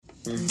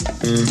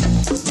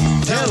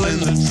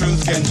Telling the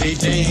truth can be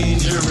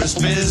dangerous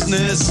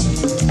business.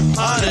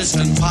 Honest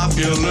and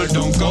popular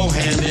don't go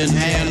hand in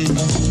hand.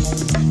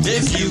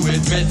 If you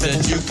admit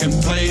that you can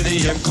play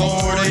the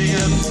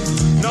accordion,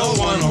 no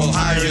one will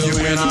hire you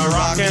in a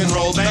rock and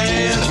roll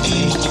band.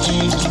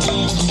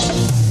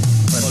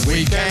 But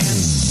we can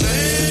sing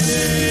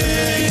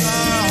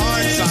our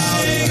hearts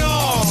out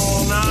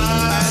all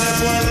night. And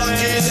if we're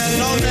lucky, then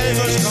no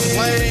neighbors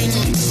complain.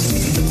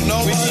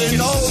 Nobody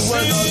knows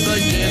where the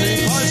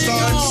beginning part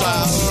starts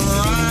out.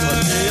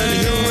 But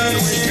being human,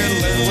 we can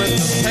live with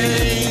the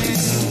pain.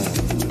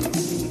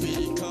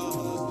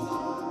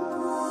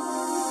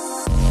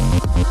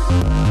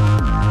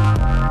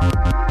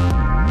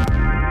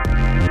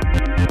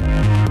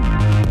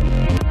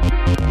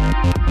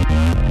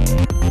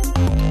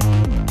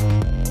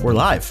 We're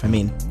live. I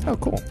mean, Oh,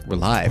 cool. We're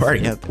live.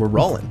 we're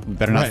rolling. We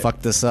better not Right.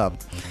 fuck this up.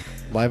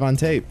 Live on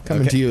tape.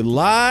 Coming to you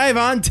live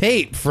on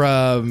tape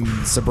from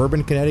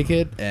suburban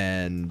Connecticut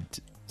and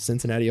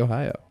Cincinnati,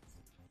 Ohio.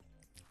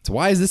 So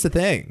why is this a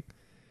thing?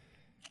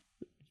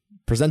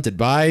 Presented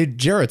by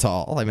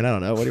Geritol. I mean, I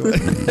don't know. What do you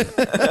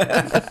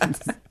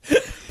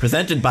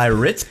Presented by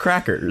Ritz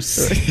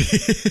Crackers.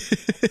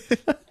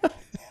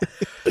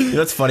 You know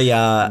what's funny?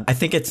 I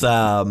think it's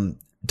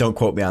don't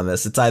quote me on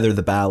this. It's either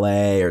the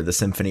ballet or the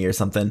symphony or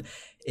something.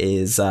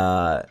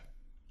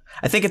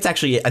 I think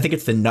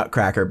it's the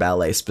Nutcracker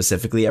Ballet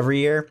specifically every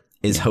year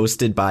is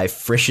hosted by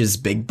Frisch's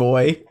Big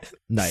Boy.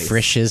 Nice.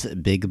 Frisch's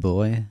Big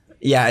Boy.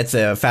 Yeah, it's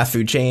a fast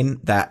food chain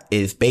that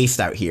is based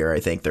out here. I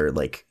think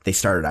they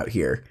started out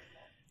here.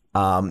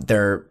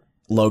 Their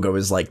logo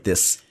is like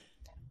this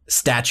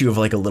statue of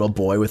like a little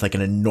boy with like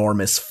an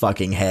enormous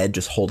fucking head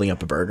just holding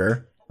up a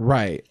burger.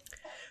 Right.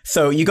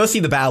 So you go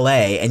see the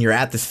ballet and you're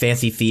at this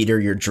fancy theater,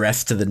 you're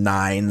dressed to the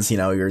nines, you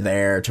know, you're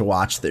there to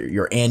watch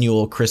your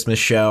annual Christmas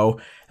show,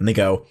 and they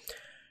go,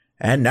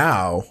 and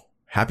now,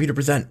 happy to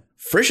present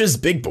Frisch's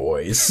Big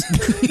Boys.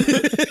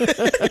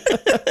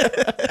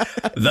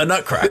 The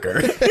Nutcracker.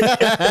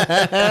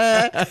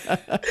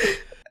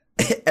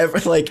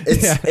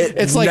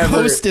 It's like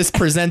Hostess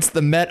presents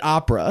the Met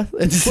Opera.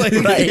 It's like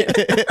Right.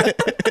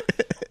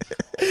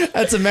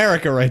 That's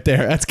America right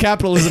there. That's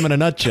capitalism in a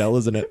nutshell,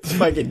 isn't it?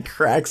 Fucking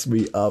cracks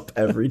me up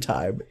every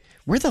time.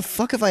 Where the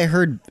fuck have I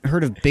heard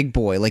of Big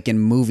Boy? Like in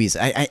movies,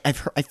 I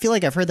feel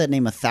like I've heard that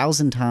name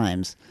 1,000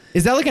 times.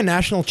 Is that like a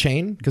national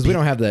chain? Because we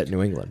don't have that in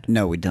New England.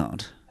 No, we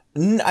don't.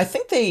 I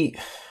think I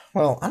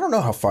don't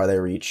know how far they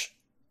reach.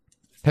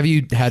 Have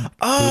you had?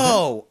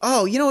 Oh,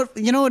 you know what?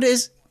 You know what it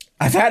is?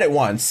 I've had it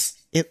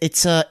once.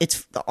 It's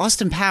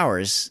Austin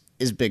Powers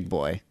is Big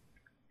Boy,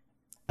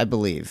 I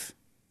believe.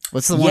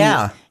 What's the one?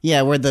 Yeah.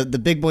 Yeah, where the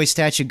Big Boy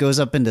statue goes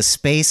up into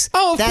space.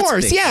 Oh, of That's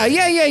course. Big Yeah, Boy.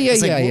 yeah.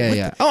 It's like, what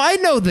Yeah. Oh, I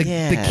know the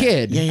Yeah.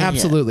 kid. Yeah.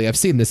 Absolutely. I've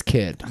seen this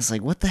kid. I was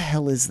like, what the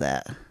hell is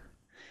that?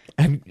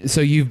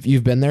 So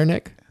you've been there,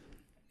 Nick?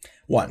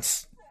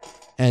 Once.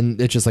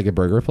 And it's just like a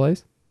burger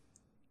place?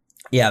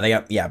 Yeah, they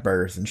got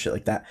burgers and shit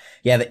like that.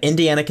 Yeah, the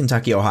Indiana,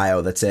 Kentucky,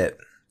 Ohio, that's it.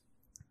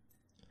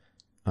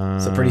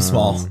 So pretty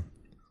small.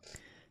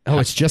 Oh,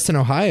 it's just an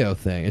Ohio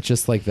thing. It's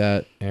just like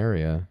that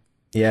area.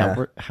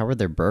 Yeah. How are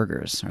their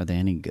burgers? Are they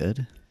any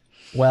good?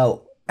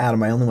 Well,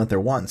 Adam, I only went there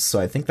once, so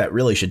I think that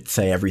really should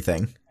say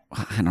everything.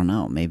 I don't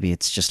know. Maybe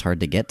it's just hard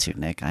to get to,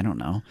 Nick. I don't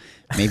know.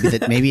 Maybe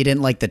you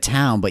didn't like the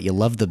town, but you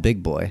love the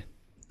Big Boy.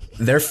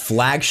 Their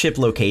flagship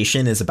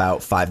location is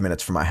about 5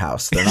 minutes from my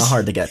house. They're not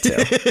hard to get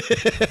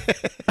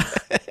to.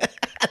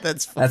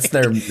 That's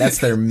funny. That's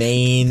their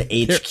main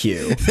HQ.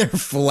 Their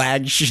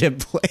flagship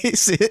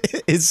place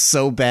is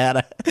so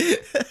bad.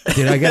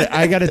 Dude,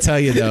 I gotta tell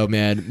you though,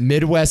 man,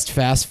 Midwest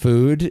fast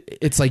food,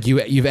 it's like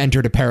you've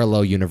entered a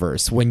parallel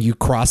universe when you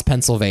cross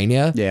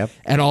Pennsylvania. Yeah.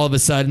 And all of a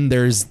sudden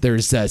there's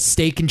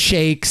Steak and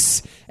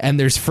Shakes and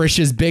there's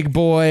Frisch's Big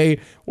Boy.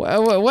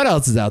 What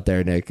else is out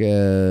there, Nick?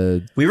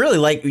 We really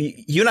like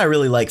you and I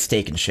really like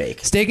Steak and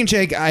Shake. Steak and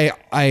Shake,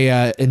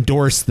 I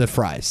endorse the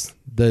fries,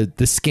 the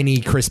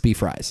skinny crispy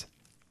fries.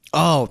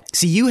 Oh,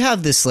 see, you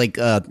have this like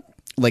the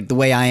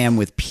way I am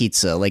with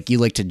pizza. Like you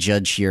like to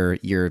judge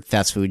your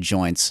fast food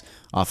joints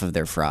off of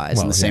their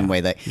fries in the same way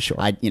that sure.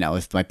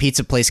 if my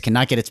pizza place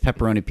cannot get its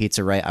pepperoni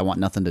pizza right, I want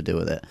nothing to do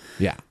with it.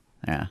 Yeah.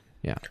 Yeah.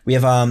 Yeah. We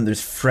have there's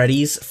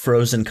Freddy's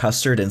frozen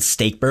custard and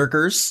steak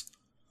burgers.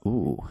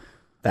 Ooh.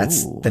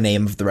 That's the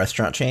name of the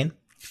restaurant chain.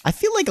 I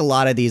feel like a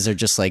lot of these are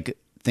just like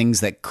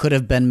things that could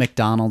have been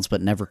McDonald's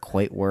but never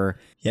quite were.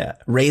 Yeah.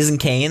 Raising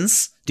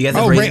Cane's. Do you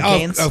guys have Raising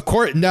Cane's? Of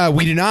course. No,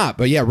 we do not.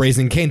 But yeah,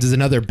 Raising Cane's is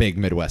another big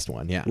Midwest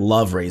one. Yeah.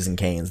 Love Raising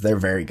Cane's. They're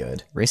very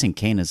good. Raising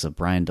Cane is a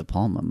Brian De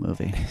Palma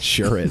movie.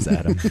 Sure is,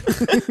 Adam.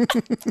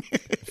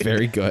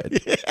 Very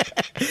good.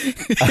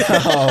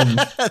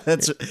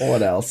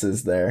 What else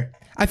is there?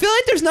 I feel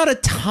like there's not a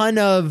ton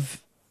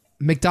of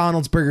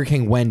McDonald's, Burger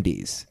King,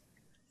 Wendy's.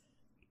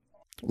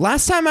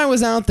 Last time I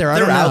was out there, I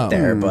They're don't know. out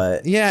there,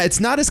 but Yeah, it's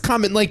not as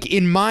common. Like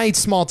in my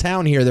small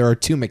town here, there are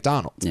 2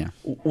 McDonald's. Yeah.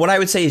 what I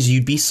would say is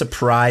you'd be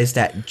surprised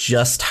at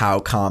just how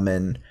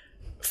common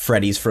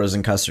Freddy's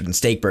Frozen Custard and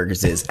Steak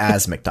Burgers is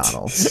as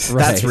McDonald's.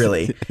 Right. That's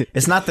really,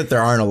 it's not that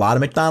there aren't a lot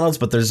of McDonald's,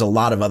 but there's a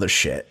lot of other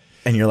shit.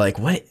 And you're like,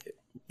 what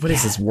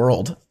is this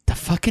world? The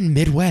fucking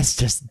Midwest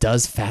just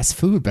does fast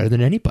food better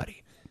than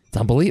anybody. It's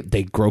unbelievable.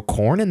 They grow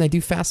corn and they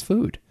do fast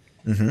food.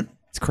 Mm-hmm.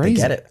 It's crazy.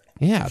 They get it.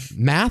 Yeah.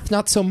 Math,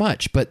 not so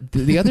much, but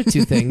the other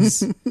two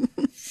things,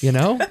 you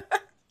know?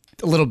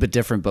 A little bit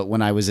different, but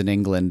when I was in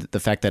England, the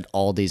fact that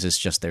Aldi's is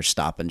just their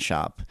Stop and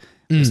Shop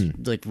was,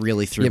 like,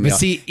 really threw Yeah, me but off.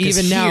 see, 'Cause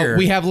even now, here-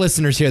 we have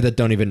listeners here that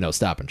don't even know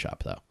Stop and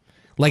Shop, though.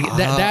 Like,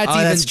 that's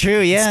even that's true.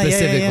 Yeah,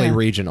 specifically yeah.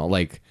 regional.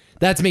 Like,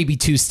 that's maybe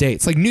 2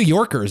 states. Like, New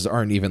Yorkers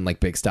aren't even, like,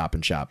 big Stop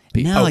and Shop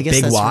people. No, I guess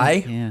Big that's Y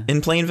right, yeah.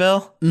 in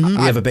Plainville? We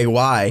have a Big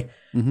Y.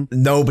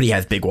 Nobody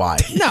has Big Y.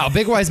 No,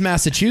 Big Y's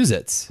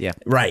Massachusetts. Yeah.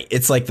 Right.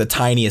 It's like the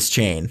tiniest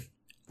chain.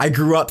 I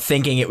grew up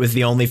thinking it was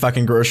the only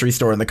fucking grocery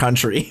store in the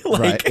country.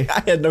 Like, Right.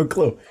 I had no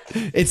clue.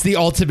 It's the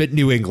ultimate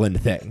New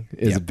England thing,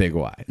 is a Big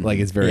Y. Like,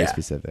 it's very Yeah.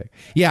 specific.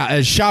 Yeah,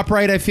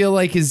 ShopRite, I feel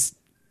like, is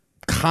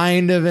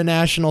kind of a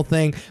national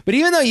thing. But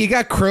even though you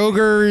got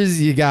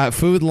Kroger's, you got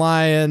Food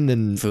Lion,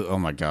 and Oh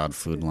my God,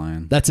 Food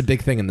Lion. that's a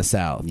big thing in the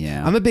South.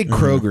 Yeah. I'm a big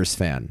Kroger's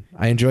fan.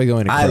 I enjoy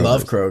going to Kroger's. I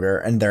love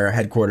Kroger, and they're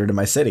headquartered in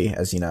my city,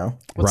 as you know.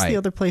 What's Right. the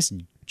other place?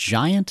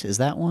 Giant? Is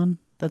that one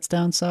that's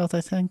down south,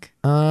 I think?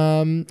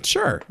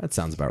 Sure. That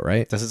sounds about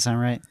right. Does it sound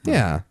right?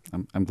 Yeah.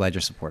 I'm glad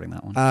you're supporting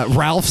that one.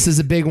 Ralph's is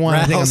a big one,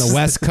 I think, on the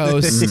Ralph's. West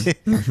Coast.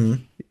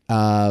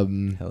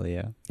 Hell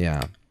yeah.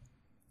 Yeah.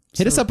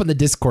 Hit us up on the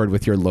Discord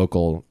with your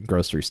local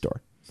grocery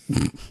store.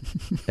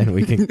 And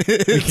we can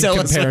Tell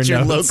us compare what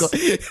your notes. local,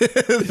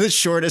 the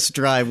shortest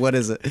drive. What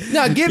is it?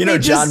 No, give You me know,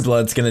 just, John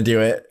Blood's going to do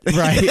it.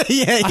 right.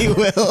 Yeah, you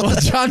will. Well,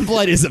 John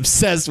Blood is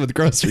obsessed with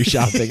grocery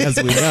shopping, as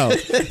we know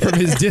from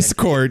his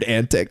Discord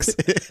antics.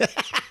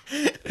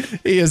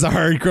 He is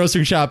our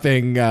grocery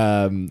shopping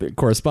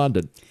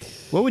correspondent.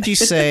 What would you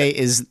say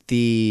is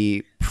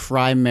the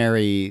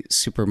primary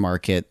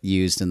supermarket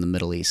used in the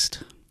Middle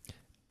East?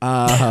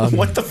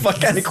 What the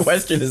fuck kind of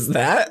question is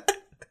that?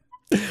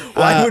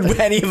 Why would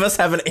any of us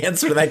have an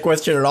answer to that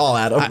question at all,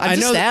 Adam? I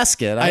just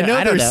ask it. I know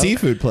I don't their know.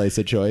 seafood place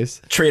of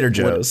choice. Trader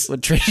Joe's.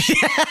 What tra-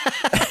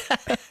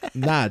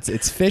 Nah,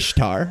 it's fish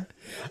tar.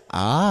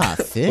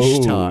 fish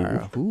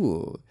tar.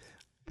 Ooh.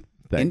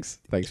 Thanks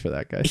for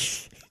that,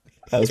 guys.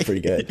 That was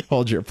pretty good.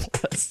 Hold your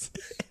plus.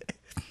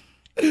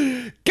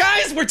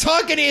 Guys, we're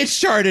talking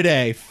Ishtar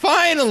today.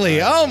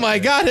 Finally. Oh my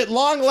God, at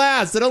long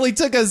last. It only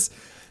took us,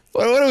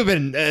 what have we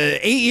been,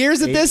 8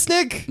 years at this,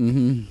 Nick?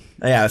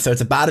 Yeah, so it's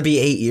about to be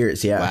 8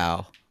 years, yeah.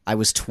 Wow. I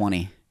was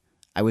 20.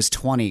 I was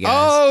 20, guys.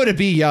 Oh, to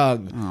be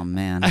young. Oh,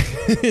 man.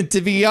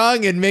 To be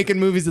young and making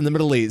movies in the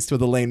Middle East with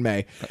Elaine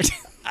May.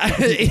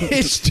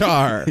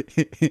 Ishtar.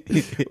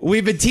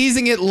 We've been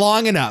teasing it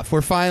long enough.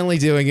 We're finally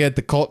doing it.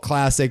 The cult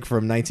classic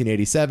from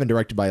 1987,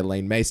 directed by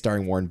Elaine May,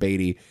 starring Warren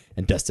Beatty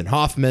and Dustin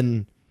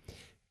Hoffman.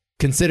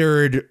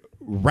 Considered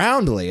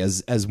roundly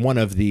as one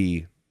of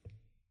the,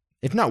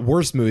 if not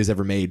worst movies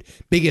ever made,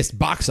 biggest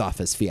box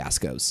office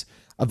fiascos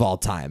of all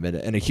time,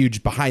 and a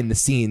huge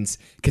behind-the-scenes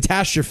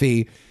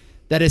catastrophe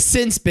that has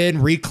since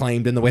been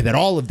reclaimed in the way that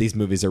all of these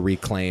movies are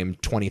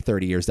reclaimed 20,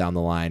 30 years down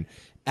the line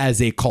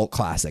as a cult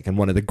classic and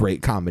one of the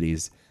great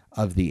comedies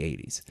of the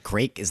 80s.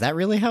 Great. Is that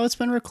really how it's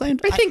been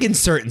reclaimed? I think in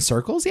certain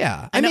circles,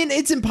 yeah. I mean,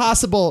 it's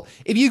impossible.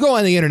 If you go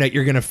on the internet,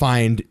 you're going to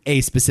find a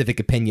specific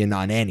opinion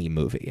on any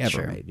movie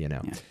ever made, you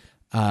know.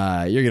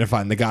 You're going to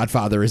find The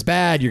Godfather is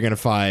bad. You're going to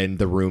find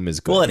The Room is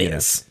good. Well, it you know?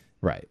 is.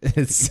 Right.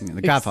 It's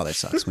The Godfather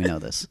sucks. We know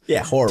this.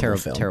 Yeah, horrible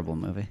Terrible, film. terrible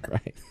movie.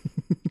 right.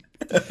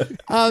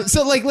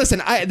 So, like,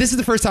 listen, this is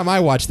the first time I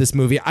watched this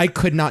movie. I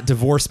could not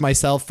divorce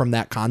myself from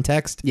that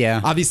context.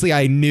 Yeah. Obviously,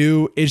 I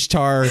knew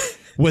Ishtar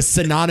was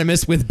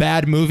synonymous with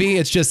bad movie.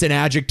 It's just an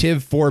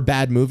adjective for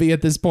bad movie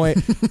at this point.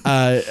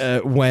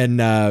 When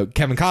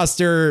Kevin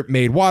Costner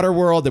made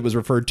Waterworld, it was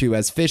referred to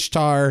as fish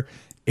tar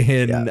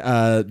in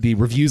the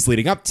reviews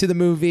leading up to the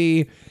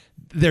movie.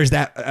 There's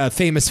that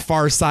famous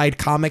Far Side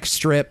comic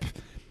strip,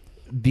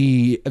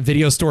 The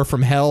Video Store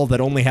from Hell, that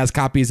only has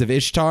copies of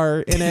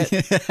Ishtar in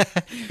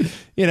it.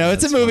 You know,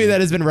 it's a movie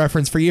that has been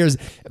referenced for years,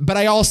 but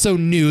I also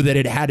knew that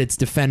it had its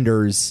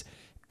defenders.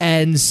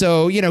 And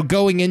so, you know,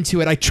 going into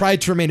it, I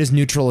tried to remain as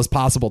neutral as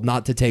possible,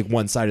 not to take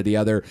one side or the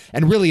other,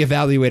 and really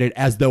evaluate it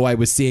as though I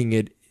was seeing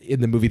it in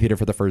the movie theater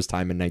for the first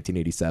time in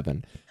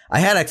 1987. I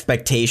had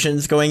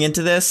expectations going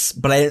into this,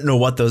 but I didn't know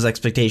what those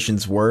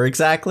expectations were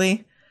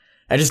exactly.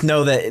 I just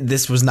know that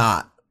this was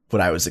not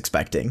what I was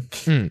expecting.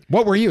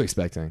 What were you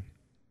expecting?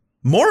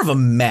 More of a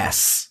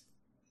mess.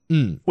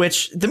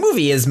 Which the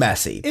movie is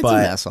messy, It's but a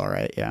mess, all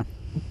right. Yeah.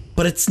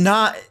 but it's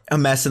not a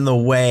mess in the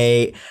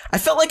way I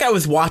felt like I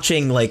was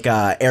watching like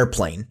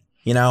Airplane,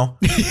 you know?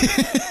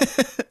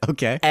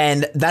 Okay.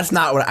 And that's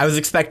not what I was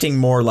expecting.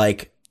 More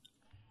like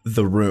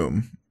The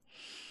Room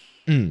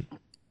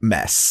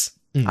mess,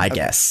 I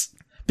guess,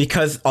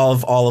 because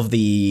of all of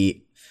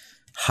the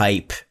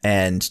hype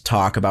and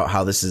talk about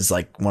how this is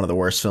like one of the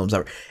worst films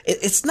ever.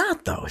 It's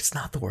not, though. It's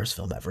not the worst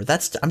film ever. I'm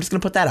just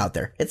gonna put that out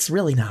there. It's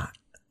really not.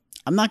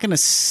 I'm not gonna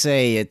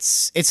say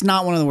it's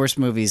not one of the worst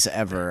movies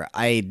ever.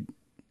 I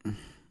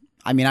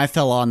I mean, I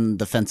fell on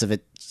the fence of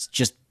it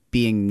just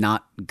being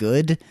not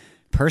good,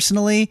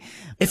 personally.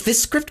 If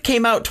this script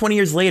came out 20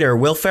 years later,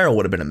 Will Ferrell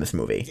would have been in this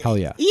movie. Hell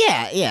yeah.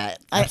 Yeah.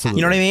 Absolutely.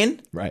 You know what I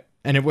mean? Right.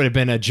 And it would have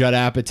been a Judd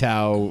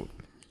Apatow,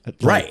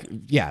 Right.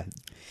 Yeah.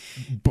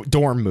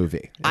 Dorm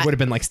movie. It would have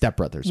been like Step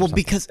Brothers. Well,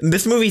 because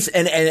This movie's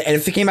and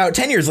if it came out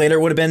 10 years later,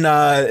 it would have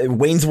been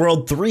Wayne's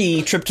World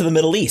 3 Trip to the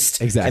Middle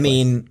East. Exactly. I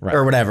mean, Right.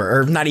 or whatever,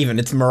 or not even.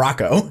 It's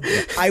Morocco.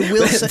 I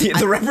will say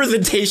the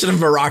representation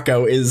of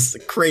Morocco is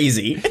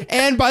crazy.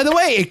 And by the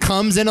way, it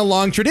comes in a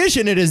long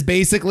tradition. It is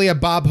basically a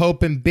Bob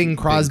Hope and Bing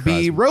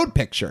Crosby road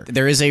picture.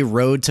 there is a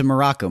Road to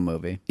Morocco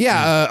movie.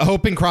 Yeah,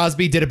 Hope and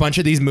Crosby did a bunch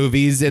of these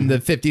movies in the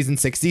 50s and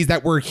 60s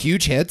that were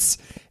huge hits.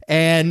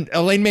 And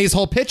Elaine May's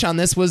whole pitch on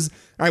this was,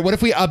 all right, what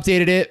if we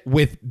updated it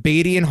with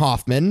Beatty and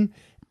Hoffman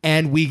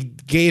and we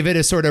gave it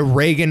a sort of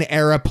Reagan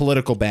era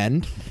political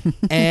bend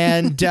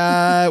and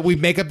we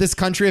make up this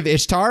country of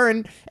Ishtar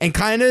and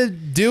kind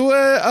of do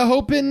a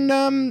Hope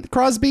and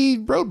Crosby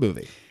road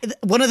movie.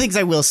 One of the things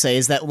I will say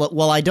is that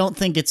while I don't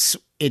think it's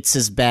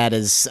as bad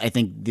as I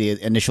think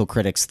the initial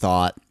critics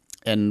thought,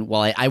 and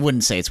while I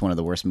wouldn't say it's one of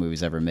the worst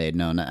movies ever made,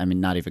 no, I mean,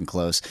 not even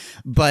close.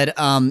 But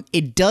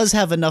it does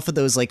have enough of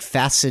those like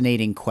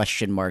fascinating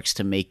question marks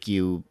to make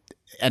you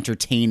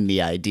entertain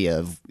the idea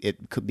of it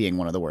being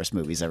one of the worst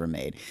movies ever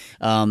made.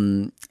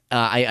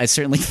 I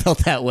certainly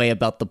felt that way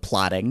about the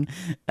plotting,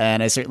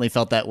 and I certainly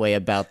felt that way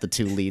about the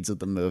two leads of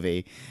the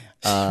movie,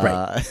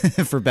 Right.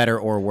 for better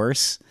or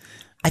worse.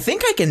 I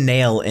think I can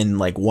nail in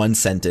like one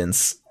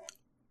sentence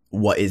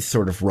what is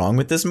sort of wrong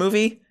with this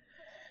movie.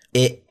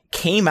 It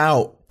came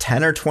out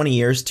 10 or 20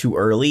 years too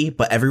early,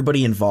 but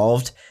everybody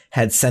involved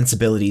had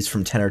sensibilities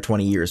from 10 or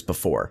 20 years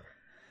before.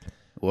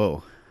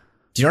 Whoa.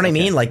 Do you know what I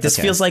mean? Like this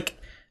Okay. feels like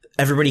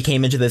everybody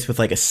came into this with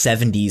like a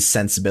 70s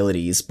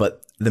sensibilities,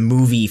 but the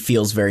movie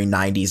feels very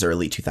 90s,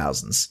 early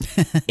 2000s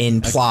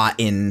in plot,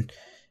 in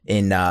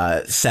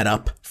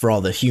setup for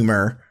all the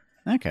humor.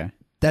 Okay.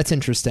 That's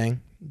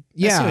interesting.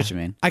 Yeah, see what you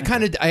mean.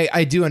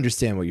 I do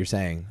understand what you're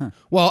saying.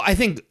 Well, I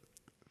think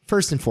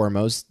first and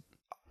foremost,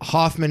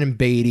 Hoffman and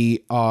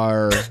Beatty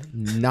are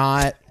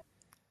not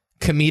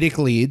comedic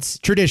leads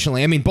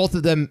traditionally. I mean, both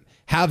of them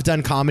have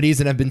done comedies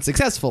and have been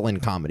successful in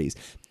comedies.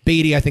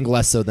 Beatty, I think,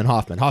 less so than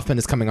Hoffman. Hoffman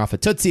is coming off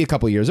of Tootsie a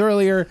couple years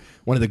earlier,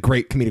 one of the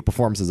great comedic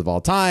performances of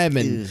all time.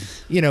 And,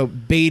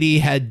 Beatty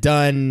had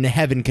done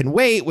Heaven Can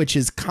Wait, which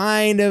is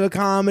kind of a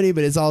comedy,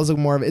 but it's also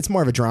more of a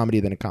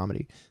dramedy than a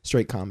comedy,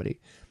 straight comedy.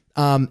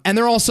 And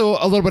they're also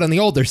a little bit on the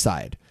older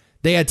side.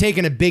 They had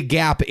taken a big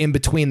gap in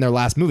between their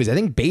last movies. I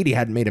think Beatty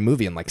hadn't made a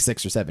movie in like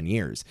 6 or 7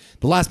 years.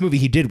 The last movie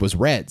he did was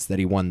Reds, that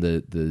he won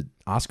the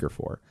Oscar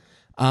for.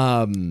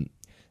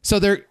 So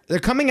they're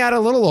coming at it a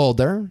little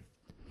older.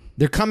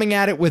 They're coming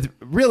at it with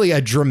really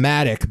a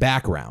dramatic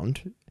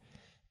background.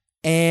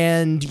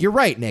 And you're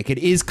right, Nick. It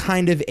is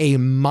kind of a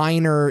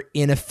minor,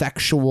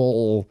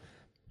 ineffectual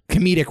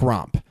comedic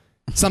romp.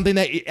 Something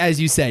that,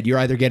 as you said, you're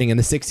either getting in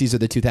the 60s or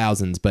the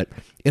 2000s, but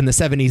in the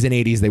 70s and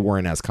 80s, they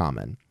weren't as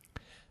common.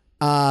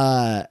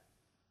 That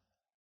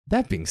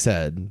being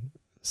said,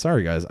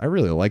 sorry guys, I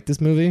really like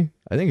this movie.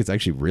 I think it's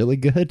actually really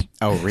good.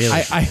 Oh, really?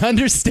 I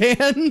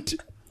understand.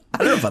 I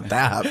don't know about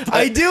that. But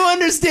I do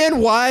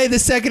understand why the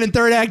second and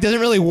third act doesn't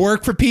really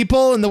work for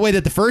people in the way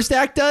that the first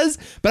act does.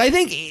 But I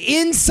think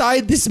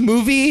inside this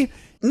movie,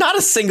 not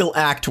a single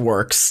act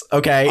works,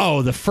 okay?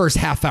 oh, the first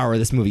half hour of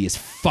this movie is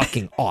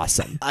fucking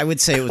awesome. I would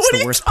say it was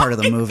the worst part of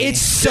the movie.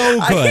 It's so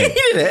good. I hated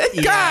it.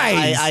 Yeah,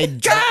 Guys,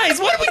 guys,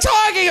 what are we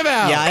talking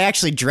about? Yeah, I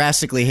actually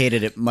drastically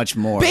hated it much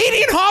more.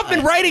 Beatty and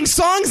Hoffman writing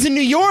songs in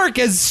New York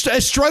as a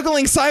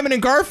struggling Simon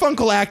and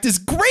Garfunkel act is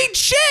great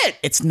shit.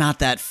 It's not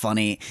that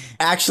funny.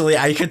 Actually,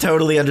 I could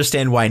totally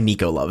understand why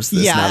Nico loves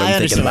this. Yeah, now that I I'm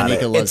thinking understand why about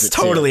Nico it. loves It's it,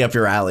 too. totally up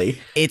your alley.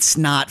 It's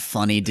not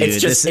funny, dude.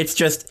 It's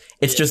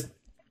just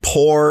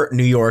poor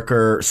New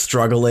Yorker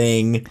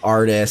struggling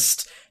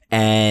artist,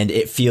 and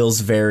it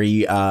feels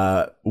very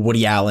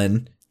Woody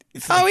Allen.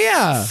 Oh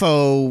yeah.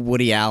 Faux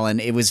Woody Allen.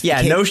 It was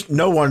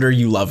No wonder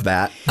you love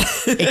that.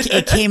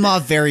 it came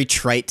off very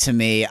trite to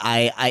me.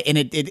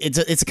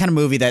 It's a kind of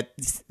movie that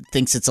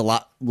thinks it's a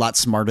lot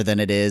smarter than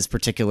it is,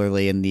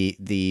 particularly in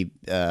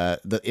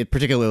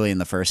particularly in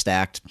the first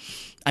act.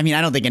 I mean,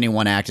 I don't think any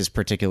one act is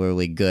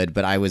particularly good,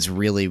 but I was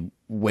really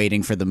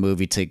waiting for the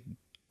movie to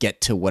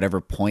get to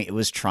whatever point it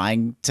was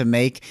trying to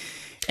make.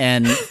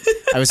 And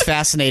I was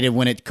fascinated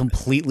when it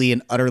completely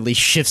and utterly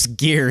shifts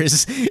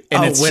gears.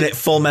 And when it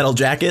Full Metal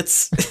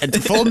Jackets.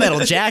 Full Metal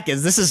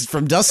Jackets. This is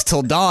From Dusk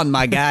Till Dawn,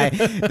 my guy.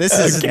 This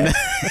is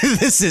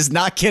this is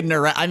not kidding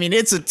around. I mean,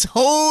 it's a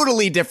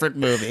totally different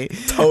movie.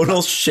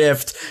 Total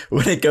shift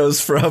when it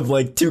goes from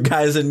like two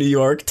guys in New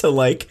York to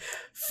like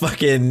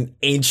fucking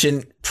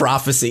ancient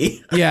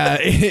prophecy. Yeah,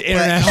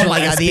 international Oh my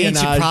god, the ancient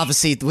espionage.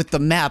 prophecy with the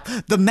map.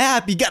 The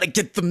map, you got to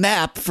get the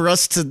map for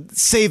us to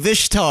save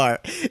Ishtar.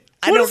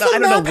 I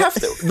don't know.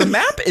 The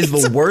map is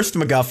the worst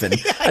MacGuffin.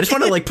 I just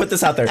want to like put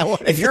this out there.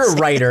 If you're a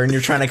writer and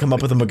you're trying to come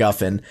up with a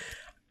MacGuffin,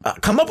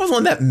 come up with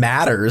one that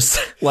matters,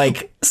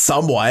 like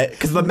somewhat,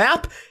 because the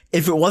map,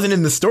 if it wasn't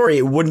in the story,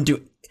 it wouldn't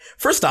do.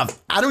 First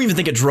off, I don't even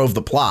think it drove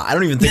the plot. I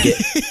don't even think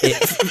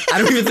I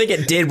don't even think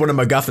it did what a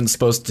MacGuffin's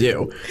supposed to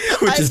do,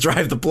 which is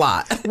drive the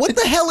plot. What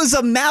the hell is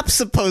a map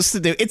supposed to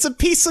do? It's a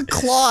piece of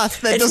cloth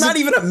that It's doesn't. not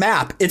even a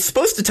map. It's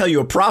supposed to tell you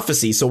a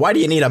prophecy. So why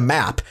do you need a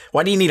map?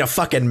 Why do you need a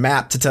fucking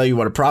map to tell you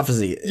what a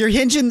prophecy is? You're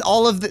hinging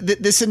all of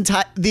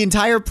the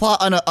entire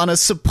plot on a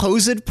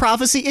supposed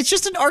prophecy. It's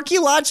just an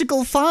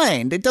archaeological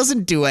find. It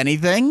doesn't do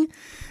anything.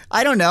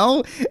 I don't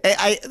know.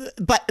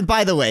 But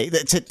by the way,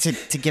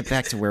 to get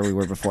back to where we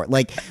were before,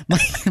 like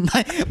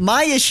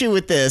my issue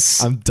with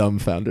this. I'm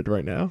dumbfounded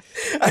right now.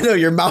 I know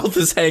your mouth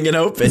is hanging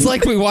open. It's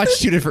like we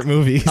watched 2 different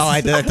movies. Oh, I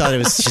thought it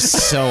was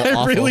just so I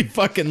awful. really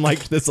fucking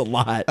liked this a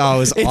lot. Oh, it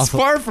was It's awful.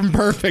 far from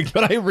perfect,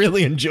 but I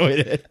really enjoyed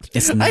it.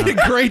 It's I had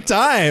a great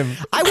time.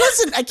 I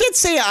can't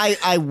say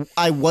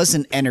I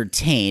wasn't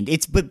entertained.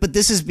 But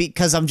this is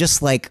because I'm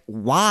just like,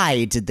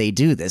 why did they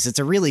do this? It's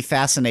a really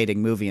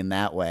fascinating movie in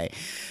that way.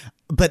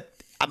 But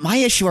my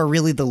issue are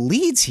really the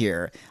leads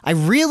here. I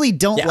really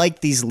don't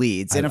like these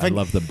leads. And I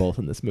love them both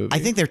in this movie. I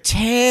think they're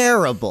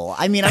terrible.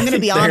 I mean, I'm going to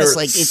be honest. They're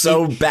Like, it's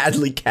so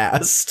badly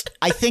cast.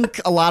 I think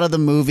a lot of the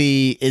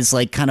movie is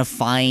like kind of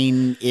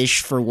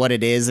fine-ish for what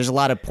it is. There's a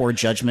lot of poor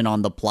judgment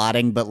on the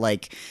plotting, but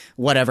like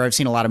whatever. I've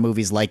seen a lot of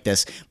movies like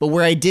this. But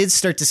where I did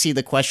start to see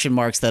the question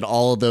marks that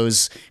all of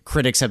those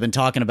critics have been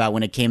talking about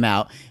when it came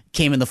out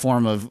came in the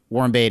form of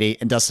Warren Beatty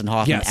and Dustin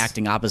Hoffman Yes.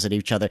 acting opposite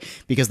each other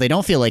because they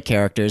don't feel like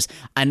characters.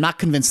 I'm not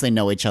convinced they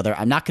know each other.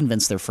 I'm not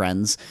convinced they're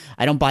friends.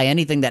 I don't buy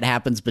anything that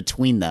happens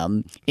between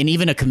them in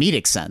even a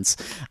comedic sense.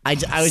 I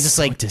was just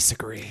like,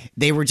 disagree.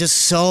 they were just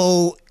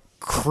so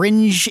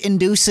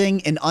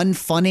cringe-inducing and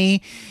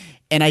unfunny,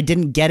 and I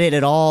didn't get it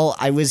at all.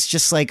 I was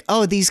just like,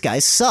 oh, these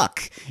guys suck.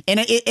 And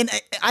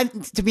I,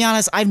 to be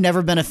honest, I've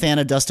never been a fan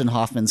of Dustin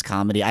Hoffman's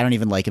comedy. I don't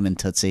even like him in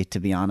Tootsie, to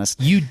be honest.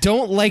 You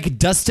don't like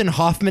Dustin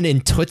Hoffman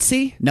in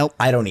Tootsie? Nope.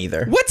 I don't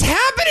either. What's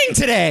happening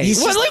today?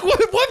 He's just-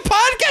 What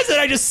podcast did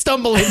I just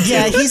stumble into?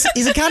 Yeah, he's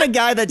the kind of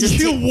guy that just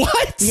You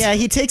what? Yeah,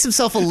 he takes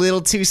himself a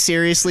little too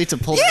seriously to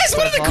pull. He that is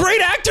one of the stuff off.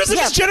 great actors of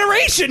Yeah. his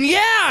generation.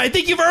 Yeah, I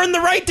think you've earned the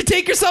right to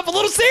take yourself a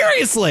little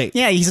seriously.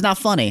 Yeah, he's not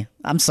funny.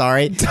 I'm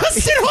sorry.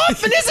 Dustin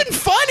Hoffman isn't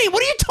funny.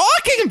 What are you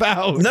talking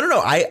about?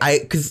 No.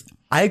 Because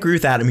I agree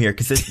with Adam here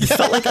because this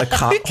felt like a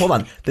hold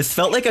on. This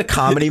felt like a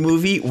comedy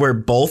movie where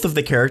both of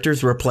the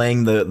characters were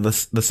playing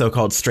the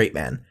so-called straight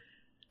man.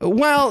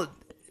 Well,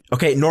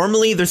 Okay,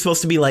 normally they're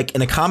supposed to be like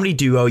in a comedy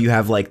duo. You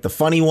have like the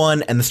funny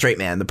one and the straight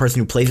man, the person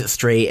who plays it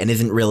straight and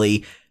isn't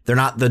really. They're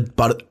not the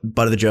butt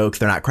of the jokes.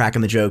 They're not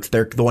cracking the jokes.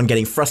 They're the one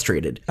getting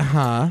frustrated.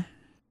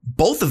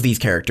 Both of these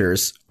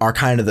characters are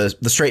kind of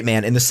the straight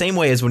man in the same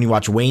way as when you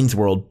watch Wayne's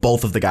World,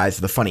 both of the guys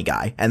are the funny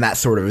guy. And that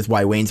sort of is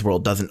why Wayne's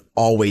World doesn't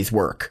always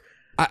work.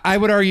 I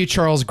would argue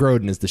Charles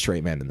Grodin is the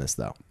straight man in this,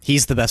 though.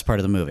 He's the best part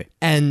of the movie.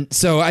 And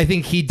so I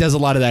think he does a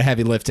lot of that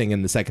heavy lifting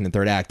in the second and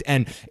third act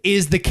and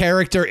is the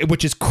character,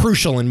 which is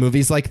crucial in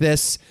movies like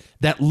this,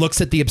 that looks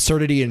at the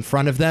absurdity in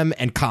front of them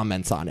and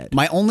comments on it.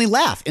 My only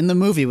laugh in the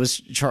movie was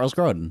Charles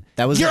Grodin.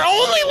 That was Your it.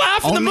 only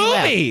laugh in the Only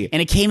laugh. movie.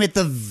 And it came at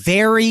the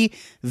very,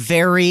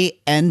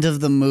 very end of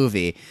the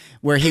movie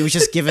where he was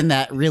just given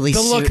that really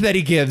The look that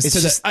he gives It's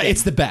to just-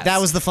 it's the best.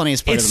 That was the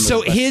funniest part It's of the so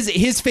movie.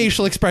 his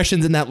facial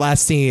expressions in that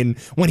last scene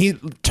when he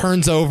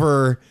turns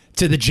over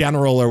to the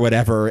general or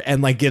whatever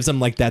and like gives him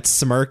like that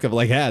smirk of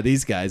like, yeah,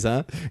 these guys,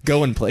 huh?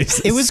 Going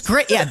places. It was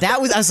great. Yeah, I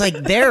was like,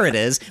 there it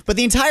is. But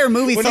the entire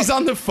movie when felt, he's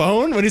on the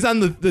phone, when he's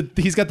on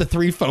he's got the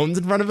 3 phones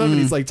in front of him and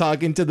he's like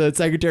talking to the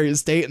Secretary of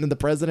State and then the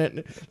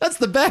president. That's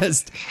the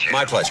best.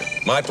 My pleasure.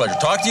 My pleasure.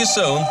 Talk to you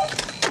soon.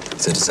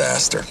 It's a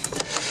disaster.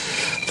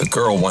 The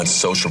girl wants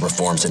social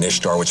reforms in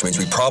Ishtar, which means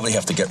we probably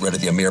have to get rid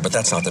of the Amir, but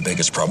that's not the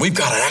biggest problem. We've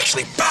got to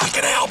actually back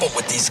an album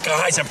with these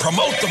guys and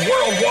promote them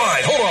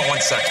worldwide. Hold on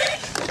 1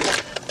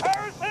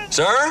 second.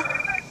 Sir?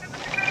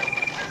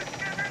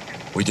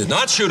 We did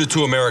not shoot at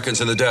 2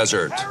 Americans in the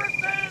desert.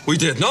 We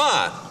did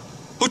not.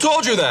 Who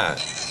told you that?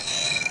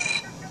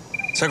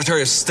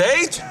 Secretary of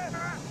State?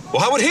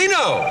 Well, how would he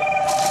know?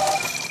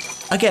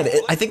 Again,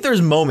 I think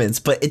there's moments,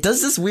 but it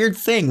does this weird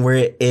thing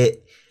where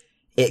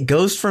it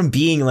goes from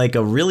being like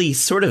a really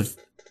sort of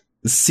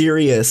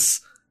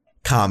serious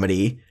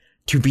comedy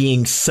to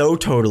being so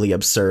totally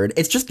absurd.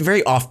 It's just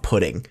very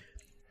off-putting.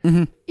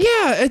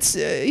 Yeah, it's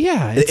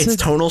It's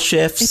tonal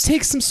shifts. it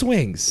takes some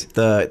swings.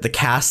 The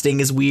casting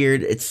is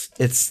weird. It's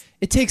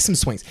It takes some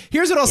swings.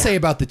 Here's what I'll say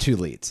about the 2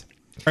 leads.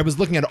 I was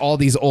looking at all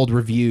these old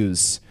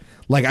reviews.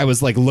 Like I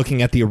was like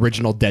looking at the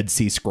original Dead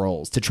Sea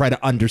Scrolls to try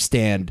to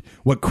understand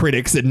what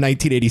critics in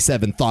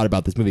 1987 thought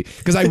about this movie.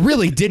 Because I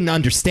really didn't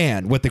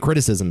understand what the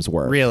criticisms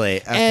were.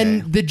 Really? Okay.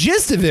 And the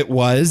gist of it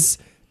was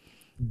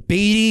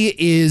Beatty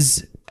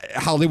is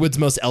Hollywood's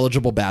most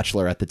eligible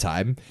bachelor at the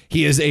time.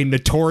 He is a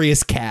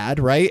notorious cad,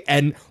 right?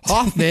 And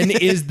Hoffman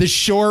is the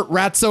short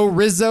Ratso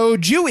Rizzo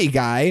Jewy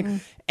guy.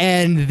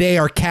 And they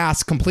are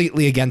cast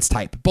completely against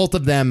type. Both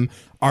of them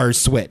are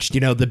switched.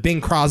 You know, the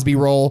Bing Crosby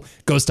role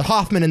goes to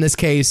Hoffman in this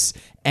case,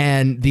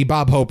 and the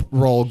Bob Hope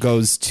role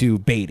goes to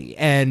Beatty.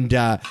 And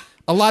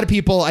a lot of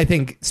people, I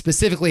think,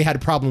 specifically had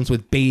problems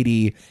with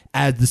Beatty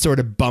as the sort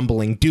of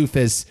bumbling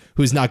doofus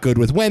who's not good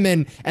with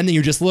women. And then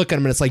you just look at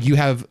him and it's like you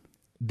have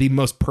the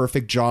most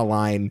perfect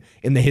jawline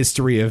in the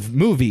history of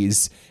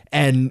movies.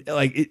 And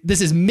like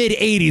this is mid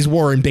 80s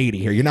Warren Beatty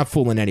here. You're not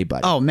fooling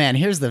anybody. Oh man,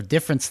 here's the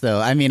difference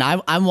though. I mean,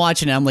 I'm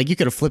watching it. I'm like, you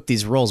could have flipped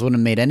these roles. Wouldn't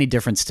have made any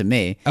difference to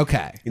me.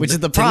 Okay. Which is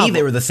the To problem. me,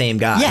 they were the same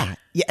guy. Yeah.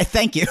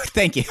 Thank you. That's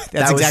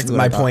That exactly was what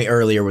my I thought. point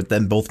earlier with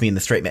them both being the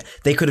straight man.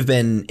 They could have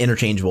been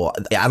interchangeable.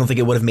 I don't think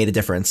it would have made a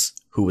difference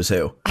who was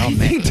who. I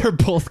think they're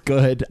both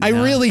good. I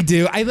really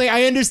do.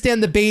 I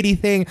understand the Beatty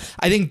thing.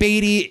 I think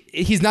Beatty,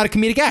 he's not a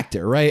comedic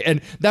actor, right?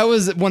 And that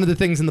was one of the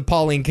things in the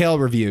Pauline Kael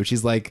review.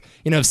 She's like,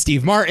 if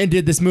Steve Martin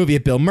did this movie,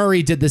 if Bill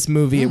Murray did this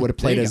movie, it would have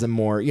played as a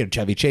more,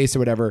 Chevy Chase or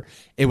whatever.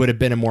 It would have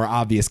been a more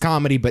obvious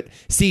comedy. But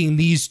seeing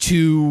these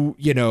two,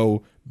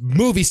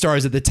 movie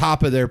stars at the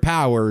top of their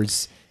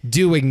powers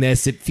doing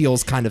this, it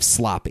feels kind of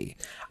sloppy.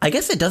 I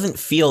guess it doesn't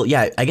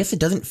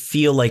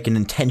feel like an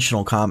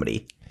intentional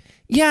comedy.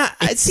 Yeah,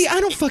 see, I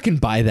don't fucking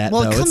buy that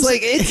Well, it though. comes-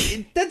 It's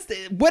like that's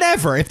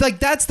whatever. If like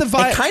that's the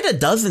vibe. It kind of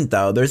doesn't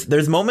though.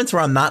 There's moments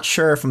where I'm not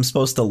sure if I'm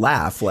supposed to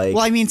laugh. Like,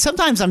 Well, I mean,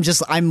 sometimes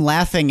I'm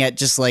laughing at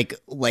just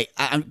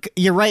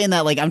you're right in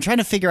that, like, I'm trying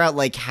to figure out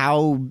like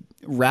how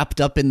wrapped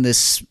up in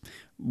this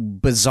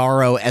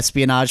bizarro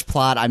espionage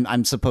plot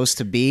I'm supposed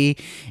to be,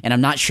 and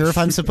I'm not sure if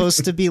I'm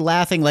supposed to be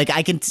laughing. Like,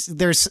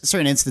 there's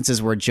certain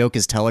instances where a joke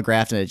is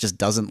telegraphed and it just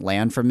doesn't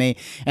land for me,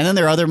 and then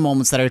there are other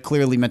moments that are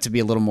clearly meant to be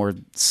a little more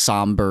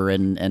somber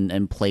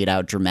and played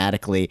out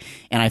dramatically,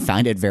 and I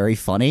find it very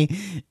funny.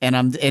 And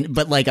I'm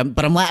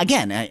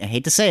again, I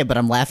hate to say it, but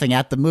I'm laughing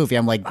at the movie.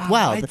 I'm like,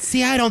 wow.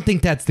 I don't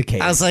think that's the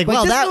case. I was like,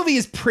 this that movie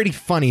is pretty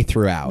funny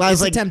throughout. I was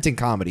It's like, attempting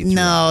comedy.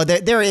 Throughout. No,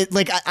 there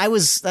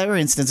were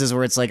instances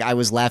where it's like I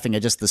was laughing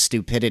at just the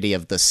stupidity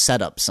of the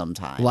setup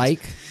sometimes.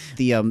 Like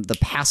the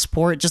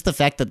passport, just the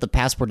fact that the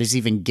passport is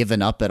even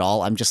given up at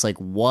all. I'm just like,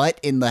 what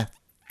in the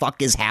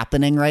fuck is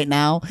happening right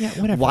now? Yeah,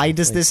 whatever. Why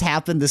does this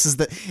happen?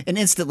 And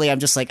instantly I'm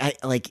just like,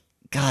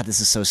 God,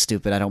 this is so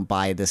stupid. I don't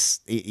buy this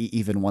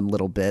even one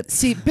little bit.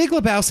 See, Big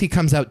Lebowski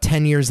comes out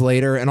 10 years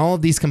later, and all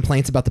of these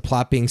complaints about the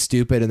plot being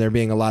stupid and there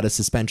being a lot of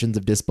suspensions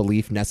of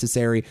disbelief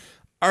necessary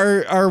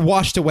are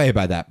washed away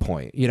by that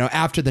point,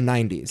 after the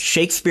 90s.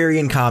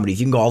 Shakespearean comedies,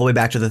 you can go all the way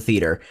back to the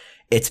theater.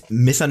 It's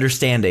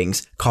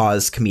misunderstandings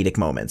cause comedic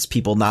moments.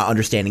 People not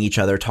understanding each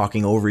other,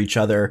 talking over each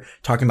other,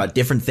 talking about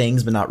different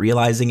things but not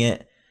realizing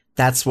it.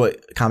 That's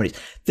what comedy is.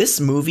 This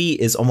movie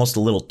is almost a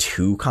little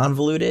too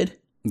convoluted.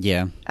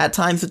 Yeah. At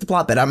times with the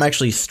plot, but I'm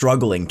actually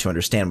struggling to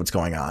understand what's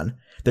going on.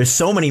 There's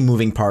so many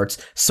moving parts,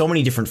 so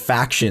many different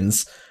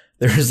factions.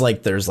 There's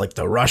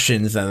the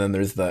Russians, and then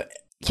there's the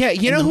Yeah,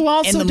 who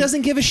also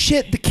doesn't give a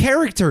shit? The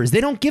characters.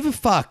 They don't give a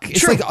fuck.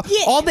 It's like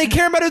all they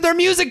care about are their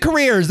music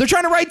careers. They're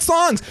trying to write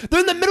songs. They're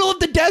in the middle of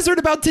the desert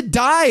about to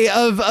die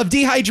of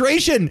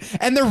dehydration,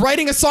 and they're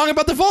writing a song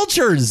about the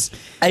vultures.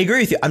 I agree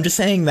with you. I'm just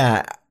saying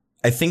that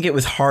I think it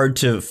was hard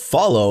to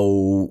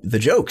follow the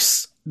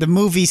jokes. The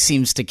movie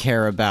seems to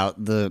care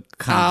about the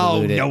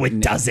convoluted. Oh, no, it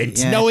doesn't.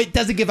 Yeah. No, it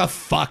doesn't give a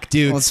fuck,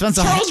 dude. Well,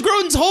 Charles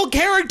Grodin's whole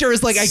character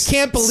is like, I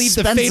can't believe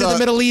the fate of the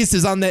Middle East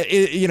is on the,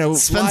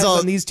 lies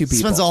on these two people.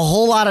 Spends a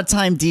whole lot of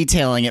time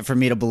detailing it for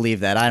me to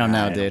believe that. I don't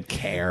know, dude.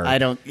 Care. I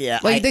don't. Yeah.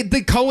 Like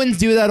the Coens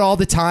do that all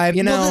the time,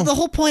 Well, the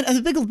whole point of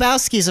The Big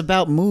Lebowski is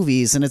about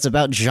movies and it's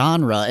about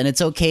genre, and it's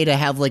okay to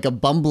have like a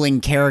bumbling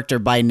character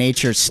by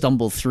nature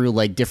stumble through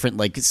like different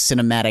like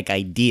cinematic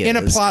ideas in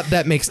a plot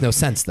that makes no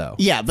sense, though.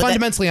 Yeah, but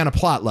fundamentally on a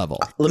plot level.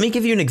 Let me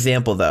give you an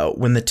example, though.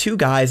 When the two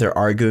guys are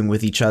arguing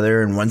with each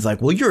other and one's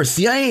like, well, you're a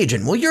CIA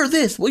agent. Well, you're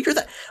this. Well, you're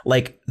that.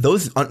 Like,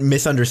 those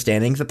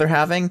misunderstandings that they're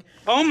having.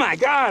 Oh, my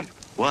God.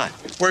 What?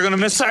 We're going to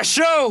miss our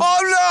show.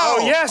 Oh,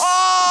 no! Oh, yes.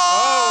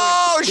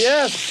 Oh,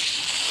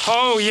 yes.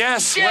 Oh,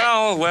 yes.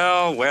 Well.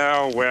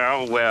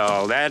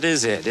 That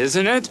is it,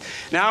 isn't it?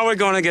 Now we're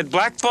going to get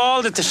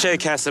blackballed at the Shea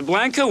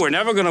Casablanca. We're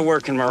never going to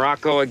work in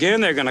Morocco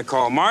again. They're going to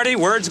call Marty.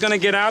 Word's going to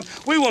get out.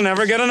 We will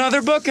never get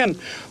another booking.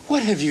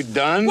 What have you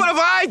done? What have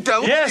I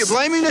done? Yes. You're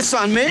blaming this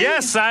on me?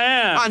 Yes, I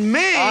am. On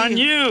me? On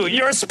you.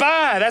 You're a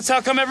spy. That's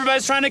how come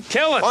everybody's trying to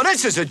kill us. Oh,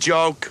 this is a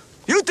joke.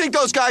 You think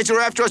those guys are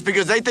after us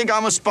because they think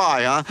I'm a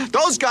spy, huh?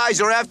 Those guys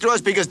are after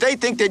us because they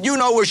think that you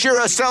know where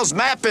Shira Sells'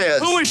 map is.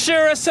 Who is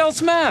Shira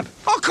Sells' map?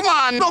 Oh, come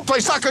on. Don't play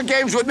soccer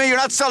games with me. You're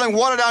not selling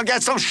water down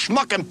against some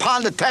schmuck in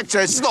Ponda, Texas.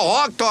 This is the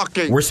hog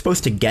talking. We're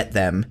supposed to get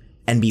them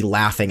and be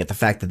laughing at the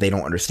fact that they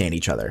don't understand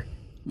each other.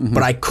 Mm-hmm.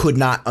 But I could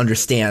not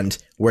understand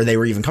where they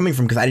were even coming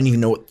from because I didn't even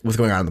know what was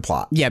going on in the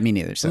plot. Yeah, me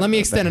neither. So let me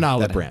extend an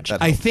olive branch.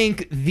 I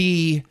think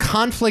the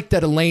conflict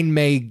that Elaine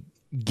May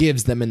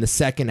gives them in the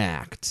second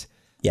act,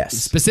 Yes.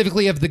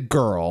 specifically of the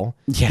girl,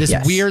 this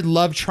Yes. weird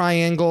love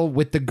triangle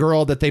with the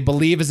girl that they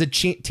believe is a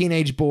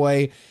teenage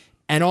boy,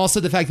 and also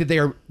the fact that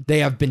they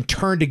have been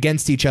turned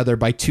against each other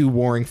by two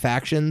warring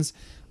factions,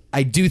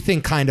 I do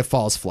think kind of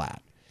falls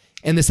flat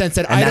in the sense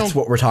that And that's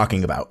what we're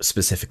talking about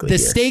specifically the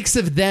here. stakes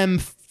of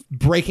them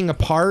breaking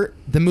apart.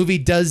 The movie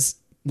does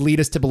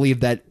lead us to believe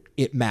that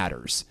it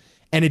matters,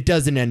 and it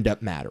doesn't end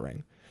up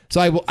mattering.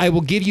 So I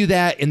will give you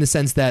that in the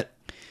sense that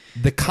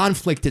the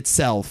conflict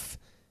itself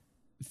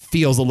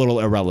feels a little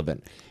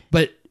irrelevant.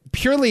 But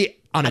purely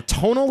on a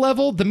tonal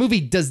level, the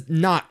movie does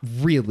not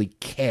really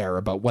care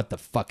about what the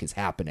fuck is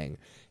happening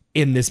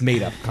in this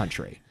made-up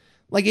country.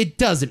 Like, it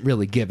doesn't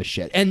really give a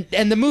shit. And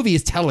the movie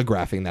is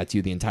telegraphing that to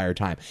you the entire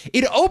time.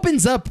 It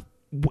opens up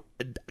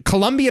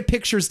Columbia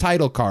Pictures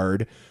title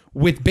card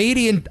with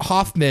Beatty and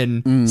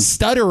Hoffman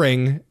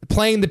stuttering,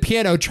 playing the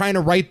piano, trying to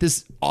write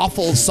this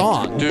awful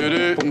song.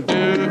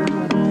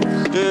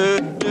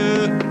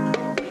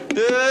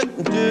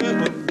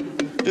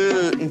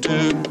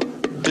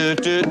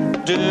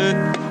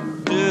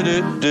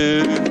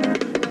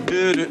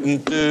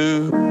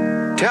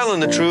 Telling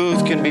the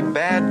truth can be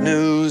bad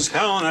news.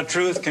 Telling the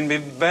truth can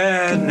be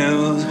bad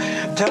news.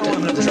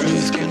 Telling the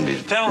truth can be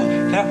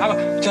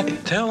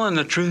telling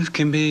the truth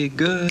can be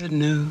good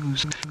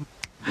news.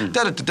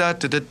 Telling the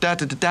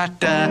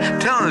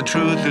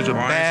truth is a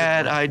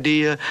bad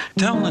idea.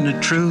 Telling the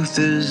truth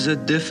is a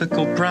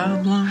difficult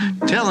problem.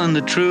 Telling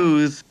the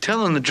truth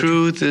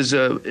is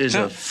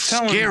a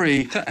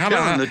scary.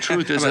 Telling the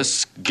truth is a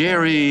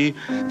scary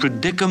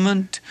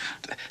predicament.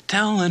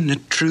 Telling the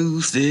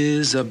truth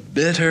is a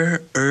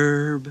bitter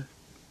herb.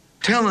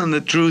 Telling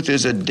the truth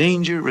is a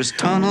dangerous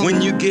tunnel.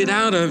 When you get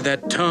out of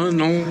that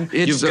tunnel,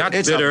 you've got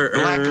it's bitter a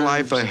black herb.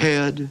 life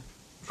ahead.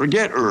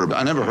 Forget herb.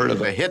 I never heard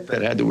of a hit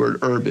that had the word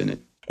herb in it.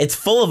 It's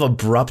full of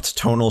abrupt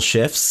tonal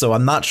shifts, so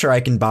I'm not sure I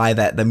can buy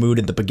that the mood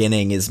at the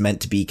beginning is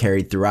meant to be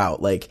carried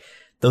throughout. Like,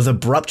 those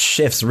abrupt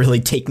shifts really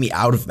take me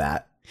out of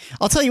that.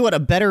 I'll tell you what, a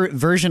better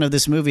version of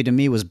this movie to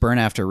me was Burn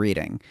After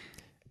Reading.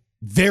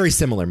 Very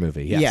similar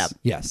movie, yes. Yeah.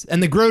 Yes.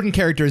 And the Grodin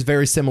character is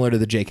very similar to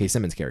the J.K.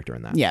 Simmons character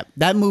in that. Yeah,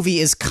 that movie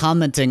is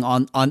commenting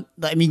on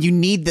I mean, you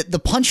need the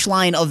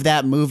punchline of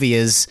that movie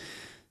is,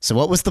 so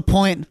what was the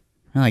point?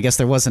 Well, I guess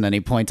there wasn't any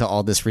point to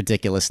all this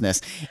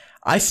ridiculousness.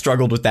 I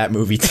struggled with that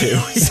movie too,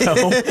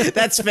 so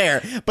That's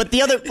fair. But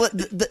the other,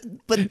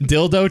 but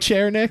Dildo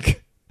chair,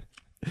 Nick?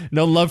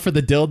 No love for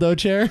the dildo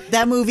chair?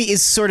 that movie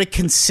is sort of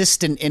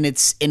consistent in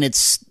its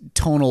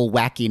tonal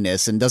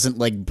wackiness and doesn't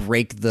like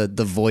break the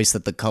voice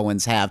that the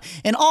Coens have.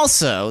 And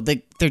also,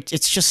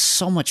 it's just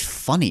so much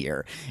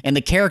funnier, and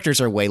the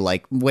characters are way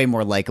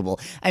more likable.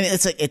 I mean,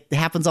 it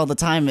happens all the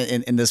time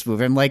in this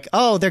movie. I'm like,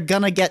 oh, they're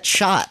gonna get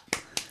shot.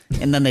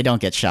 And then they don't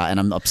get shot,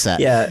 and I'm upset.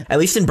 yeah. At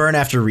least in Burn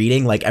After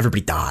Reading, like,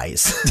 everybody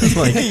dies.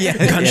 Like,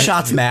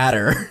 gunshots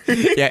matter.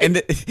 Yeah, and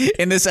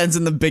this ends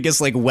in the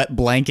biggest like wet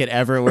blanket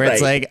ever, where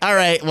it's Right. like, all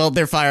right, well,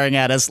 they're firing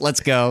at us, let's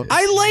go.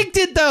 I liked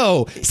it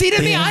though. See,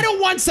 to me, I don't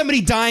want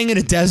somebody dying in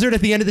a desert at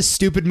the end of this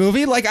stupid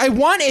movie. Like, I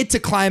want it to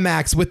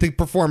climax with the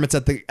performance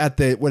at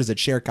the what is it,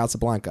 Cher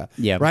Casablanca?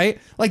 Yeah. Right?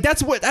 Like,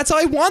 that's how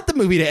I want the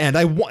movie to end.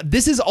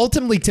 This is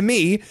ultimately, to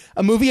me,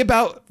 a movie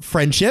about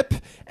friendship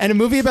and a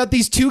movie about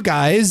these two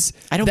guys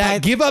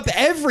that give up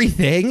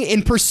everything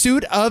in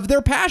pursuit of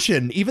their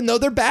passion, even though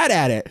they're bad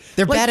at it.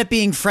 They're bad at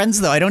being friends,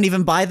 though. I don't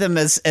even buy them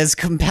as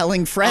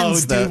compelling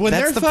friends. Oh, dude, when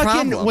That's they're the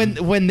fucking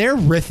problem. when they're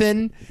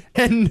riffing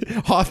and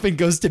Hoffman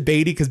goes to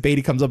Beatty because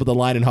Beatty comes up with a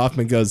line and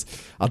Hoffman goes,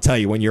 "I'll tell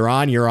you, when you're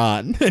on, you're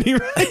on." And he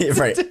writes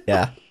Right,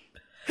 yeah.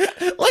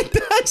 like,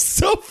 that's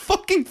so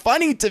fucking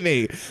funny to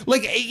me.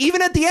 Like,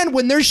 even at the end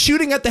when they're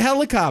shooting at the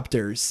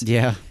helicopters.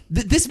 Yeah.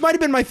 This might have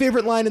been my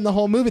favorite line in the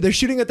whole movie. They're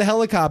shooting at the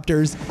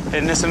helicopters.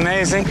 Isn't this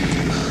amazing?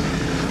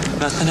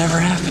 Nothing ever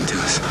happened to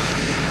us.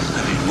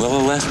 I mean,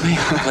 Willa left me,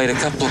 played a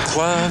couple of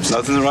clubs.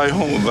 Nothing to write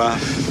home about.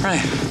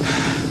 Right.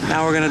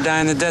 Now we're gonna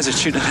die in the desert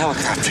shooting at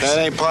helicopters. That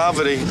ain't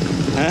poverty.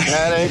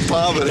 That ain't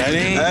poverty. That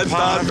ain't That's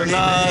poverty,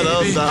 not the night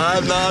baby. of the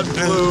high-knot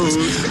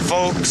blues.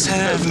 Folks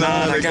have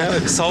not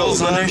got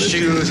soles on their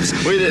shoes.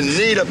 We didn't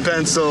need a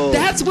pencil.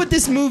 That's what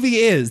this movie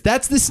is.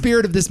 That's the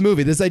spirit of this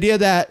movie. This idea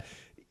that,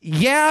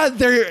 yeah,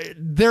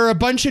 they're a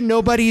bunch of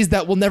nobodies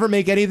that will never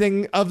make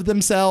anything of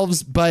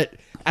themselves, but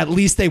at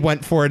least they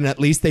went for it and at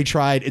least they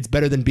tried. It's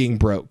better than being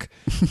broke,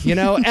 you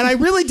know? And I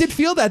really did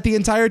feel that the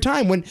entire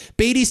time when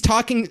Beatty's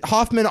talking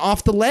Hoffman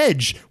off the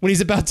ledge when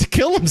he's about to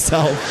kill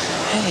himself.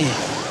 Hey,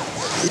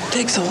 it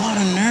takes a lot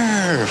of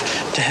nerve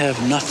to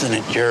have nothing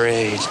at your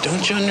age.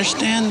 Don't you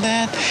understand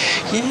that?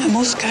 Yeah,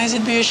 most guys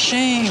would be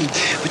ashamed.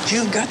 But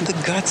you've got the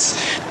guts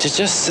to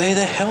just say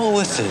the hell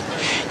with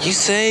it. You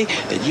say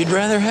that you'd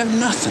rather have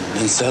nothing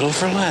than settle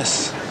for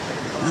less.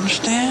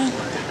 Understand?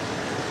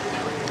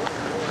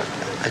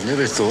 I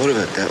never thought of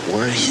it that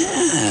way.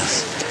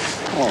 Yes.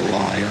 Oh,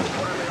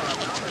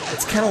 liar.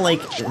 It's kind of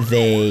like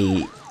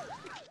they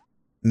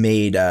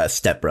made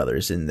Step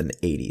Brothers in the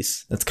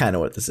 80s. That's kind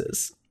of what this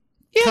is.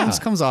 Yeah.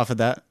 Comes off of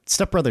that.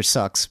 Step Brother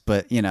sucks,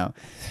 but, you know,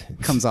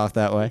 comes off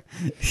that way.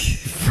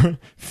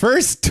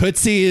 First,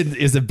 Tootsie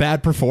is a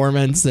bad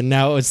performance, and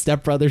now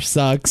Step Brother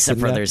sucks. Step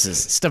Brothers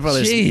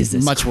Jesus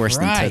is much worse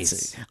than Christ.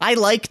 Tootsie. I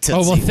like Tootsie.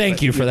 Oh, well,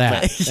 thank you for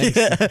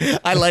that.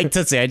 I like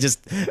Tootsie. I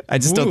just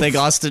don't think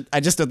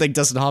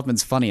Dustin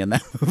Hoffman's funny in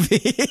that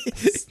movie.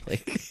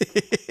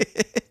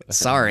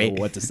 Sorry. I don't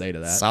know what to say to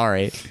that.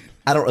 Sorry.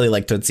 I don't really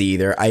like Tootsie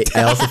either. I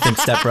also think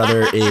Step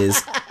Brother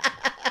is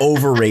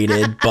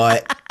overrated,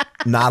 but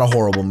Not a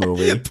horrible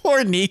movie.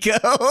 Poor Nico.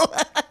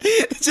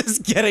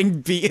 Just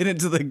getting beaten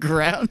into the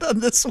ground on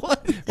this one.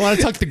 Want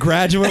to talk The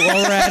Graduate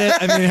while we're at it?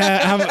 I mean,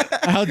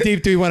 how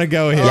deep do we want to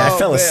go here? Yeah, I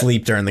fell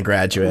asleep during The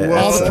Graduate.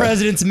 All That's, the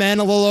President's Men,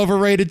 a little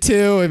overrated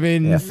too. I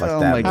mean, Yeah,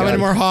 fuck that. my how many God.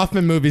 more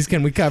Hoffman movies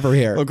can we cover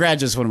here? Well,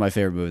 Graduate's one of my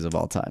favorite movies of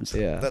all time. So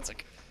Yeah. that's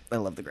okay. I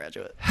love The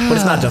Graduate. But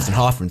it's not Dustin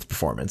Hoffman's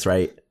performance,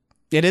 right?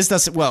 It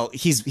is. Well,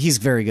 he's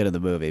very good in the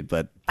movie,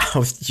 but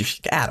Oh, you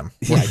Adam.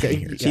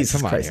 Jesus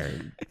come on Christ.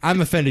 here.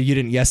 I'm offended you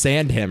didn't yes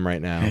and him right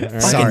now. All right.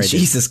 Fucking Sorry, dude.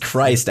 Jesus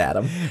Christ,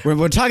 Adam.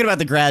 we're talking about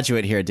The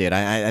Graduate here, dude.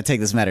 I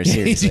take this matter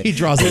seriously. he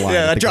draws a line.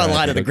 Yeah, at I The draw a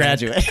line at The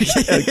Graduate.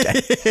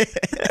 Graduate.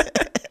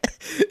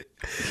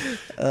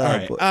 All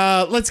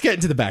right. Let's get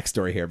into the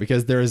backstory here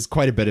because there is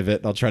quite a bit of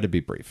it. I'll try to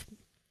be brief.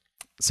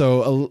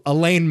 So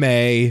Elaine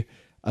May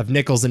of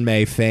Nichols and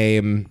May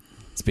fame,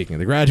 speaking of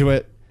The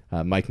Graduate,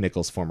 Mike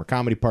Nichols' former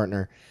comedy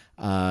partner,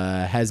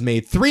 has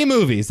made 3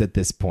 movies at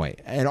this point,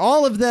 and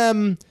all of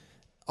them,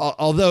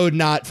 although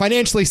not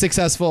financially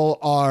successful,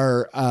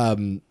 are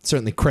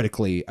certainly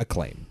critically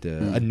acclaimed.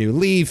 A New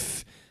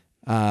Leaf,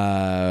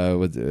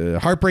 with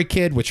Heartbreak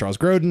Kid with Charles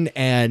Grodin,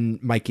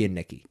 and Mikey and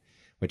Nicky,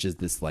 which is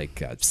this like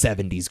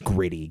 70s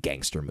gritty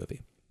gangster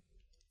movie.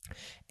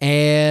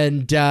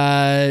 And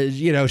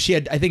she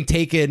had, I think,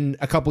 taken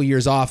a couple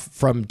years off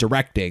from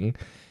directing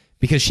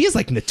because she is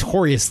like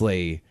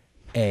notoriously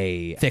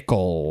a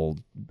fickle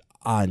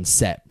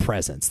on-set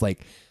presence.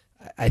 Like,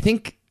 I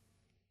think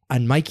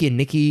on Mikey and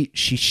Nicky,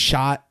 she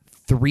shot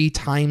 3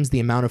 times the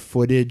amount of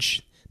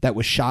footage that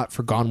was shot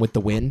for Gone with the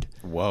Wind.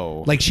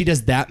 Whoa. Like, she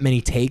does that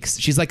many takes.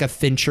 She's like a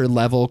Fincher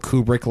level,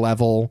 Kubrick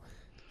level,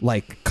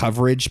 like,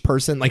 coverage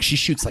person. Like, she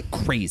shoots like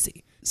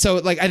crazy. So,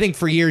 like, I think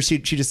for years she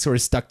just sort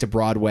of stuck to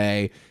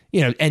Broadway,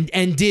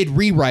 and did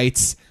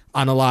rewrites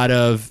on a lot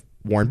of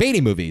Warren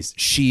Beatty movies.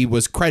 She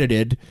was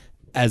credited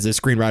as a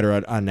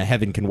screenwriter on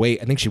Heaven Can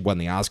Wait. I think she won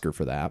the Oscar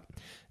for that.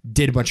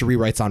 Did a bunch of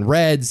rewrites on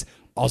Reds.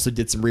 Also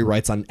did some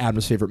rewrites on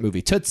Adam's favorite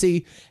movie,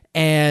 Tootsie.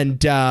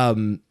 And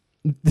had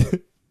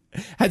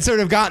sort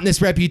of gotten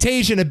this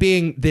reputation of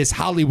being this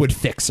Hollywood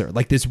fixer,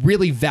 like this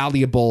really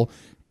valuable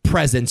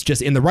presence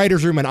just in the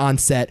writer's room and on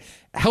set,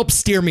 helped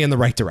steer me in the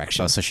right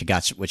direction. Oh, so she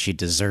got what she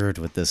deserved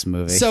with this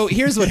movie. So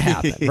here's what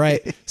happened,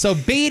 right? So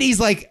Beatty's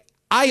like,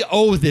 I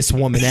owe this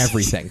woman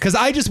everything because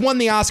I just won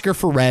the Oscar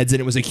for Reds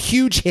and it was a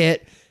huge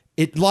hit.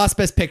 It lost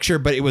Best Picture,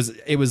 but it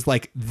was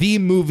like the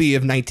movie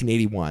of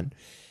 1981.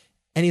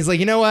 And he's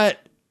like, you know what?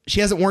 She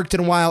hasn't worked in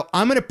a while.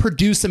 I'm going to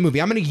produce a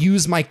movie. I'm going to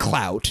use my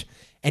clout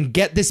and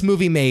get this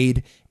movie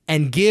made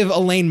and give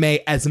Elaine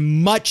May as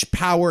much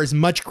power, as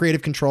much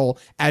creative control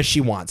as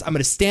she wants. I'm going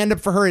to stand up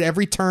for her at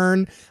every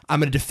turn. I'm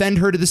going to defend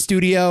her to the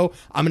studio.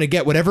 I'm going to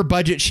get whatever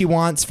budget she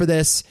wants for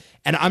this.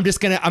 And I'm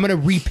going to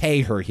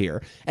repay her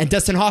here. And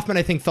Dustin Hoffman,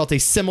 I think, felt a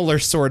similar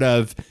sort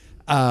of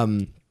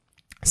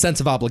sense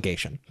of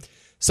obligation.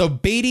 So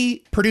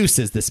Beatty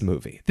produces this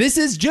movie. This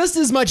is just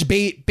as much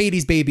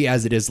Beatty's baby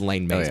as it is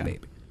Elaine May's baby.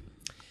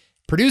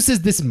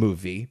 Produces this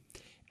movie.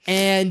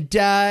 And,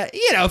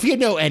 if you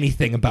know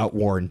anything about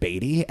Warren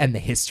Beatty and the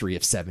history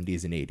of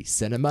 70s and 80s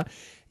cinema,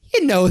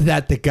 you know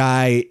that the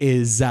guy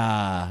is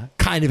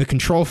kind of a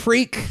control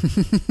freak.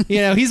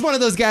 He's one of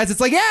those guys that's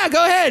like, yeah,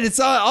 go ahead. It's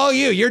all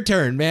you. Your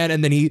turn, man.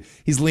 And then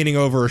he's leaning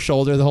over her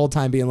shoulder the whole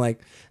time being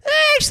like,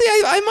 actually,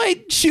 I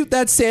might shoot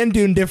that sand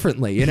dune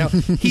differently.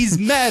 He's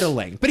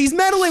meddling, but he's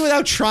meddling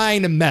without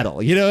trying to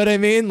meddle. You know what I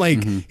mean?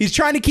 Like, he's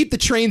trying to keep the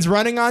trains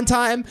running on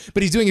time,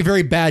 but he's doing a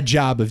very bad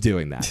job of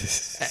doing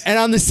that. And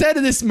on the set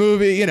of this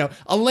movie,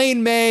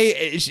 Elaine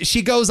May,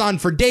 she goes on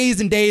for days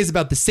and days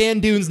about the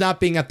sand dunes not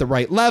being at the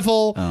right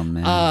level. Oh,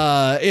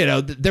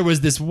 man. There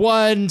was this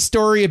one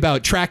story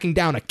about tracking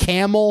down a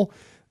camel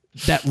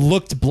that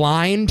looked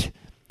blind.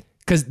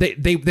 Because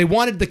they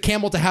wanted the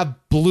camel to have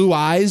blue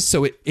eyes,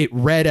 so it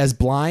read as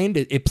blind.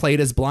 It played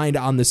as blind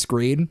on the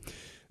screen.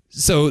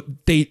 So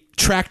they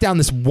tracked down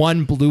this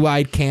one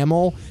blue-eyed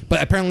camel,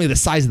 but apparently the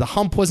size of the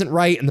hump wasn't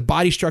right and the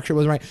body structure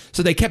wasn't right.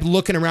 So they kept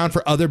looking around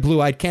for other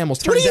blue-eyed camels.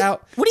 Turns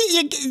out,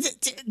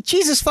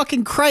 Jesus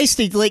fucking Christ!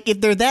 Like, if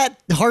they're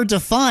that hard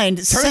to find,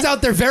 turns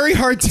out they're very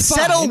hard to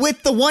settle find.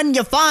 with the one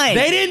you find.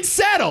 They didn't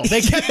settle.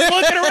 They kept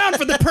looking around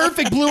for the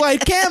perfect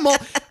blue-eyed camel.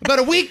 About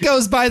a week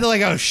goes by. They're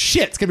like, oh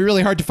shit, it's gonna be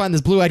really hard to find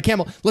this blue-eyed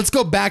camel. Let's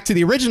go back to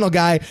the original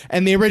guy.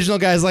 And the original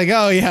guy's like,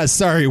 oh yeah,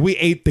 sorry, we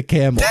ate the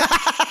camel.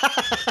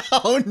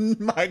 Oh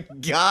my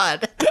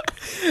God.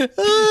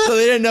 So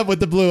they ended up with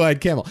the blue-eyed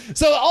camel.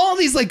 So all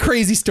these like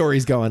crazy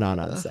stories going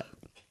on set.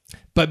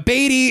 But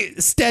Beatty,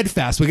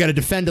 steadfast. We got to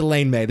defend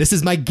Elaine May. This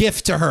is my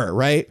gift to her,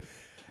 right?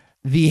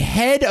 The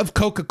head of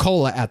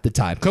Coca-Cola at the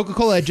time.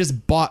 Coca-Cola had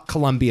just bought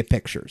Columbia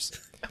Pictures.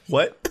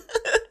 What?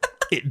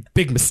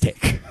 Big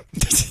mistake.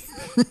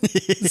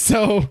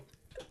 So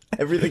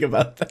Everything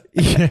about that.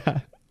 yeah.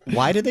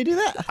 Why did they do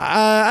that?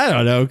 I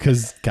don't know,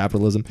 because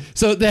capitalism.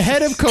 So the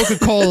head of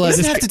Coca-Cola, What does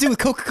it have to do with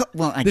Coca-Cola?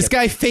 Well, this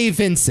guy Faye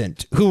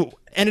Vincent, who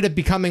ended up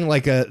becoming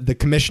like the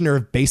commissioner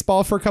of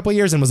baseball for a couple of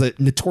years and was a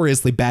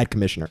notoriously bad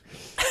commissioner.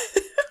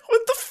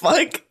 What the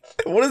fuck?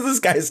 What is this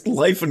guy's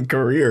life and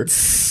career?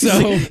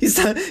 So he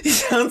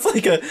sounds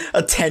like a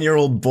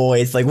 10-year-old boy.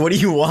 It's like, what do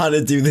you want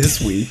to do this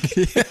week?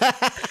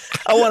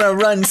 I want to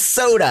run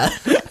soda.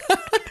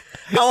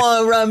 I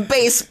want to run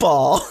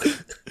baseball.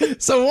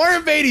 So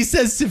Warren Beatty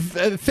says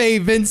to Faye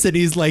Vincent,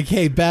 he's like,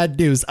 hey, bad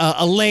news.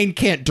 Elaine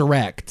can't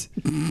direct.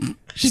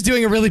 She's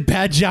doing a really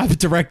bad job at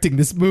directing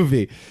this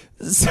movie.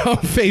 So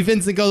Faye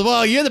Vincent goes,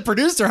 well, you're the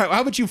producer.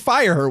 How would you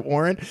fire her,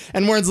 Warren?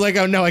 And Warren's like,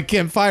 oh, no, I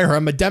can't fire her.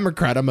 I'm a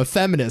Democrat. I'm a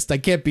feminist. I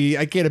can't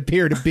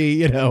appear to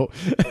be,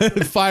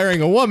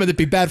 firing a woman. That'd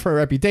be bad for her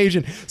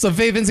reputation. So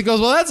Faye Vincent goes,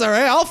 well, that's all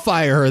right. I'll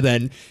fire her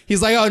then.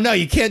 He's like, oh, no,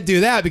 you can't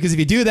do that, because if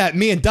you do that,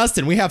 me and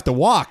Dustin, we have to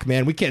walk,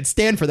 man. We can't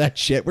stand for that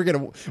shit. We're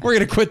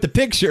gonna quit the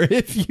picture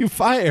if you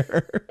fire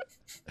her.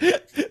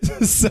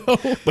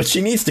 But she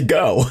needs to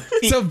go.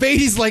 So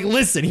Beatty's like,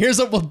 listen, here's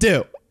what we'll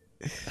do.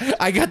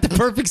 I got the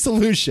perfect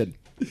solution.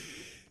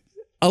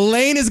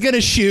 Elaine is going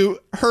to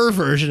shoot her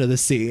version of the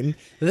scene.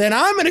 Then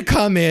I'm going to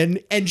come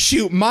in and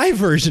shoot my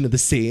version of the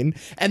scene.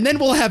 And then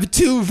we'll have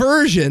two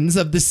versions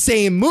of the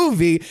same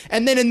movie.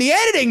 And then in the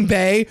editing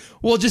bay,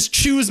 we'll just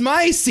choose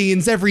my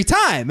scenes every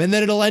time. And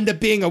then it'll end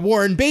up being a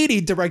Warren Beatty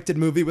directed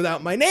movie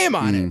without my name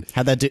on it.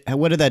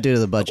 What did that do to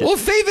the budget? Well,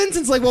 Faye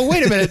Vincent's like, well,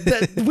 wait a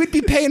minute. We'd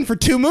be paying for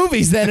two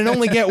movies then and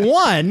only get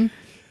one.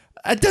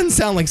 It doesn't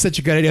sound like such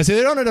a good idea. So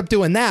they don't end up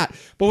doing that.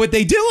 But what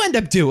they do end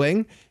up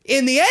doing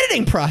in the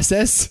editing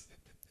process,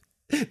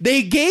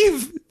 they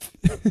gave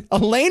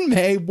Elaine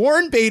May,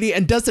 Warren Beatty,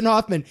 and Dustin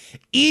Hoffman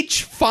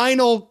each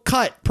final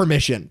cut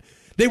permission.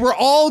 They were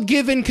all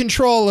given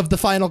control of the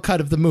final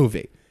cut of the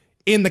movie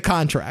in the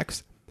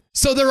contracts.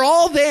 So they're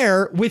all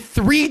there with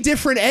 3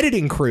 different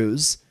editing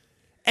crews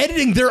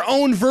editing their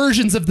own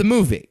versions of the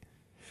movie.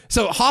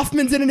 So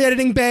Hoffman's in an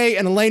editing bay,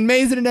 and Elaine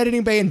May's in an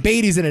editing bay, and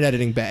Beatty's in an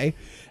editing bay.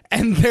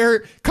 And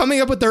they're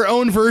coming up with their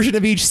own version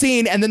of each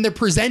scene, and then they're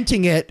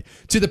presenting it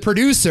to the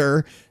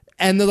producer,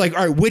 and they're like,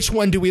 all right, which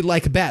one do we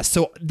like best?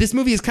 So this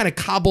movie is kind of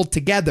cobbled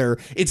together.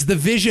 It's the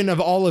vision of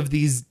all of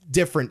these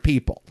different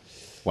people.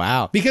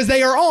 Wow. Because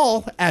they are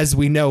all, as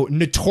we know,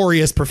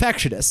 notorious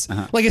perfectionists.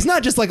 Like, it's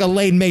not just like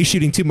Elaine May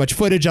shooting too much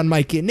footage on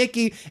Mikey and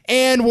Nikki,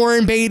 and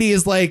Warren Beatty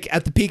is like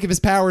at the peak of his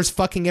powers,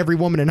 fucking every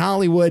woman in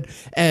Hollywood,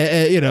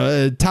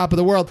 top of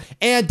the world.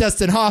 And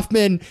Dustin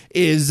Hoffman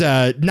is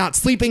not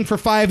sleeping for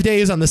 5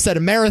 days on the set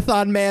of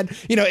Marathon Man.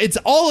 It's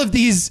all of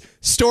these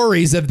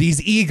stories of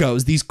these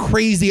egos, these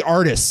crazy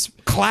artists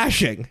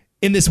clashing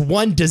in this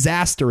one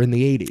disaster in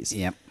the 80s.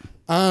 Yep.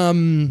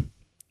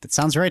 That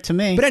sounds right to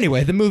me. But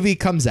anyway, the movie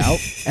comes out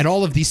and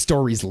all of these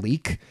stories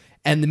leak,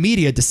 and the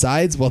media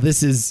decides, well,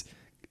 this is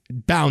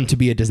bound to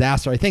be a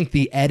disaster. I think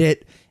the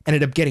edit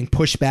ended up getting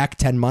pushed back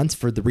 10 months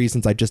for the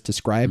reasons I just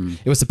described.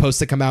 It was supposed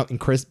to come out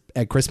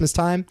at Christmas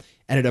time,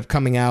 ended up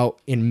coming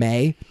out in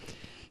May.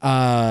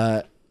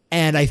 And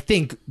I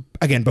think,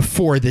 again,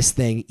 before this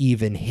thing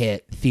even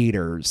hit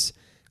theaters,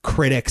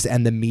 critics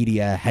and the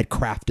media had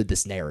crafted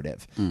this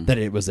narrative that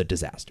it was a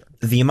disaster.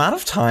 The amount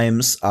of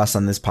times us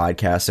on this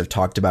podcast have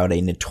talked about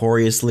a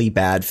notoriously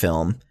bad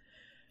film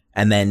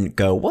and then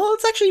go, well,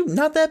 it's actually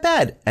not that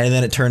bad. And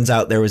then it turns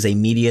out there was a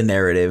media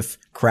narrative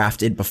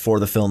crafted before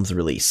the film's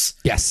release.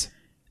 Yes.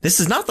 This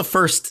is not the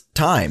first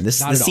time.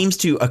 This Not at all. seems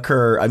to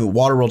occur. I mean,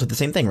 Waterworld did the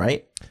same thing,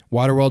 right?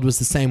 Waterworld was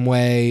the same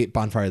way.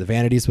 Bonfire of the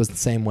Vanities was the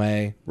same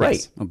way. Right.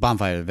 Yes. Well,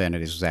 Bonfire of the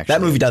Vanities was actually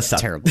That movie does suck.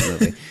 a terrible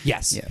movie.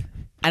 Yes. Yeah.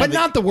 But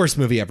not the worst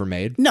movie ever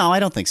made. No, I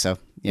don't think so.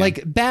 Yeah.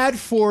 Like, bad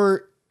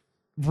for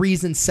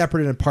reasons separate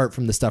and apart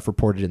from the stuff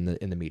reported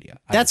in the media.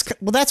 That's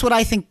what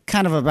I think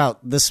kind of about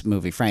this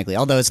movie, frankly.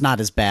 Although it's not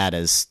as bad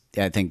as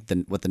I think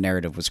what the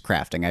narrative was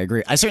crafting. I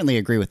agree. I certainly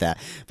agree with that.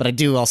 But I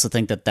do also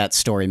think that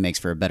story makes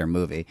for a better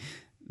movie.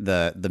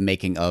 The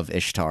making of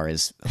Ishtar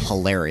is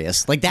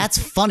hilarious. Like, that's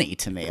funny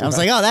to me. I was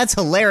like, oh, that's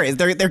hilarious.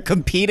 They're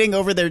competing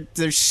over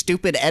their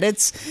stupid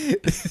edits.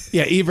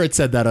 Yeah, Ebert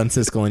said that on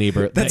Siskel and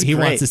Ebert. That's that he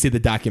great. wants to see the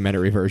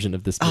documentary version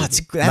of this movie. Oh,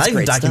 that's Not even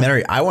great stuff.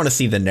 documentary. I want to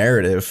see the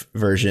narrative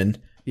version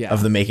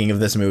of the making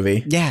of this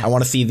movie. Yeah. I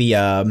want to see the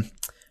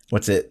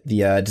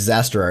the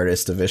disaster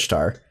artist of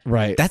Ishtar.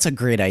 Right. That's a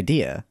great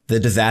idea. The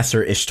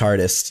disaster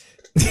Ishtarist.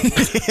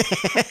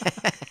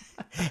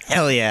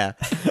 Hell yeah.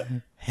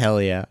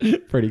 Hell yeah.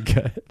 pretty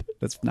good.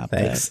 That's not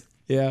Thanks.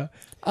 bad.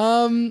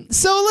 Yeah.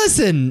 So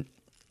listen,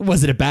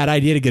 was it a bad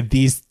idea to get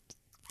these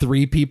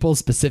 3 people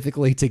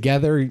specifically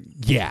together?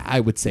 Yeah,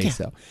 I would say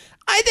so.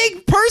 I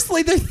think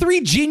personally they're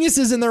 3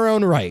 geniuses in their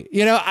own right.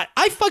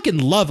 I fucking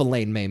love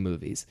Elaine May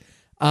movies.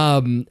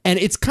 And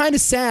it's kind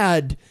of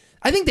sad.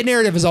 I think the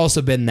narrative has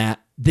also been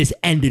that this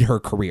ended her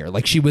career.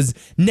 Like, she was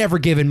never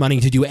given money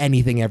to do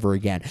anything ever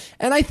again.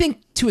 And I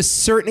think to a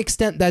certain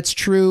extent that's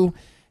true.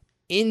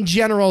 In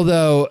general,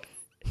 though,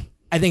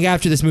 I think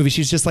after this movie,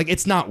 she's just like,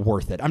 it's not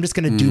worth it. I'm just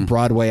going to do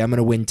Broadway. I'm going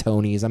to win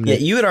Tonys. Yeah,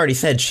 you had already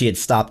said she had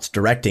stopped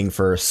directing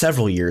for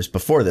several years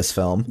before this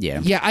film.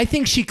 Yeah. I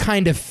think she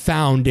kind of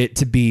found it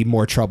to be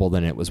more trouble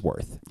than it was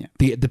worth.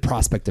 Yeah. The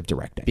prospect of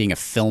directing. Being a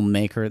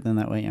filmmaker then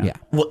that way. Yeah.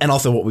 Well, and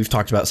also what we've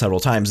talked about several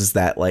times is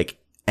that, like,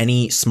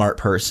 any smart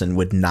person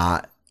would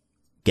not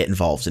get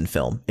involved in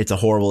film. It's a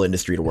horrible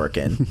industry to work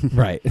in.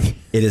 Right.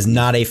 It is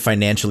not a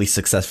financially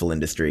successful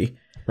industry,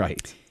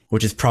 Right.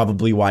 which is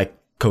probably why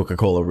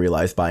Coca-Cola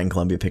realized buying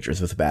Columbia Pictures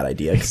was a bad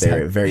idea, because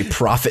they're a very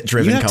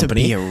profit-driven You have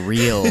company. to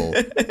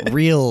be a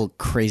real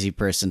crazy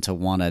person to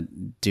want to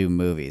do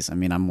movies. I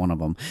mean, I'm one of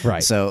them.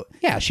 Right. So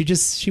yeah,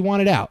 she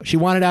wanted out. She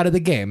wanted out of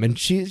the game, and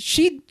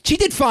she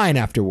did fine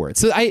afterwards.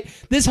 So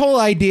this whole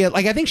idea,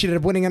 like, I think she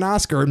ended up winning an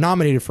Oscar, or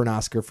nominated for an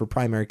Oscar for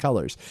Primary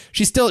Colors.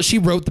 She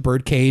wrote The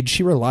Birdcage.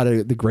 She wrote a lot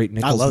of the great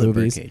Nichols love The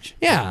movies. Birdcage.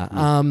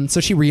 Yeah.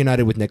 So she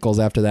reunited with Nichols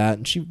after that,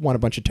 and she won a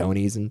bunch of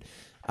Tonys, and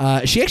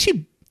she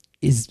actually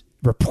is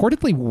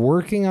reportedly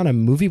working on a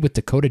movie with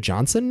Dakota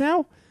Johnson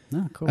now.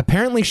 Oh, cool.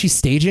 Apparently, she's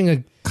staging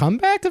a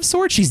comeback of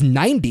sorts. She's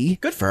 90.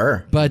 Good for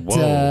her. But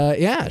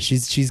yeah,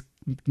 she's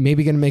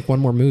maybe going to make one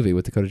more movie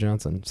with Dakota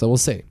Johnson. So we'll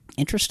see.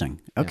 Interesting.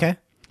 Okay.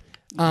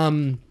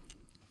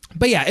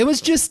 But yeah, it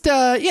was just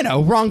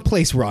wrong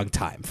place, wrong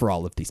time for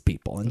all of these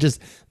people, and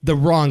just the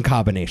wrong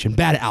combination.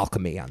 Bad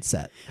alchemy on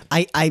set.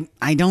 I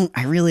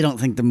really don't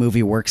think the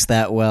movie works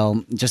that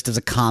well. Just as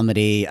a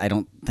comedy, I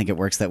don't think it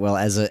works that well.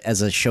 As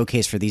a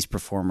showcase for these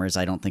performers,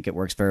 I don't think it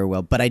works very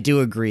well. But I do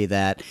agree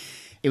that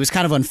it was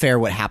kind of unfair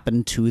what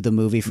happened to the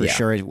movie for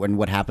sure, and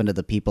what happened to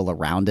the people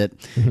around it.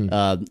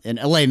 And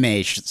Elaine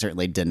May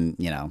certainly didn't,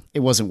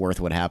 it wasn't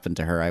worth what happened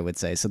to her, I would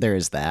say. So there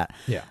is that.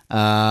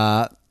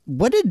 Yeah.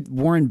 What did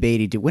Warren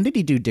Beatty do? When did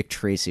he do Dick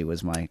Tracy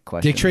was my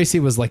question. Dick Tracy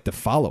was like the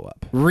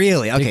follow-up.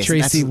 Really? Okay. Dick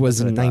Tracy was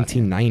in that's what I thought,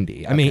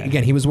 1990. I mean,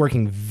 again, he was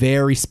working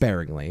very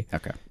sparingly.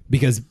 Okay.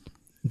 Because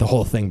the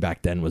whole thing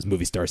back then was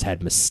movie stars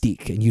had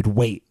mystique, and you'd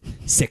wait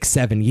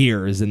 6-7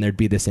 years, and there'd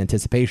be this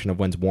anticipation of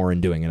when's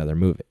Warren doing another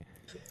movie.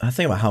 I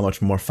think about how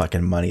much more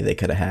fucking money they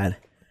could have had.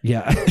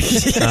 Yeah.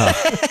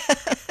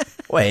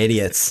 What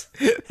idiots.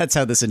 That's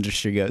how this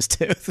industry goes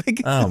too.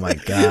 Oh my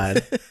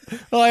God.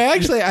 Well, I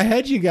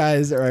had you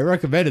guys, or I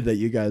recommended that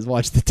you guys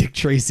watch the Dick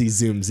Tracy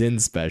Zooms In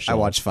special. I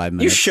watched 5 You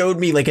minutes. showed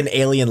me like an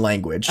alien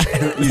language.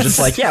 You're just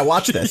like, yeah,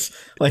 watch this.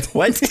 Like,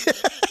 what?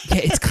 Yeah,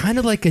 it's kind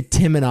of like a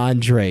Tim and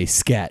Andre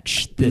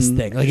sketch. This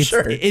thing, like,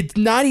 it's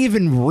not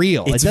even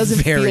real. It's it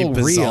doesn't very feel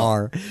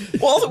bizarre.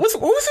 real. Well,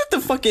 what was it? The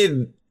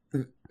fucking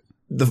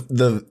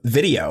the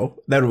video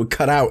that would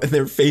cut out and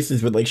their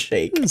faces would like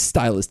shake.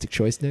 Stylistic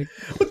choice, Nick.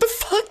 What the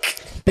fuck?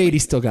 Beatty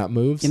still got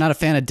moves. You're not a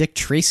fan of Dick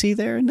Tracy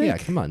there, Nick? Yeah,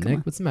 come on,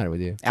 Nick. What's the matter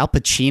with you? Al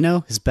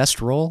Pacino, his best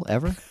role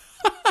ever?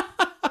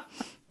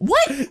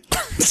 What?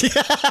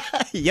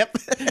 Yep.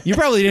 You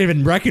probably didn't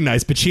even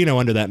recognize Pacino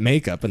under that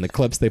makeup in the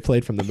clips they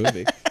played from the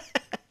movie.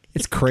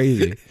 It's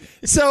crazy.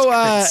 So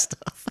a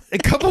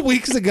couple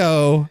weeks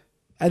ago,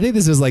 I think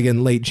this was like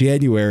in late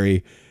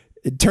January,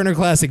 Turner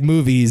Classic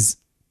Movies,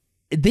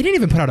 they didn't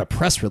even put out a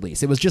press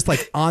release. It was just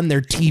like on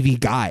their TV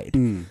guide.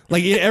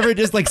 Like, it ever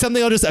just like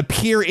something will just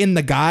appear in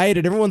the guide,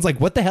 and everyone's like,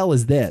 what the hell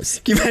is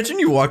this? Can you imagine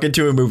you walk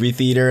into a movie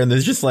theater and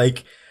there's just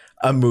like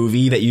a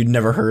movie that you'd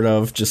never heard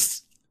of,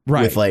 just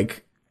with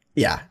like,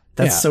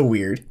 that's so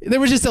weird.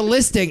 There was just a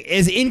listing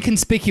as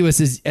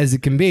inconspicuous as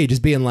it can be,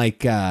 just being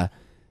like, Dick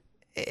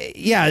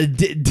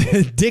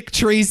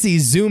Tracy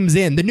Zooms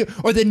In,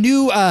 the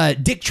new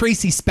Dick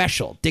Tracy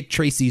special, Dick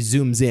Tracy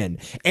Zooms In,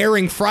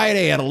 airing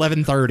Friday at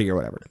 11:30 or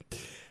whatever.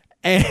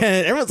 And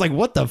everyone's like,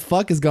 what the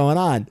fuck is going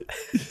on?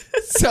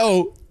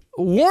 So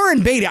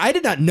Warren Beatty, I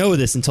did not know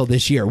this until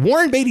this year.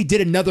 Warren Beatty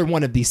did another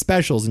one of these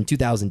specials in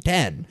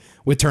 2010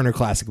 with Turner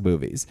Classic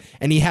Movies.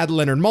 And he had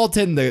Leonard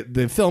Maltin,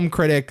 the film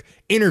critic,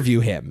 interview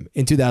him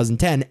in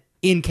 2010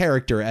 in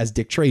character as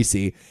Dick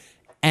Tracy.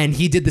 And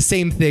he did the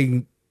same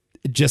thing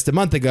just a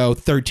month ago,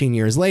 13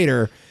 years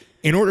later,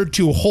 in order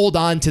to hold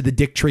on to the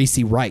Dick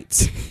Tracy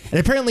rights. And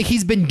apparently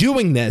he's been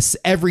doing this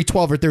every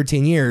 12 or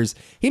 13 years.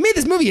 He made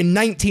this movie in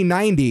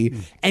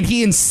 1990, and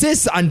he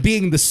insists on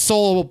being the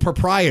sole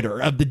proprietor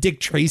of the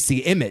Dick Tracy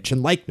image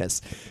and likeness.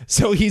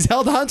 So he's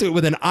held onto it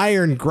with an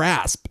iron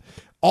grasp.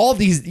 All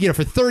these,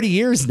 for 30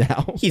 years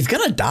now. He's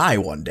gonna die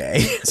one day.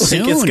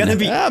 Soon. Like, it's gonna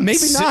be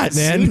maybe not,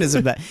 man. Soon is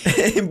about.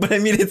 but I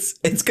mean,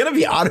 it's gonna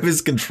be out of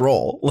his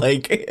control.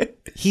 Like,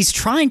 He's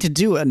trying to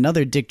do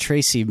another Dick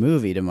Tracy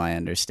movie, to my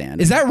understanding.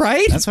 Is that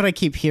right? That's what I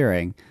keep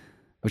hearing,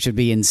 which would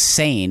be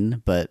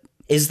insane, but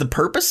is the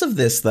purpose of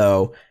this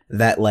though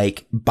that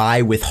like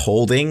by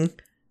withholding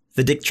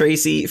the Dick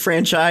Tracy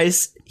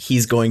franchise,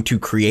 he's going to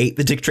create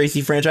the Dick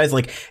Tracy franchise?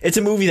 Like, it's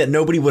a movie that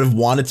nobody would have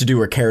wanted to do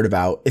or cared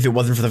about if it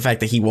wasn't for the fact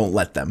that he won't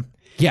let them.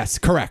 Yes,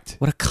 correct.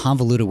 what a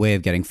convoluted way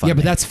of getting funding.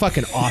 Yeah, but that's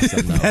fucking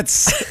awesome,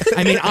 though.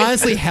 I mean,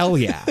 honestly, hell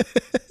yeah.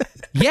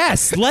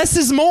 Yes, less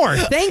is more.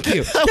 Thank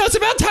you. No, it's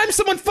about time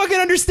someone fucking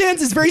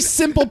understands this very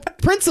simple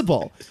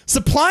principle.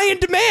 Supply and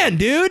demand,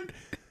 dude.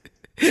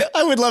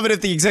 I would love it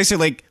if the execs are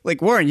like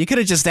Warren, you could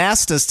have just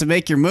asked us to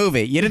make your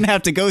movie. You didn't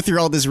have to go through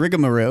all this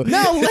rigmarole.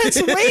 No,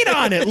 let's wait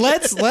on it.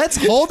 Let's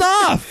hold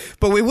off.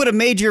 But we would have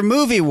made your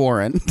movie,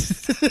 Warren.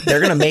 They're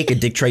gonna make a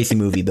Dick Tracy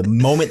movie. The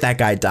moment that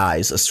guy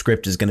dies, a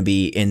script is gonna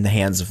be in the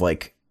hands of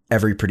like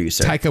every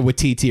producer. Taika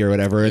Waititi or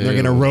whatever, and they're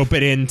going to rope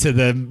it into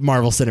the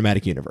Marvel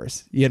Cinematic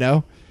Universe,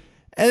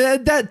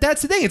 And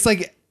that's the thing. It's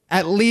like,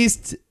 at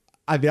least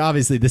I mean,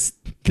 obviously this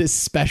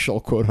special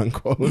quote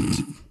unquote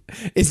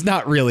is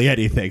not really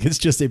anything. It's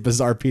just a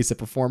bizarre piece of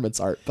performance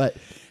art. But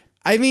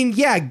I mean,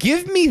 yeah,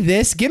 give me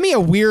this. Give me a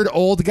weird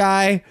old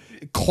guy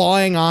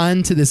clawing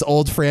on to this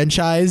old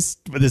franchise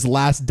with his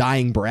last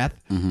dying breath.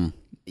 Mm-hmm.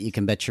 You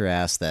can bet your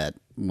ass that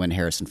when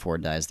Harrison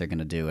Ford dies, they're going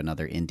to do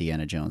another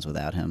Indiana Jones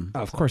without him.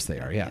 Oh, of course they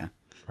are. Yeah.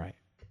 Right.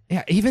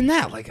 Yeah. Even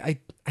that, like, I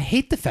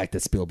hate the fact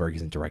that Spielberg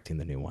isn't directing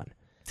the new one.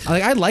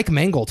 I like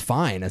Mangold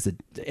fine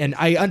and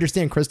I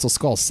understand Crystal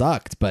Skull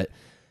sucked, but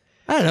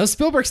I don't know.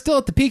 Spielberg's still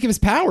at the peak of his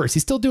powers.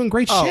 He's still doing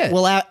great shit.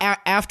 Well,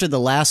 after the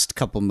last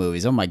couple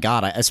movies, oh my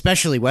God,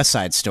 especially West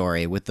Side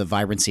Story with the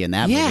vibrancy in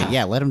that movie.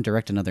 Yeah, let him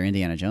direct another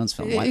Indiana Jones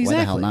film. Why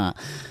the hell not?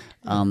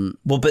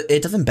 Well, but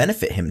it doesn't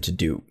benefit him to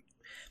do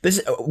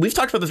this. We've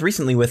talked about this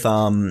recently with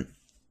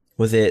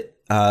was it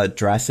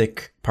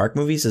Jurassic Park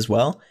movies as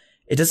well?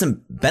 It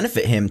doesn't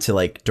benefit him to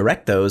like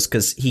direct those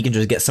because he can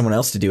just get someone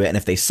else to do it, and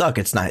if they suck,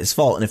 it's not his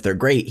fault, and if they're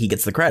great, he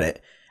gets the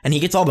credit, and he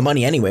gets all the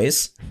money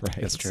anyways.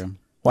 Right, that's true.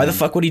 Why the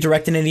fuck would he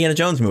direct an Indiana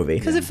Jones movie?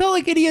 Because it felt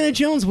like Indiana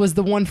Jones was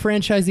the one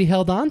franchise he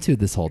held on to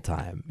this whole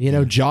time. You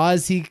know,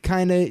 Jaws, he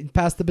kind of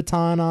passed the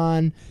baton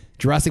on.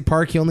 Jurassic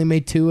Park, he only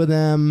made 2 of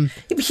them.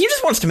 Yeah, but he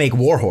just wants to make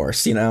War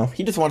Horse, you know?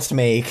 He just wants to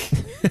make...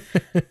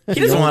 he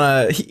doesn't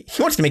want to...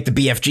 He wants to make the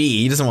BFG.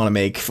 He doesn't want to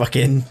make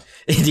fucking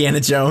Indiana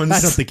Jones. I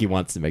don't think he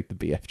wants to make the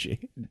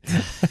BFG.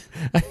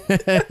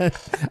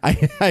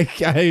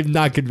 I'm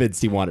not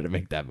convinced he wanted to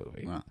make that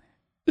movie. Well,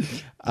 you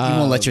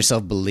won't let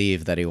yourself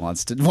believe that he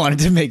wanted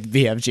to make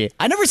BFG.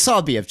 I never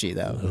saw BFG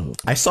though.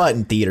 I saw it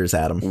in theaters,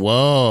 Adam.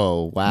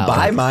 Whoa! Wow!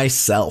 By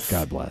myself.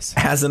 God bless.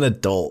 As an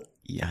adult.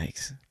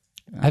 Yikes!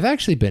 I've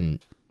actually been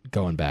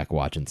going back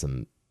watching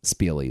some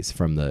Spielies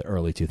from the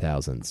early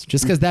 2000s,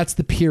 just because that's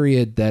the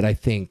period that I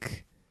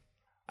think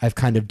I've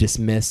kind of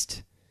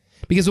dismissed.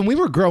 Because when we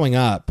were growing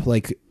up,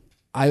 like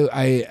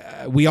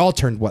we all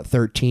turned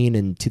 13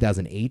 in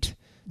 2008,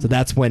 so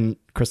that's when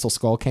Crystal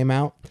Skull came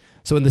out.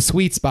 So in the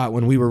sweet spot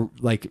when we were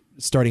like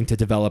starting to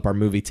develop our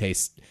movie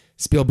taste,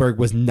 Spielberg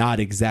was not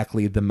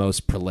exactly the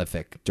most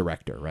prolific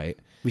director, right?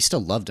 We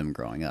still loved him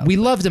growing up. We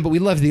loved him, but we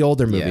loved the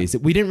older movies.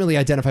 We didn't really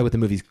identify with the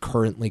movies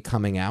currently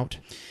coming out.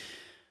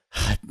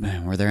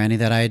 Man, were there any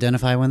that I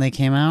identify when they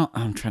came out?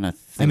 I'm trying to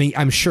think. I mean,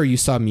 I'm sure you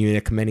saw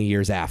Munich many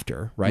years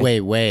after, right?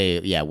 Way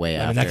after.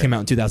 I mean, that came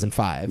out in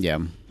 2005. Yeah.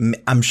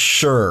 I'm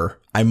sure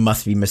I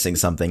must be missing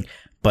something,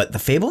 but The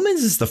Fabelmans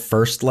is the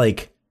first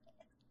like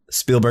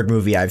Spielberg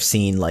movie I've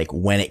seen like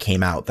when it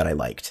came out that I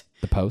liked.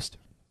 The Post?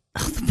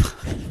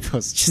 It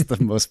was just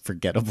the most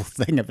forgettable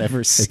thing I've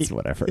ever seen. It's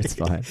whatever. It's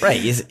fine.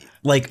 Right. Is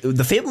like The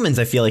Fabelmans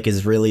I feel like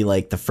is really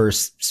like the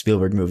first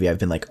Spielberg movie I've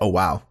been like, oh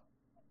wow,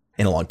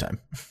 in a long time.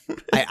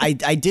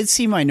 I did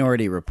see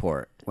Minority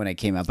Report when it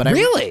came out, but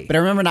really? But I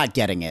remember not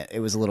getting it. It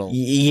was a little.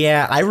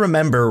 Yeah, I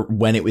remember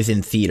when it was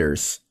in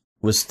theaters.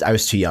 I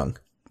was too young.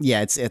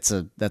 Yeah,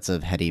 that's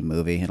a heady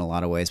movie in a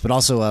lot of ways, but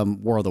also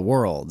War of the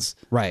Worlds.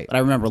 Right. But I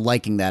remember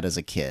liking that as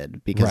a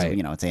kid because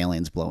it's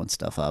aliens blowing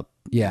stuff up.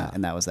 Yeah,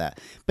 and that was that.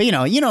 But you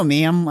know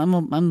me,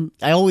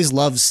 I always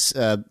loved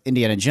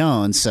Indiana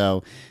Jones,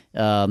 so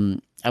I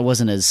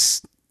wasn't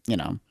as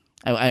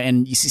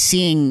and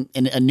seeing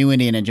a new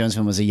Indiana Jones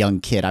film as a young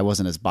kid, I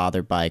wasn't as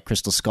bothered by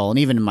Crystal Skull, and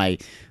even in my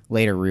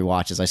later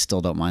rewatches, I still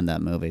don't mind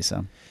that movie.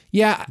 So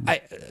yeah,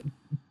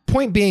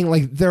 point being,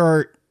 like there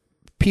are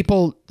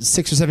people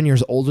 6 or 7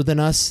 years older than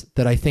us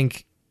that I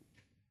think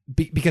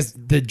because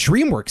the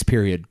DreamWorks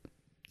period,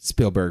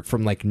 Spielberg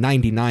from like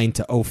 99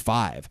 to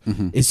 05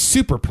 is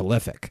super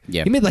prolific.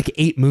 Yeah. He made like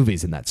 8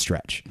 movies in that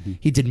stretch.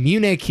 He did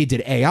Munich, he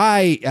did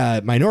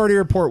AI, Minority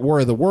Report, War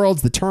of the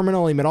Worlds, The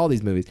Terminal. He made all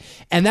these movies.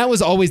 And that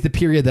was always the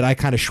period that I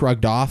kind of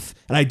shrugged off.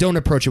 And I don't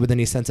approach it with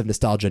any sense of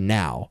nostalgia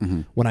now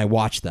when I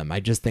watch them. I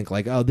just think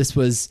like, oh, this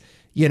was,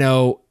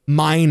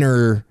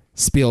 minor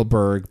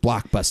Spielberg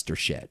blockbuster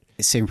shit.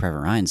 Saving Private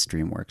Ryan's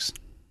DreamWorks.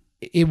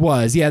 It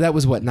was. Yeah, that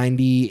was what,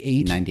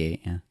 98?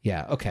 98, yeah.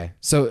 Yeah, okay.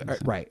 So,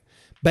 right.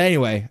 But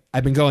anyway,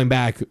 I've been going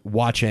back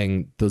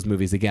watching those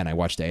movies again. I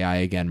watched AI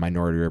again,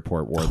 Minority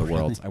Report, War of the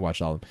Worlds. I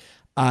watched all of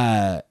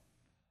them.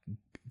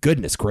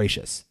 Goodness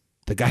gracious.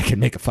 The guy can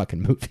make a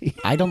fucking movie.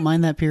 I don't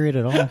mind that period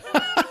at all.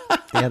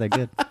 Yeah, they're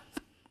good.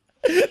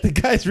 The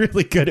guy's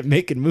really good at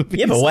making movies.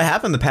 Yeah, but what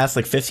happened the past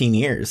like 15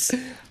 years?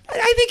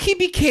 I think he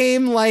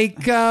became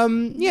like,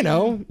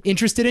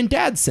 interested in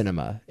dad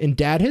cinema, in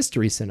dad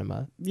history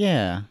cinema.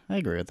 Yeah, I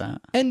agree with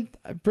that. And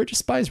Bridge of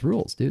Spies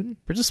rules,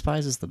 dude. Bridge of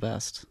Spies is the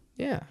best.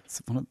 Yeah.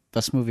 It's one of the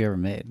best movie ever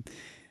made.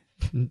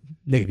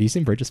 Nick, have you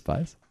seen Bridge of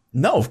Spies?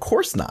 No, of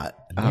course not.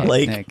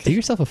 Nick. Do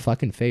yourself a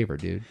fucking favor,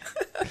 dude.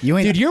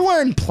 Dude, you're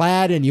wearing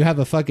plaid and you have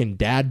a fucking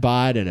dad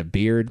bod and a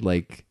beard.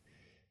 Like,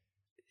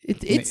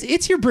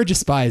 it's your Bridge of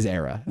Spies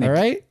era, Nick, all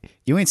right?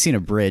 You ain't seen a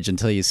bridge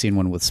until you've seen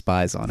one with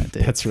spies on it,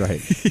 dude. That's right.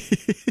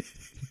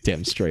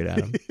 Damn straight,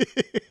 Adam.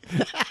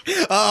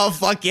 Oh,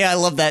 fuck yeah, I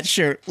love that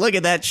shirt. Look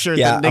at that shirt.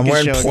 Yeah, that Nick I'm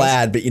wearing is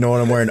plaid, but you know what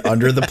I'm wearing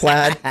under the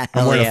plaid?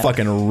 I'm wearing a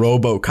fucking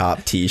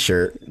RoboCop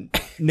t-shirt.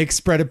 Nick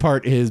spread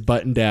apart his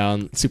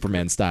button-down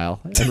Superman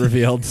style and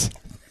revealed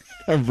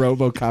A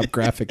RoboCop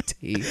graphic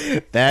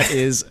tee. That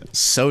is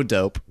so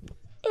dope.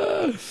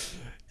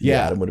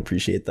 Yeah, Adam would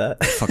appreciate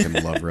that. Fucking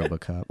love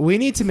RoboCop. We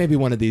need to maybe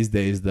one of these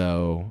days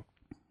though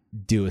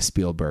do a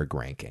Spielberg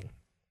ranking.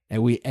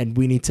 And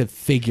we need to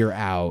figure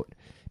out,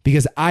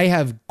 because I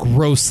have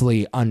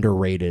grossly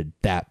underrated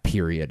that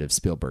period of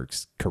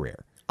Spielberg's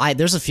career.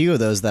 There's a few of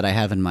those that I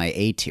have in my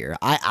A tier.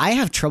 I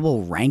have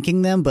trouble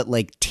ranking them, but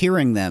like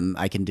tiering them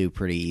I can do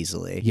pretty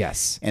easily.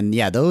 Yes. And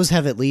yeah, those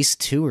have at least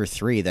 2 or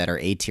 3 that are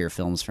A tier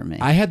films for me.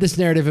 I had this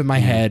narrative in my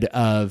head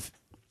of,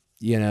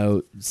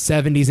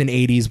 70s and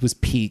 80s was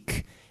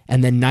peak,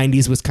 and then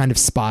 90s was kind of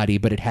spotty,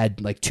 but it had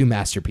like 2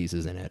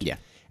 masterpieces in it. Yeah.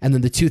 And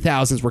then the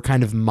 2000s were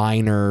kind of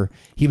minor.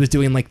 He was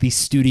doing like these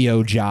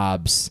studio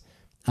jobs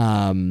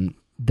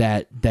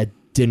that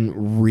didn't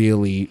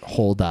really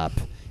hold up.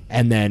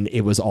 And then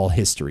it was all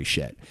history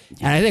shit.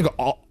 And I think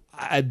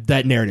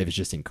that narrative is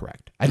just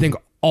incorrect. I think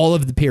all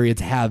of the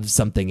periods have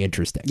something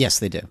interesting. Yes,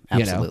 they do.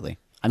 Absolutely.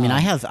 I mean,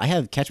 I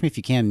have Catch Me If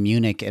You Can,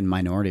 Munich, and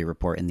Minority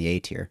Report in the A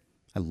tier.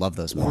 I love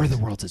those movies. War of the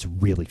Worlds is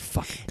really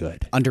fucking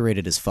good.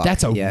 Underrated as fuck.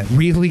 That's a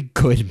really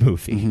good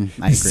movie. I The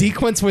agree.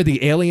 sequence where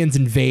the aliens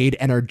invade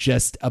and are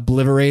just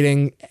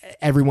obliterating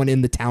everyone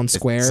in the town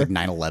square. It's like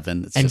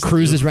 9/11. And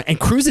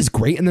Cruise is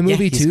great in the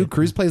movie he's too. good.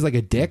 Cruise plays like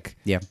a dick.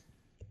 Yeah,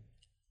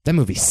 That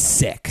movie's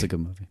sick. it's a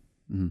good movie.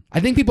 I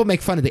think people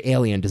make fun of the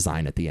alien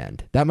design at the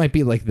end. That might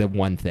be like the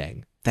one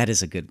thing. That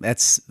is a good.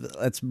 That's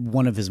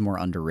one of his more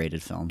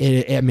underrated films.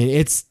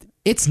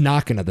 It's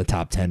knocking at the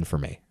top 10 for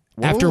me.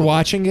 After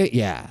watching it,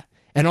 yeah.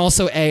 And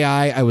also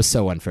AI, I was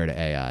so unfair to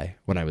AI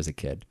when I was a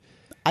kid.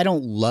 I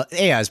don't love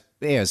AI's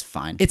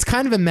fine. It's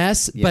kind of a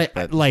mess,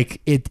 but like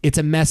it's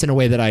a mess in a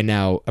way that I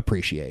now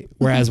appreciate.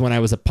 Whereas when I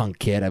was a punk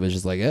kid, I was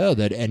just like, oh,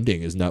 that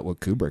ending is not what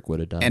Kubrick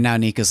would have done. And now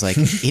Nika's like,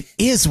 it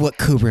is what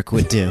Kubrick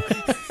would do.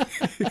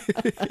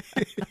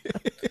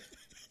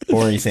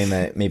 Or are you saying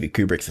that maybe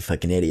Kubrick's a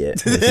fucking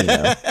idiot? What does he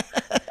know?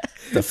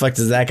 The fuck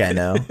does that guy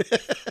know?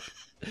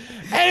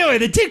 Anyway,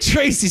 the Dick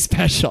Tracy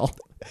special.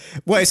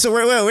 Wait, so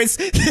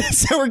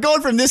we're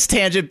going from this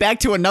tangent back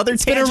to another Been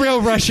tangent. a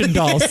real Russian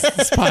doll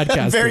podcast.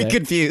 I'm very today.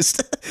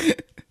 confused.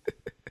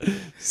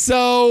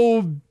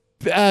 So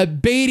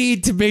Beatty,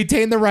 to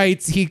maintain the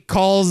rights, he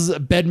calls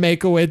Ben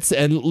Mankiewicz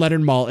and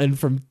Leonard Maltin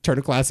from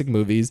Turner Classic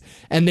Movies,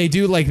 and they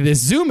do like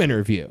this Zoom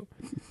interview.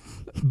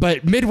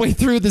 But midway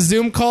through the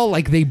Zoom call,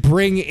 like they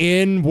bring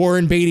in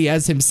Warren Beatty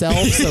as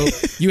himself. So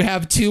you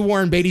have 2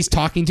 Warren Beattys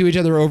talking to each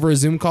other over a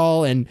Zoom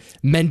call and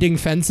mending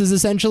fences,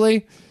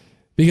 essentially,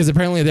 because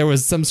apparently there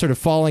was some sort of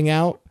falling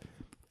out.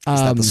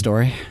 Is that the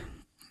story?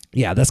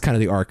 Yeah, that's kind of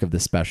the arc of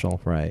this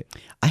special, right?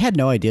 I had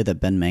no idea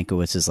that Ben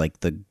Mankiewicz is like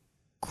the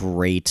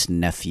great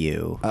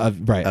nephew Of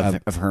Herman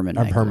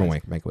Of Mankiewicz.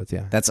 Herman Mankiewicz,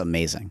 yeah. That's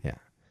amazing.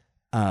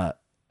 Yeah.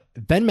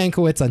 Ben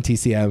Mankiewicz on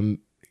TCM,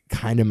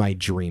 kind of my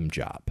dream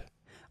job.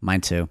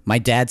 Mine too. My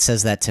dad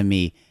says that to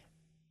me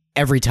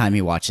every time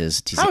he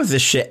watches TC. How is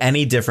this shit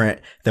any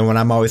different than when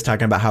I'm always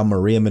talking about how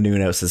Maria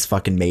Menounos has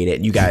fucking made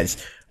it? You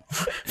guys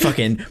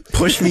fucking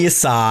push me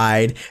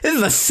aside. This is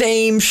the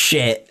same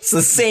shit. It's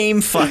the same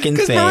fucking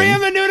Because thing. Maria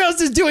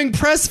Menounos is doing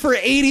press for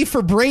 80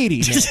 for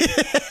Brady.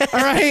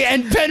 All right.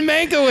 And Ben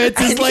Mankiewicz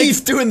is And like,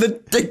 he's doing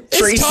the Dick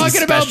Tracy he's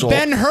talking special. about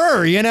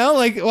Ben-Hur,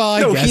 Like, well, I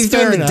No, guess he's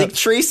fair doing the enough. Dick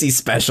Tracy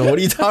special. What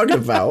are you talking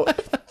about?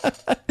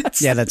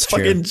 Yeah, that's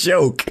true. Fucking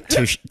joke.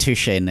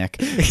 Touche, Nick.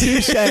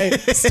 Touche.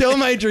 Still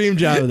my dream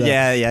job, though.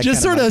 Yeah,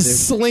 Just kinda sort of mine too.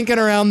 slinking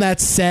around that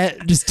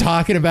set, just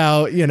talking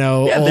about, Yeah,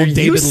 old they're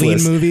David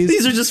useless. Lean movies.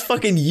 These are just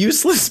fucking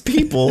useless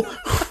people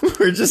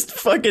who are just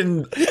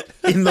fucking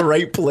in the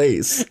right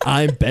place.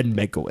 I'm Ben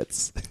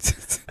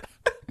Mankiewicz.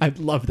 I'd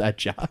love that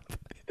job.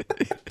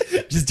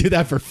 Just do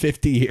that for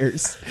 50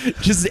 years.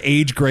 Just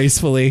age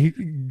gracefully.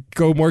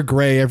 Go more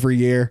gray every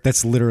year.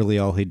 That's literally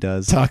all he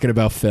does. Talking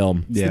about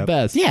film. It's the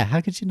best. Yeah,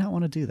 how could you not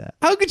want to do that?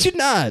 How could you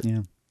not?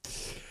 Yeah.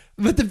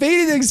 But the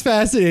Beatty thing's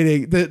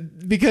fascinating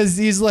because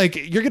he's like,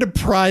 you're going to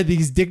pry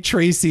these Dick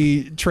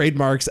Tracy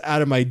trademarks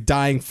out of my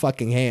dying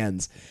fucking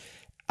hands.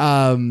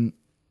 And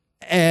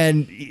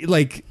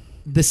like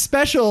the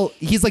special,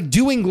 he's like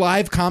doing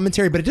live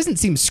commentary, but it doesn't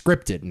seem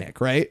scripted,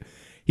 Nick, right?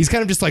 He's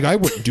kind of just like, I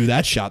wouldn't do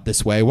that shot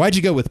this way. Why'd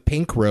you go with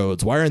pink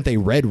roads? Why aren't they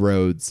red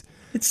roads?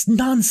 It's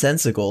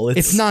nonsensical.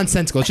 It's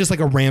nonsensical. It's just like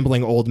a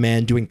rambling old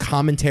man doing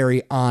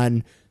commentary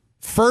on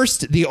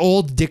first the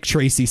old Dick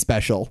Tracy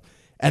special,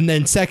 and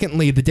then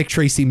secondly the Dick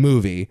Tracy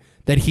movie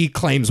that he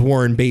claims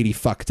Warren Beatty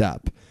fucked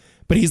up.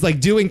 But he's like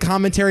doing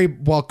commentary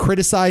while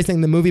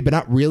criticizing the movie, but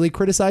not really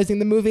criticizing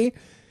the movie.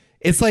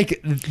 It's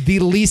like the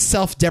least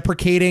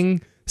self-deprecation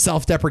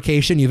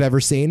you've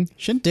ever seen.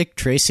 Shouldn't Dick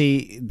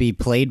Tracy be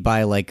played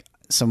by like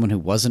someone who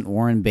wasn't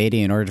Warren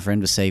Beatty in order for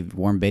him to say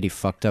Warren Beatty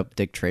fucked up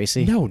Dick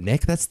Tracy? No,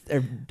 Nick, that's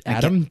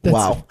Adam.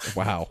 Wow.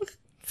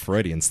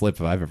 Freudian slip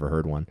if I've ever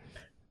heard one.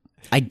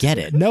 I get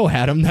it. No,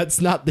 Adam, that's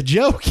not the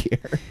joke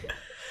here.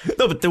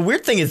 No, but the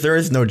weird thing is there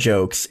is no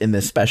jokes in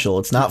this special.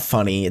 It's not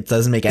funny. It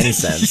doesn't make any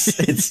sense.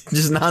 It's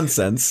just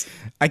nonsense.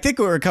 I think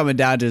what we're coming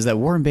down to is that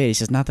Warren Beatty's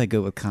just not that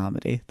good with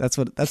comedy. That's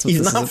what He's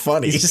this not is.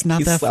 funny. He's just not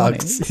He that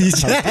sucks.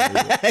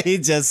 funny. He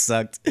just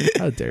sucked.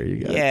 How dare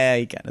you guys? Yeah,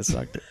 he kind of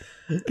sucked.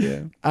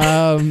 Yeah.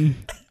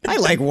 I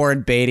like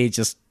Warren Beatty,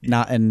 just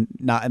not in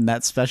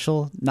that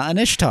special, not in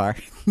Ishtar.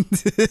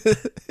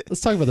 Let's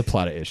talk about the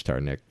plot of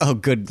Ishtar, Nick. Oh,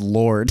 good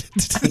lord!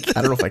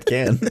 I don't know if I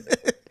can.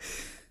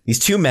 These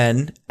two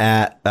men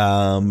at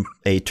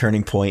a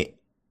turning point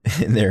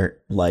in their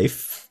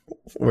life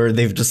where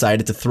they've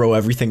decided to throw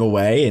everything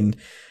away and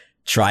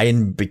try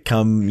and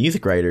become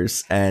music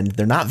writers, and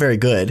they're not very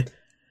good.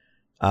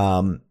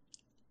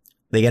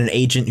 They get an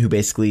agent who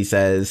basically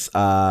says,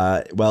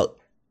 well,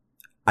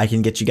 I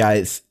can get you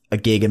guys a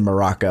gig in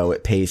Morocco.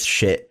 It pays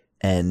shit,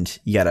 and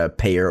you got to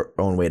pay your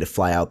own way to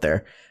fly out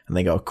there. And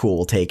they go, cool,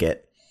 we'll take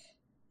it.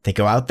 They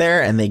go out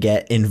there and they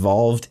get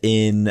involved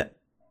in,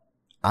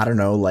 I don't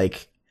know,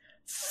 like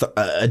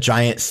a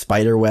giant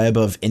spider web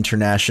of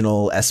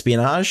international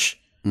espionage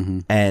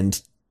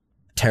and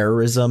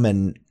terrorism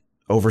and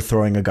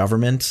overthrowing a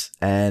government.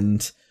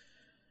 And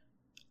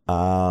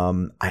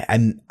I'm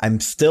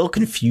still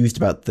confused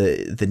about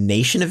the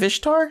nation of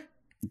Ishtar.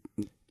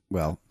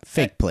 Well,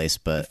 fake place,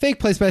 but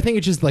I think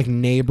it's just like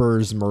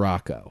neighbors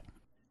Morocco.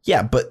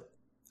 Yeah, but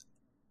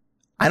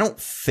I don't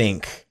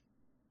think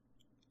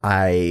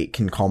I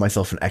can call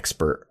myself an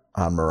expert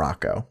on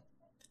Morocco.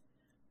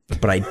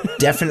 But I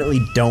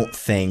definitely don't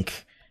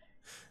think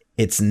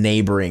its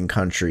neighboring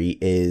country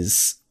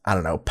is, I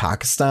don't know,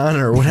 Pakistan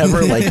or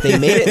whatever. Like, they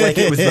made it like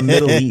it was the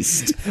Middle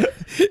East.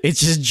 It's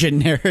just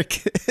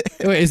generic.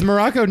 Wait, is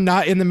Morocco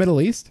not in the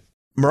Middle East?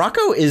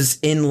 Morocco is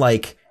in,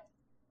 like,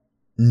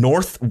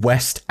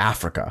 Northwest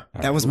Africa.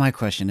 That was my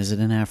question. Is it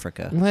in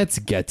Africa? Let's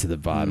get to the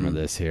bottom of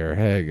this here.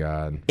 Hey,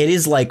 God. It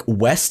is, like,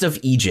 west of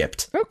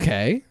Egypt.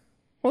 Okay.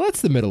 Well,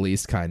 that's the Middle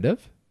East, kind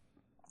of.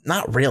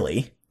 Not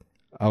really.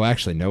 Oh,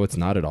 actually, no, it's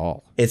not at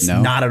all. It's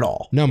not at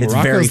all. No, It's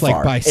Morocco's very like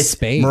far. by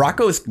Spain.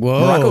 Morocco is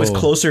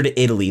closer to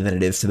Italy than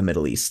it is to the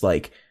Middle East.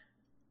 Like,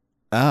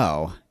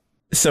 oh,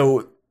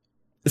 so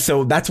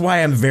that's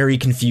why I'm very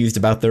confused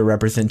about their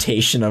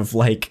representation of,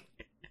 like,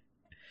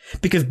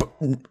 because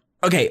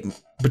okay,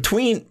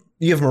 between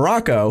you have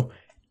Morocco,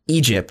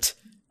 Egypt,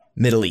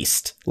 Middle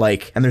East,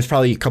 like, and there's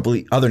probably a couple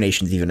of other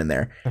nations even in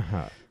there.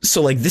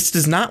 So, like, this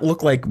does not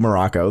look like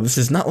Morocco. This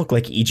does not look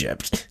like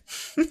Egypt.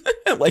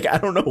 Like, I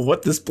don't know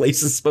what this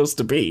place is supposed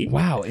to be.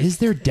 Wow, is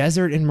there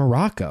desert in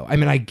Morocco? I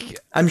mean,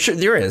 I'm sure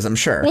there is. I'm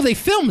sure. Well, they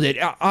filmed it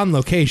on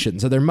location,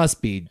 so there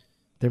must be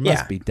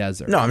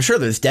desert. No, I'm sure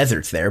there's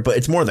deserts there, but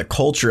it's more the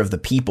culture of the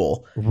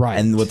people, right?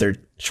 And what they're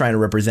trying to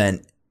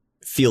represent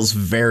feels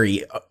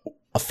very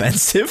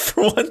offensive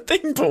for one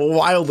thing, but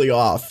wildly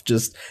off,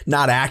 just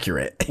not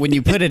accurate. When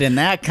you put it in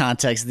that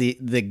context,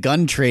 the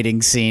gun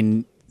trading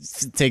scene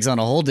takes on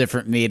a whole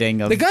different meaning.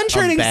 The gun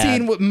trading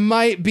scene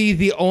might be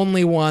the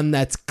only one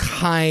that's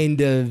kind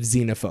of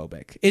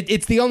xenophobic.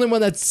 It's the only one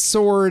that's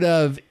sort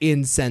of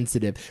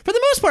insensitive. For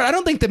the most part, I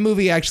don't think the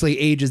movie actually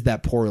ages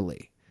that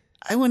poorly.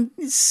 I wouldn't.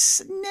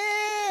 This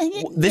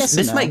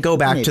might go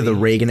back to the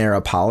Reagan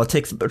era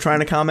politics that they're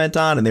trying to comment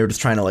on, and they were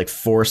just trying to, like,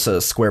 force a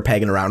square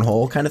peg in a round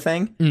hole kind of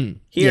thing.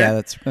 Here. Yeah,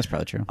 that's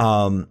probably true.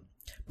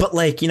 But,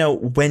 like, you know,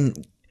 when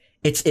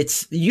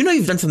it's you know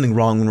you've done something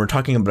wrong when we're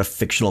talking about a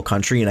fictional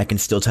country, and I can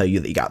still tell you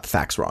that you got the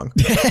facts wrong.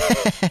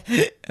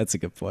 That's a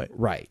good point.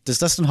 Right. Does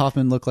Dustin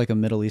Hoffman look like a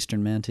Middle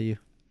Eastern man to you?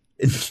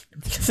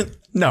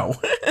 No.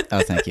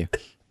 Oh, thank you.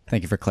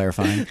 Thank you for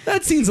clarifying.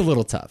 That scene's a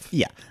little tough.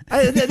 Yeah.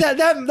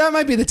 That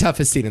might be the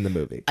toughest scene in the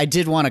movie. I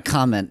did want to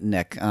comment,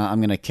 Nick. I'm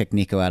going to kick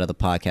Nico out of the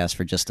podcast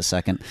for just a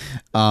second.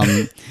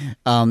 Is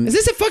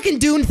this a fucking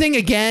Dune thing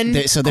again?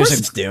 There's a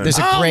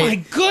oh my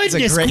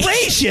goodness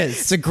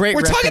gracious! It's a great.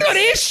 We're talking about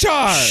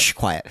Ishtar. Shh,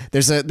 quiet.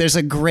 There's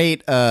a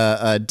great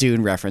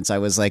Dune reference. I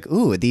was like,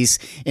 ooh, these.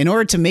 In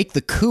order to make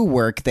the coup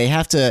work, they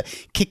have to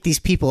kick these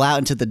people out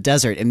into the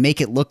desert and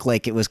make it look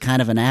like it was kind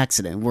of an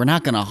accident. We're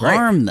not going to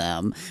harm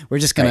them. We're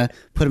just going to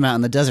put them out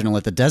in the desert and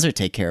let the desert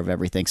take care of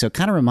everything. So it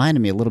kind of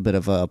reminded me a little bit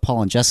of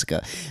Paul and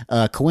Jessica.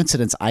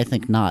 Coincidence? I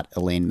think not,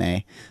 Elaine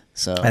May.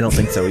 So I don't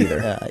think so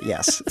either.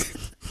 Yes.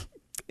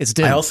 It's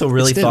Dune. I also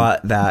really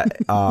thought that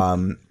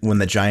when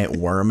the giant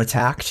worm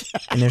attacked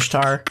in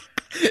Ishtar,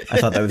 I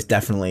thought that was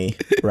definitely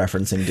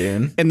referencing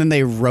Dune. And then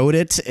they wrote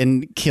it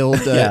and killed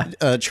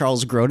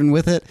Charles Grodin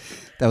with it.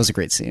 That was a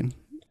great scene.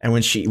 And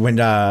when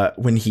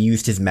he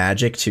used his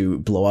magic to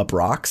blow up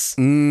rocks,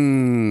 it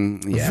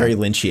was very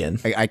Lynchian.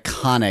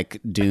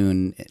 Iconic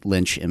Dune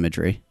Lynch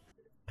imagery.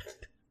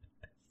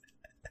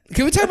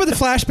 Can we talk about the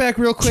flashback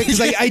real quick? Because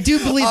I do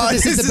believe that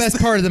this is the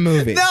best part of the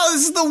movie. No,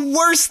 this is the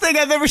worst thing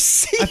I've ever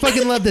seen. I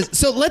fucking love this.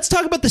 So let's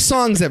talk about the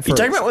songs at first. You're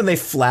talking about when they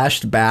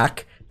flashed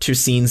back to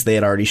scenes they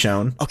had already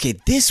shown? Okay,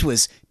 this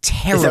was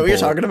terrible. Is that what you're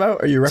talking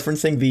about? Are you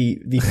referencing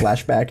the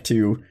flashback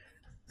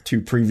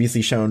to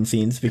previously shown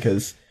scenes?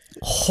 Because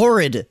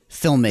horrid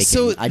filmmaking.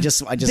 So I just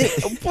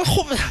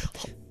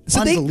so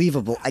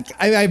unbelievable.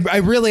 I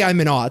really, I'm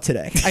in awe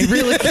today. I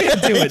really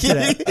can't do it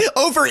today.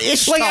 Over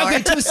Ishtar. Like,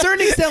 okay, to a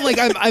certain extent, like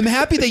I'm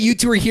happy that you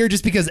two are here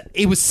just because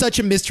it was such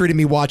a mystery to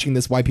me watching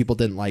this why people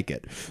didn't like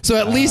it. So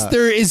at least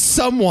there is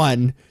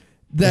someone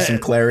that some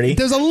clarity.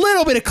 There's a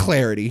little bit of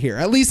clarity here.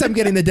 At least I'm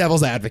getting the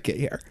devil's advocate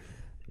here.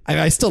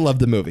 I still love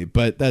the movie,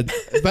 but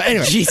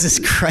anyway. Jesus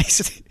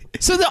Christ.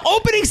 So the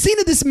opening scene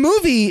of this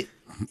movie,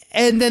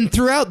 and then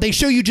throughout, they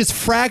show you just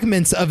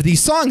fragments of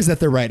these songs that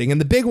they're writing. And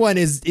the big one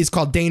is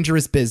called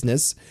Dangerous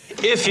Business.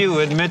 If you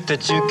admit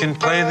that you can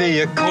play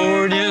the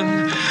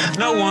accordion,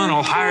 no one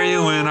will hire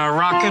you in a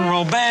rock and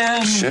roll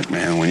band. Shit,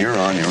 man, when you're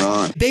on, you're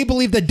on. They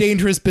believe that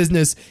Dangerous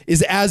Business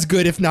is as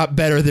good, if not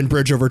better, than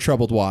Bridge Over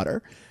Troubled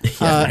Water.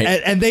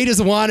 Right. And they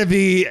just want to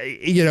be,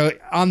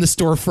 on the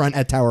storefront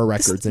at Tower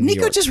Records in New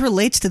Nico York. just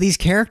relates to these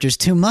characters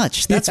too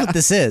much. That's what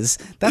this is.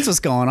 That's what's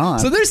going on.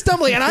 So they're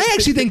stumbling, and I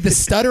actually think the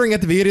stuttering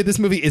at the beginning of this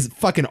movie is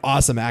fucking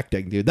awesome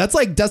acting, dude. That's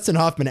like Dustin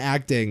Hoffman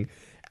acting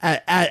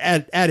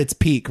at its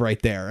peak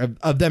right there,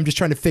 of them just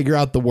trying to figure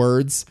out the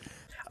words.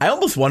 I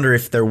almost wonder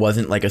if there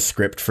wasn't like a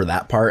script for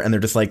that part, and they're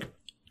just like,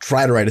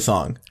 try to write a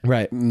song.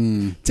 Right.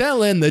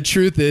 Telling the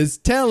truth is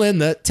telling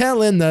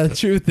the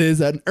truth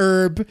is an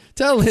herb.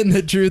 Telling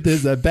the truth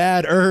is a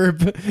bad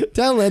herb.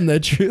 Telling the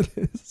truth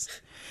is.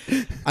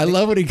 I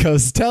love when he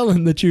goes,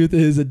 telling the truth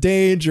is a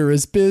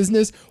dangerous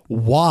business.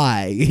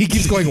 Why? He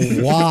keeps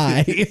going,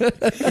 why?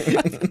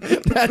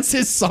 That's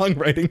his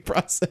songwriting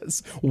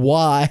process.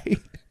 Why?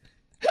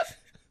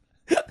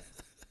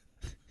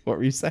 What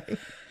were you saying?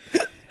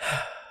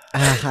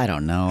 I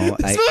don't know.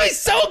 This movie's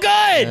so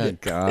good. Oh,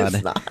 God.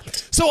 It's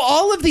not. So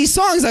all of these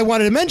songs I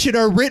wanted to mention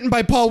are written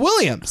by Paul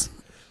Williams.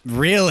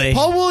 Really?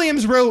 Paul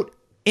Williams wrote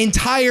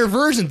entire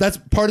versions. That's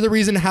part of the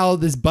reason how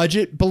this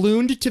budget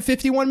ballooned to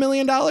 $51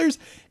 million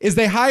is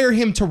they hire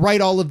him to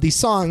write all of these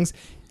songs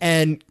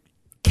and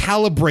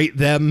calibrate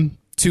them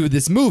to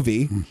this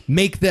movie,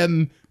 make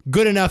them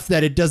good enough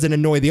that it doesn't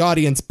annoy the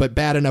audience, but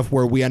bad enough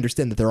where we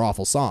understand that they're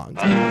awful songs.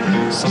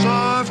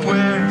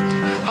 Software,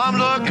 I'm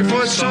looking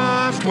for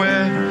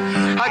software.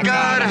 I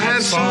gotta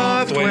have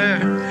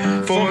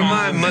software for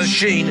my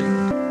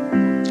machine.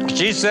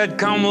 She said,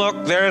 come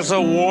look, there's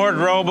a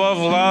wardrobe of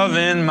love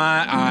in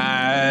my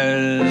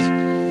eyes.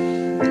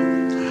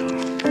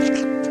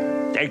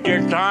 Take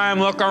your time,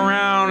 look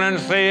around and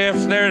see if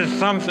there's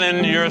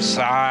something your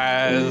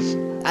size.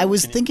 I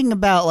was thinking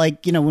about,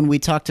 like, when we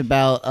talked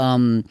about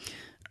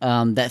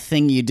That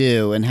Thing You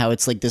Do and how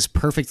it's like this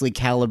perfectly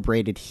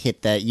calibrated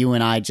hit that you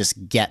and I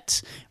just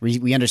get.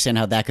 We understand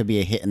how that could be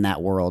a hit in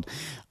that world.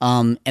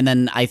 And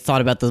then I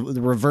thought about the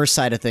reverse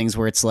side of things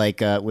where it's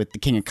like with the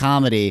King of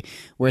Comedy,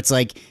 where it's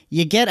like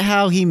you get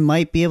how he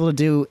might be able to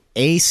do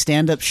a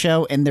stand-up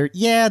show and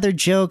they're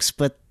jokes,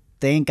 but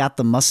they ain't got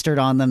the mustard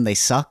on them. They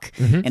suck,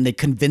 and they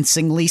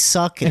convincingly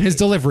suck. And his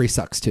delivery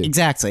sucks, too.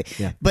 Exactly.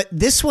 Yeah. But But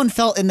this one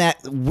felt in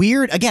that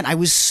weird, again, I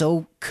was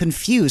so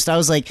confused. I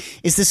was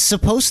like, is this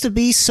supposed to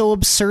be so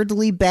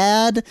absurdly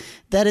bad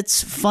that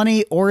it's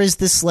funny? Or is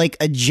this like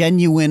a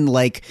genuine,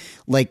 like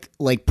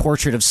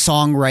portrait of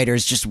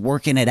songwriters just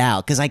working it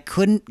out? Because I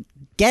couldn't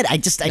get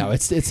it. No,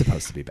 it's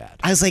supposed to be bad.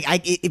 I was like,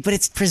 but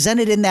it's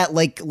presented in that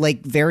like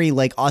very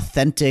like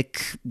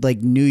authentic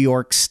like New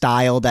York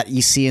style that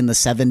you see in the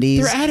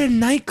 70s. They're at a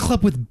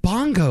nightclub with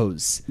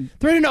bongos.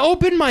 They're at an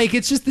open mic.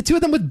 It's just the two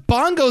of them with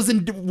bongos,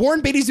 and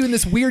Warren Beatty's doing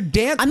this weird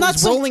dance. I'm not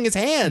rolling his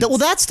hands. Well,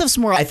 that stuff's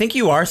more. I think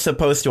you are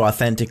supposed to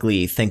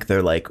authentically think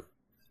they're like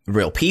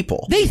real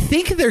people. They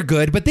think they're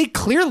good, but they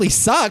clearly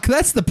suck.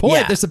 That's the point.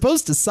 Yeah. They're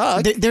supposed to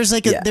suck. There's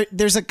like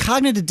there's a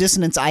cognitive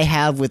dissonance I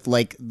have with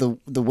like the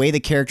way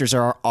the characters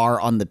are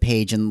on the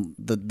page and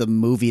the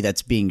movie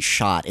that's being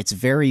shot. It's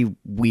very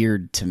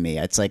weird to me.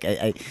 It's like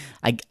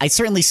I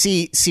certainly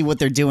see what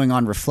they're doing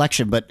on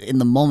reflection, but in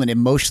the moment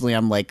emotionally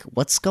I'm like,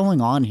 what's going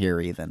on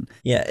here even?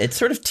 Yeah, it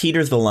sort of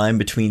teeters the line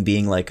between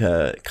being like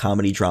a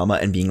comedy drama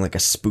and being like a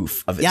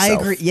spoof of Yeah, itself.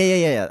 I agree.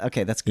 Yeah.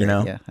 Okay, that's great.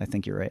 know? Yeah, I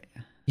think you're right.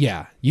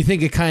 Yeah, you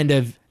think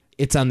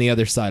it's on the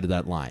other side of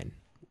that line.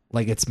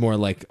 Like it's more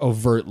like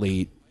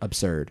overtly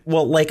absurd.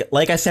 Well, like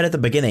I said at the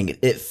beginning,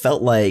 it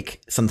felt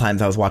like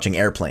sometimes I was watching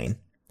Airplane.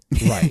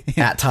 Right.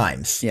 At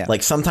times. Yeah.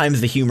 Like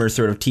sometimes the humor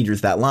sort of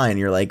teeters that line.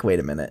 You're like, wait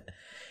a minute.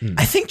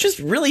 I think just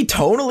really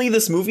tonally,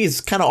 this movie is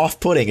kind of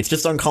off-putting. It's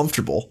just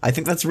uncomfortable. I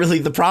think that's really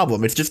the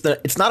problem. It's just that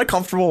it's not a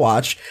comfortable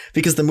watch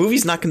because the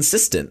movie's not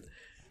consistent.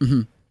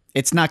 Mm-hmm.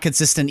 It's not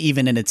consistent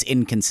even in its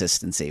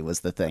inconsistency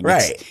was the thing.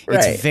 Right,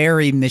 It's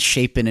very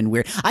misshapen and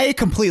weird. I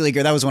completely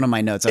agree. That was one of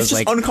my notes. I It's was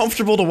just like,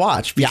 uncomfortable to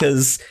watch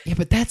because Yeah,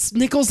 but that's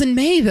Nichols and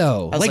May,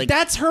 though. was Like, like-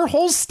 that's her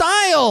whole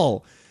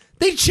style.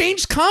 They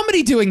changed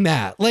comedy doing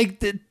that.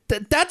 Like,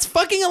 that's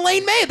fucking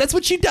Elaine May. That's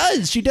what she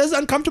does. She does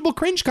uncomfortable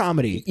cringe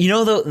comedy. you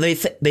know, though they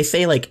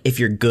say like if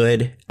you're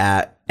good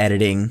at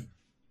editing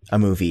a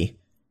movie,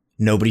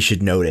 nobody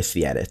should notice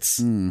the edits,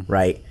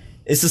 right?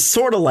 It's just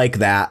sort of like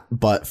that,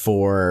 but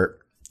for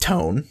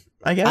tone,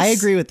 I guess. I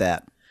agree with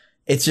that.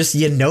 It's just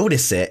you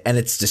notice it and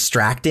it's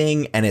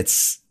distracting and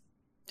it's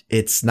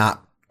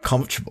not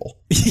comfortable.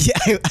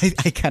 Yeah,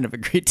 I kind of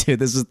agree too.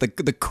 This is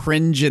the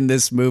cringe in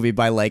this movie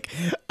by like,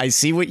 I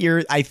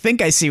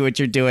think I see what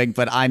you're doing,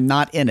 but I'm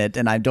not in it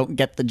and I don't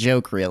get the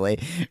joke really,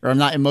 or I'm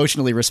not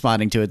emotionally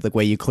responding to it the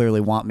way you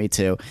clearly want me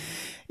to.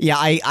 Yeah,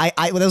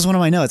 that was one of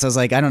my notes. I was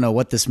like, I don't know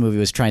what this movie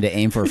was trying to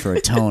aim for a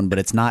tone, but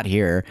it's not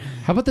here.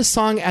 How about the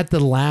song at the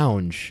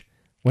lounge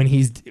when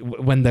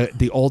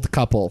the old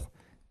couple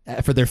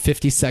for their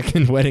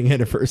 52nd wedding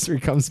anniversary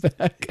comes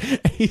back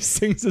and he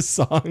sings a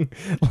song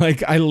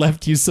like I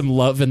left you some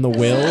love in the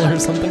will or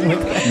something like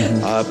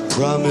that. I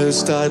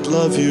promised I'd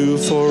love you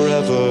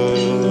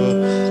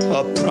forever,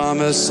 a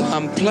promise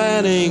I'm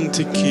planning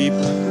to keep.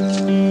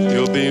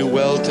 You'll be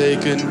well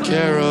taken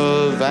care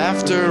of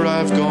after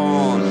I've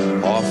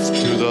gone off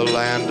to the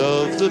land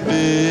of the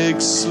big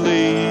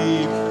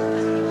sleep.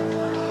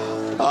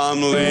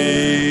 I'm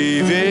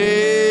leaving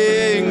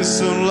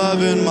some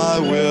love in my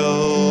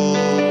will.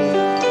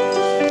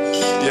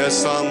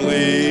 Yes, I'm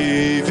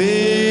leaving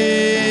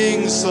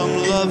some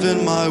love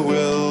in my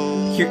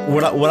will. Here,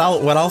 what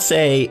I'll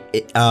say,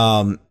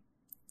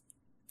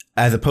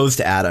 as opposed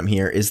to Adam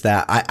here, is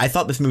that I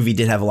thought this movie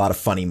did have a lot of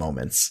funny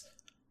moments.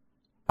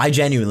 I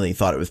genuinely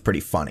thought it was pretty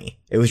funny.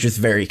 It was just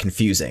very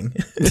confusing.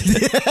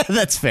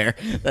 That's fair.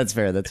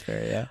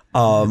 Yeah.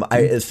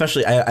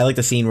 I like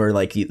the scene where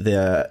like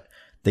the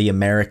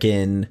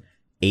American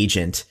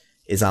agent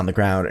is on the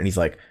ground and he's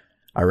like,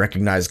 I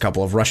recognize a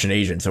couple of Russian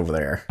agents over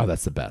there. Oh,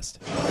 that's the best.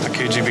 The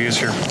KGB is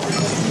here.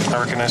 I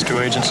recognize 2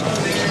 agents.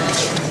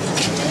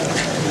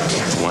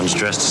 One's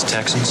dressed as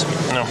Texans?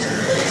 No.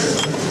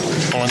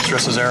 One's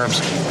dressed as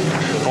Arabs.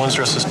 One's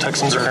dressed as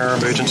Texans or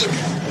Arab agents.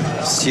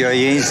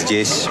 CIA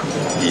здесь.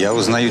 Я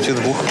узнаю этих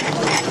двух.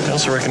 I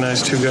also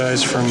recognize 2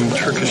 guys from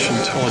Turkish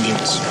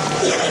intelligence.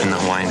 In the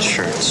Hawaiian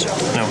shirts.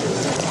 No,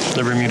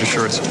 they're Bermuda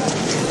shorts.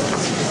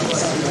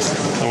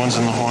 The ones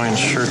in the Hawaiian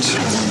shirts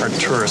are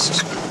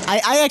tourists.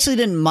 I actually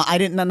didn't,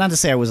 not to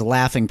say I was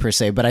laughing per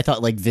se, but I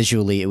thought like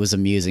visually it was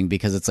amusing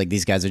because it's like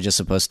these guys are just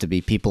supposed to be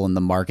people in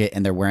the market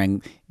and they're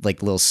wearing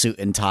like little suit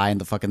and tie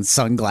and the fucking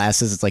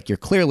sunglasses. It's like you're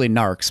clearly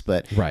narcs,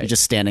 but you're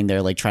just standing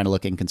there like trying to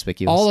look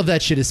inconspicuous. All of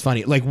that shit is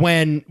funny. Like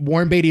when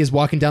Warren Beatty is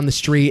walking down the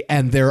street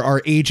and there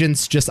are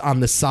agents just on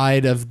the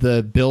side of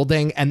the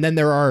building and then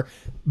there are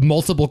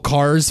multiple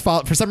cars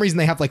for some reason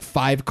they have like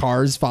 5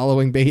 cars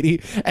following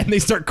Beatty and they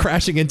start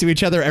crashing into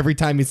each other every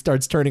time he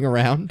starts turning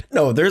around.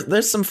 No,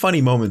 there's some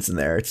funny moments in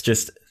there. It's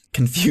just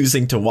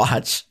confusing to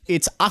watch.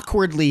 It's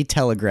awkwardly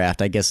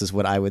telegraphed, I guess is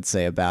what I would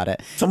say about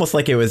it. It's almost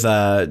like it was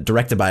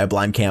directed by a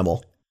blind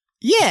camel.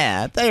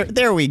 Yeah,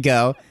 there we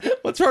go.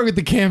 What's wrong with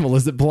the camel?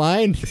 Is it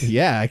blind?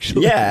 Yeah,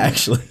 actually.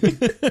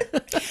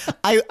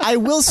 I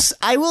will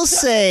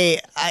say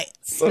I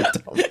so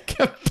dumb.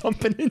 Kept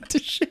bumping into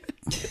shit.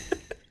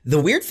 The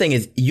weird thing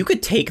is you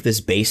could take this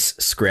base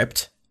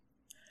script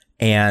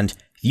and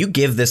you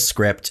give this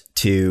script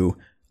to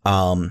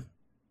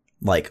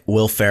like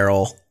Will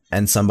Ferrell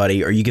and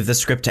somebody, or you give this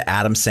script to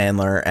Adam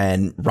Sandler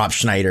and Rob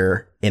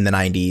Schneider in the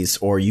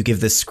 90s, or you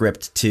give this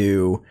script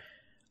to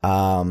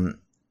what's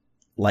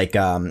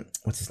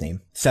his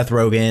name? Seth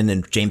Rogen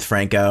and James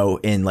Franco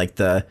in like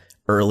the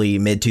early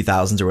mid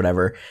 2000s or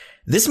whatever.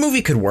 This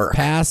movie could work.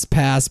 Pass.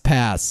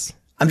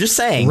 I'm just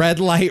saying. Red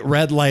light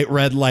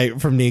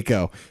from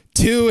Nico.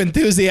 2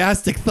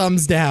 enthusiastic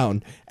thumbs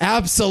down.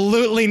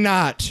 Absolutely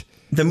not.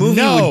 The movie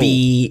would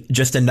be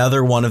just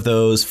another one of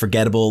those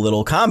forgettable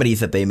little comedies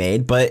that they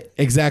made, but...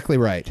 Exactly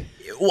right.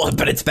 Well,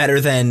 but it's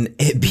better than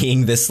it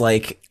being this,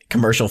 like,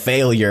 commercial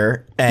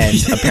failure and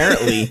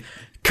apparently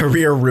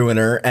career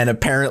ruiner and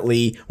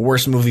apparently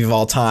worst movie of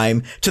all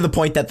time, to the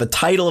point that the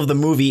title of the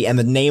movie and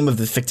the name of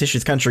the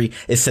fictitious country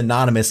is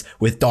synonymous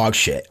with dog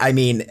shit. I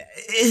mean...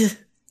 It's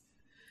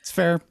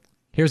fair.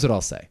 Here's what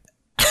I'll say.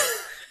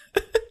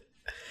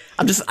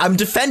 I'm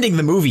defending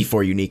the movie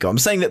for you, Nico. I'm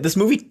saying that this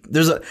movie,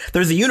 there's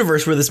a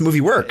universe where this movie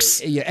works.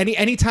 Yeah,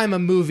 anytime a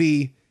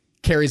movie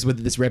carries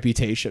with it this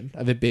reputation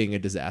of it being a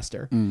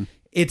disaster,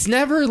 it's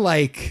never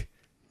like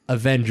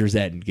Avengers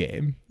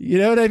Endgame. You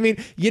know what I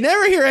mean? You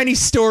never hear any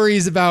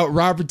stories about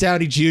Robert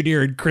Downey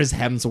Jr. and Chris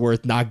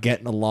Hemsworth not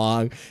getting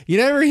along. You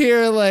never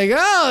hear like,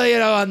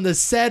 on the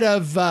set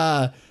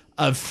of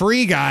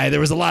Free Guy, there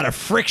was a lot of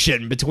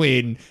friction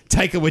between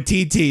Taika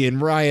Waititi and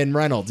Ryan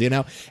Reynolds. You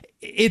know,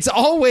 it's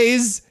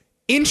always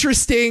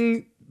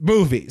interesting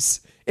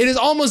movies. It is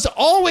almost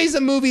always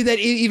a movie that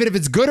even if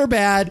it's good or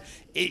bad,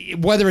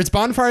 whether it's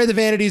Bonfire of the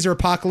Vanities or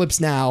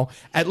Apocalypse Now,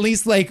 at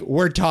least like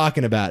we're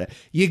talking about it.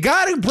 You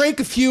got to break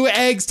a few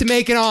eggs to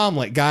make an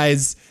omelet,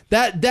 guys.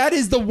 That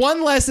is the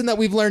one lesson that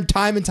we've learned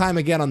time and time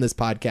again on this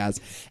podcast.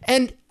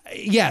 And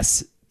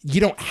yes, you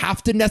don't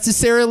have to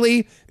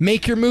necessarily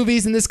make your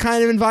movies in this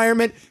kind of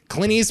environment.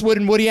 Clint Eastwood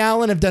and Woody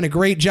Allen have done a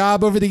great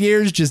job over the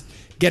years, just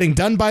getting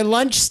done by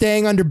lunch,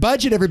 staying under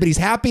budget. Everybody's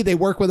happy. They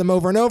work with them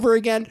over and over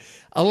again.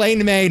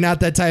 Elaine May, not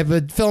that type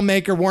of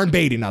filmmaker. Warren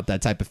Beatty, not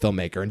that type of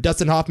filmmaker. And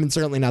Dustin Hoffman,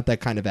 certainly not that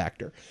kind of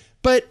actor.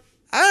 But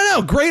I don't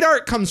know. Great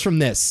art comes from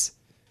this.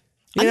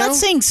 I'm not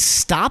saying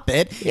stop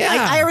it.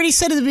 Yeah. I already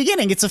said at the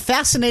beginning, it's a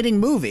fascinating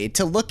movie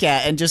to look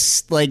at and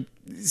just like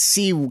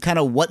see kind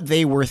of what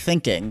they were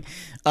thinking.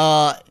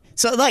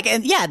 So like,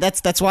 and yeah,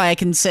 that's why I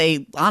can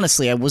say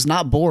honestly, I was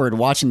not bored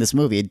watching this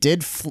movie. It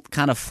did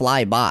kind of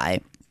fly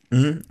by.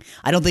 Mm-hmm.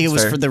 I don't think it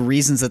was for the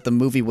reasons that the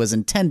movie was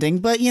intending,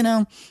 but you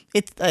know,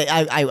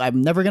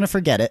 I'm never gonna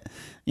forget it.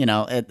 You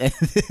know,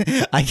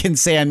 I can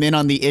say I'm in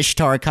on the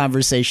Ishtar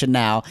conversation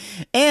now,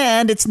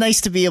 and it's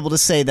nice to be able to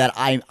say that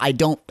I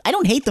don't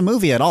hate the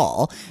movie at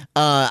all.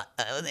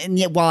 And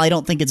yet, while I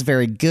don't think it's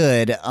very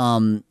good,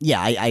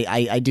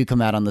 I do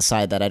come out on the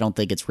side that I don't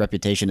think its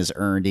reputation is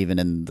earned even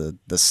in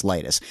the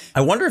slightest.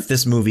 I wonder if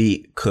this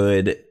movie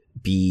could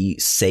be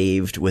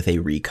saved with a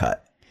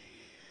recut.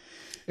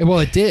 Well,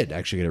 it did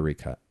actually get a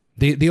recut.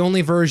 The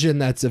only version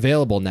that's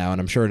available now, and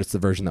I'm sure it's the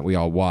version that we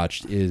all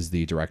watched, is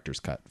the director's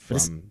cut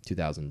from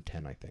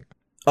 2010, I think.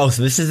 Oh,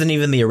 so this isn't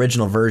even the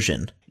original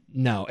version.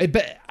 No,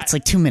 it's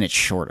like 2 minutes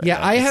shorter.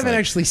 Yeah, I haven't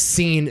actually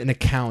seen an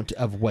account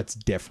of what's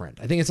different.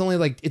 I think it's only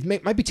like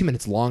might be 2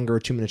 minutes longer or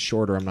 2 minutes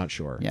shorter. I'm not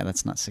sure. Yeah,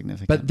 that's not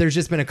significant. But there's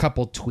just been a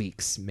couple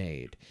tweaks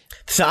made.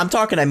 So I'm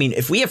talking. I mean,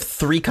 if we have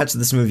 3 cuts of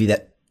this movie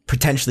that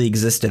potentially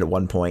existed at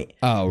one point.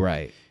 Oh,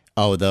 right.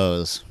 Oh,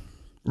 those.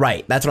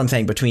 Right, that's what I'm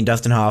saying. Between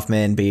Dustin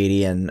Hoffman,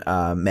 Beatty, and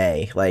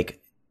May,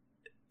 like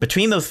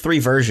between those 3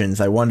 versions,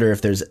 I wonder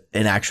if there's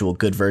an actual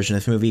good version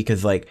of this movie.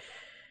 Because like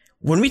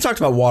when we talked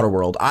about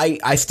Waterworld,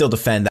 I still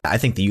defend that. I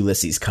think the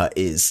Ulysses cut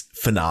is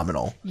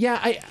phenomenal. Yeah,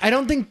 I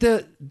don't think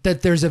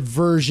that there's a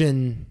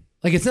version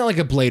like it's not like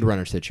a Blade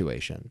Runner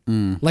situation.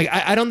 Like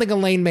I don't think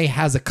Elaine May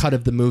has a cut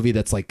of the movie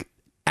that's like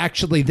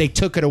actually they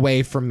took it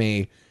away from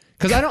me.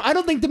 Because I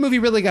don't think the movie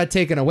really got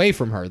taken away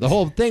from her. The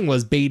whole thing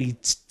was Beatty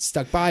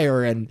stuck by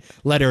her and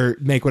let her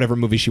make whatever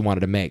movie she wanted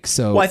to make.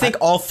 So well, I think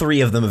all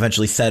 3 of them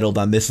eventually settled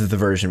on this is the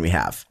version we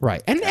have.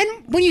 Right. And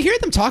when you hear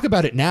them talk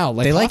about it now,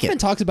 like they like Hoffman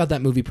talks about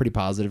that movie pretty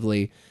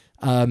positively.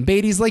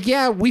 Beatty's like,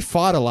 yeah, we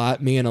fought a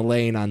lot, me and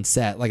Elaine on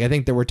set. Like I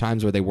think there were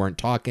times where they weren't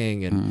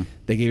talking and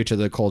they gave each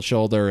other the cold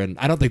shoulder, and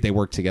I don't think they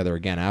worked together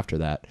again after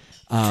that.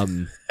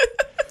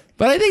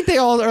 But I think they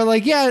all are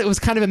like, yeah, it was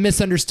kind of a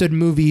misunderstood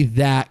movie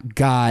that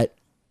got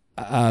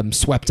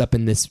swept up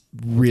in this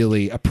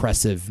really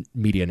oppressive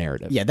media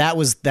narrative. Yeah, that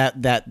was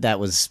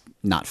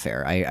not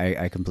fair.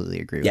 I completely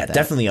agree with that. Yeah,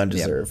 definitely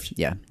undeserved.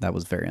 Yeah, that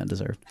was very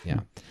undeserved. Yeah.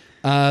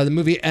 The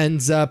movie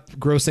ends up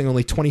grossing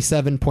only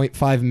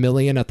 $27.5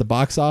 million at the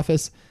box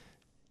office.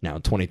 Now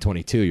in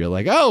 2022, you're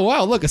like, oh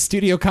wow, look, a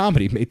studio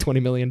comedy made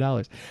 $20 million.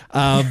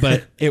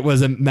 But it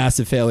was a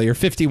massive failure.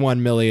 $51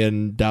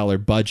 million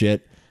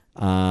budget.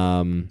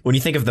 When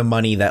you think of the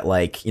money that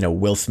like, you know,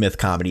 Will Smith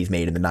comedies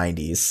made in the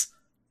 90s.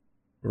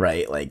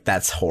 Right, like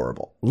that's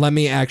horrible. Let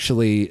me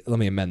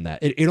amend that.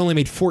 It only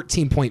made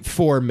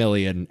 $14.4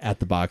 million at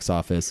the box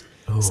office.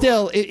 Ooh.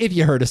 Still, if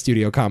you heard a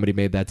studio comedy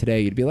made that today,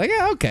 you'd be like,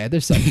 yeah, okay,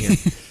 there's something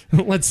here.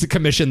 Let's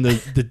commission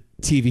the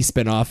TV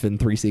spinoff and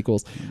 3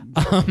 sequels.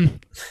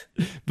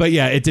 But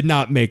yeah, it did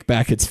not make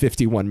back its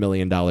 $51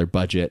 million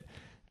budget.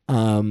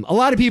 A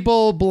lot of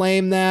people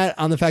blame that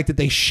on the fact that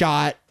they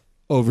shot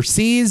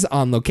overseas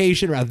on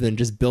location rather than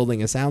just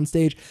building a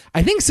soundstage.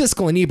 I think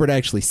Siskel and Ebert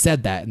actually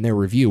said that in their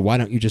review. Why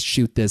don't you just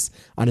shoot this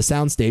on a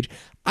soundstage?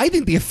 I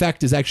think the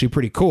effect is actually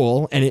pretty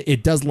cool, and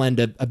it does lend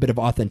a bit of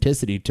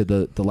authenticity to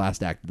the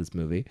last act of this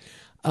movie.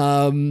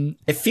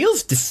 It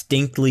feels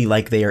distinctly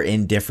like they are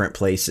in different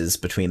places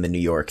between the New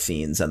York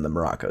scenes and the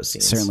Morocco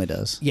scenes. Certainly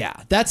does. Yeah,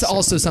 that's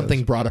also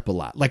something brought up a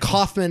lot. Like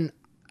Hoffman,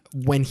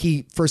 when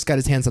he first got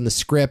his hands on the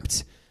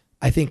script,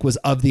 I think was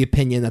of the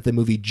opinion that the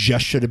movie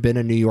just should have been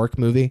a New York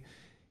movie.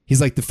 He's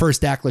like, the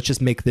first act, let's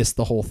just make this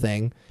the whole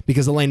thing.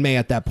 Because Elaine May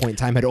at that point in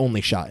time had only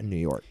shot in New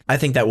York. I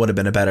think that would have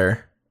been a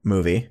better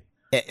movie.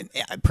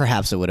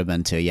 Perhaps it would have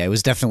been too. Yeah, it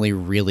was definitely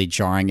really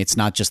jarring. It's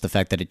not just the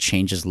fact that it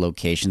changes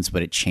locations,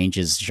 but it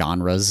changes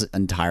genres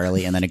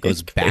entirely, and then it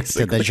goes back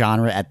to the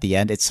genre at the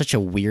end. It's such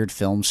a weird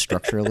film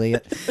structurally.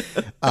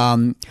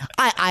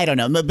 I don't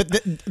know,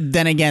 but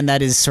then again,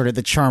 that is sort of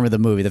the charm of the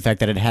movie. The fact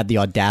that it had the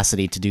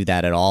audacity to do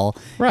that at all.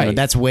 Right. You know,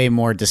 that's way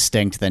more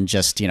distinct than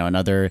just, you know,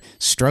 another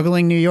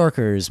struggling New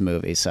Yorkers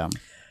movie. So.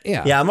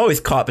 Yeah, I'm always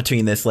caught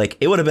between this. Like,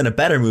 it would have been a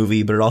better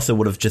movie, but it also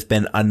would have just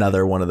been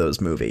another one of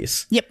those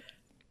movies. Yep.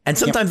 And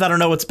sometimes I don't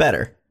know what's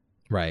better.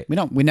 Right.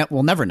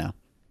 We'll never know.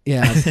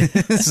 Yeah.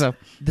 So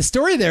the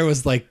story there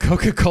was like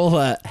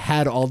Coca-Cola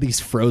had all these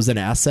frozen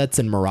assets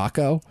in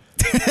Morocco.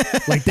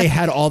 Like they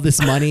had all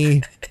this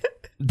money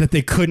that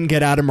they couldn't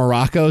get out of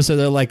Morocco. So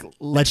they're like,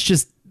 let's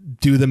just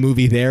do the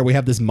movie there. We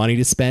have this money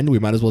to spend. We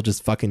might as well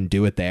just fucking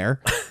do it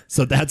there.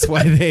 So that's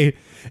why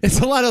it's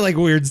a lot of like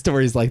weird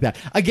stories like that.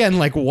 Again,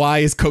 like why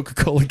is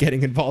Coca-Cola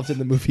getting involved in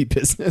the movie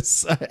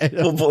business?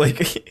 Well,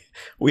 like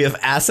we have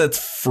assets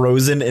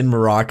frozen in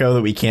Morocco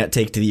that we can't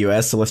take to the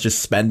US. So let's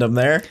just spend them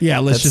there. Yeah.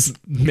 Let's just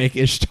make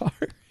Ishtar.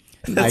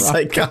 That's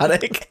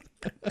psychotic.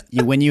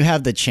 When you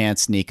have the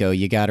chance, Nico,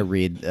 you got to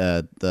read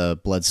the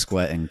Blood,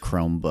 Sweat, and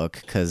Chrome book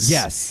because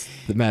yes,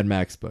 the Mad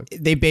Max book.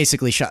 They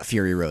basically shot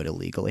Fury Road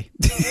illegally.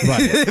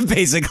 Right.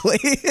 Basically,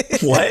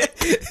 what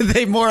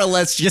they more or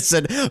less just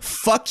said,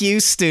 "Fuck you,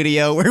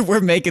 studio.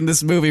 We're making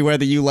this movie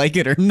whether you like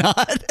it or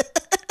not."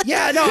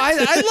 Yeah, no,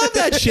 I love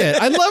that shit.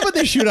 I love when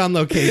they shoot on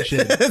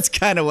location. That's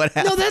kind of what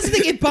happened. No, that's the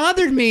thing. It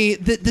bothered me.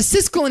 The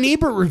Siskel and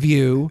Ebert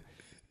review,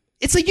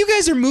 it's like, you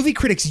guys are movie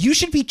critics. You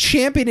should be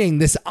championing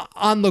this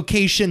on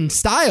location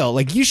style.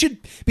 Like, you should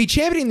be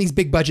championing these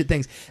big budget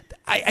things.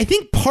 I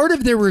think part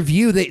of their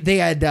review, they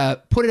had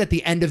put it at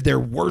the end of their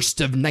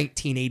worst of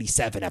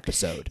 1987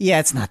 episode. Yeah,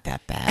 it's not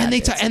that bad.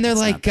 And they're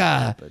like,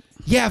 yeah,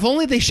 if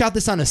only they shot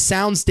this on a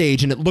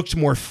soundstage and it looked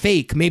more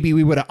fake, maybe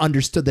we would have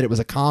understood that it was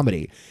a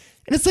comedy.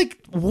 And it's like,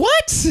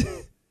 what?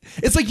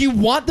 It's like, you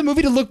want the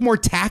movie to look more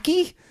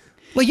tacky?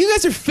 Like, you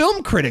guys are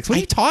film critics. What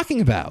are you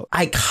talking about?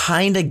 I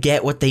kind of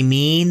get what they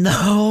mean,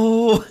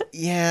 though.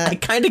 Yeah. I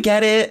kind of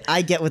get it.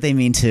 I get what they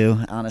mean, too,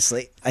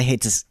 honestly. I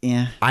hate to...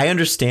 Yeah. I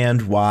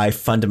understand why,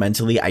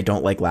 fundamentally, I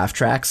don't like laugh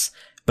tracks.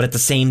 But at the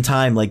same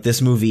time, like,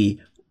 this movie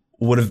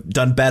would have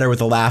done better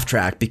with a laugh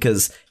track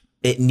because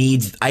I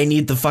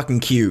need the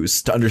fucking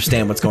cues to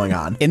understand what's going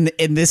on.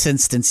 In this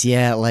instance,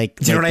 yeah, like...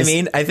 Do you know what I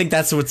mean? I think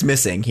that's what's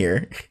missing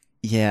here.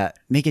 Yeah,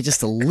 make it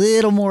just a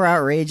little more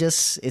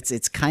outrageous.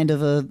 It's kind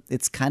of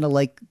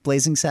like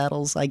Blazing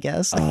Saddles, I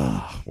guess.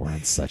 Oh, we're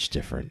on such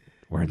different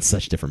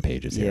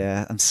pages here.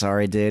 Yeah, I'm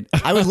sorry, dude.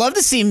 I would love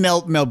to see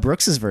Mel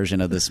Brooks's version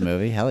of this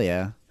movie. Hell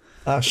yeah.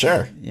 Oh,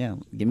 sure. Yeah,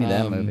 give me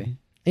that movie.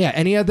 Yeah.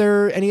 Any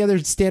other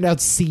standout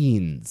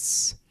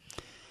scenes?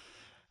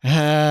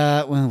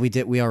 Well,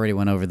 we already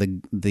went over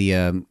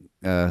the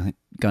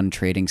gun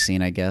trading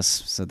scene, I guess.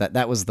 So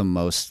that was the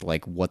most,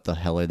 like, what the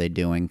hell are they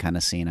doing kind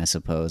of scene, I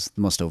suppose.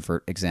 The most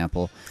overt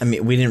example. I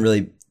mean, we didn't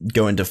really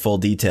go into full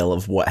detail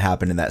of what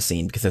happened in that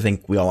scene because I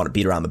think we all want to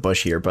beat around the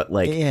bush here. But,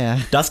 like,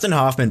 yeah. Dustin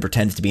Hoffman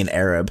pretends to be an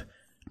Arab,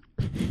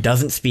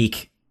 doesn't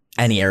speak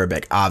any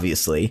Arabic,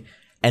 obviously.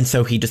 And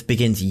so he just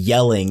begins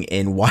yelling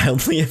in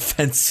wildly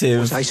offensive...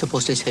 Was I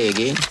supposed to say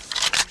again?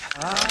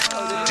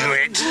 Do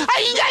it.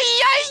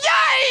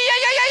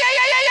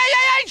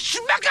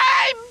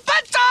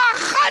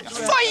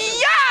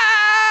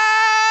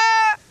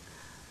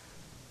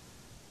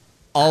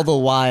 All the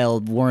while,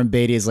 Warren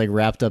Beatty is, like,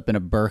 wrapped up in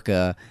a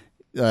burqa,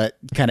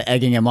 kind of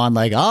egging him on,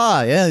 like,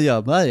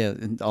 yeah.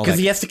 Because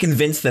he has to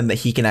convince them that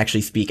he can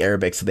actually speak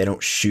Arabic so they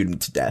don't shoot him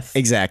to death.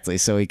 Exactly.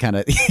 So he kind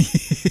of...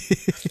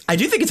 I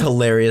do think it's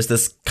hilarious,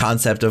 this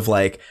concept of,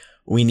 like,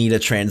 we need a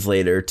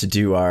translator to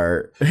do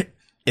our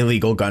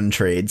illegal gun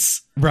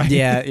trades. Right.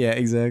 Yeah,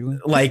 exactly.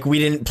 Like,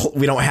 we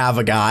don't have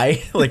a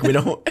guy. Like, we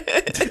don't...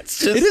 It's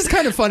just... It is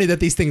kind of funny that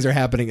these things are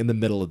happening in the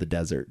middle of the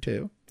desert,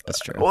 too. That's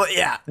true. Well,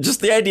 yeah,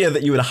 just the idea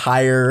that you would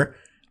hire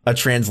a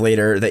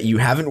translator that you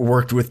haven't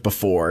worked with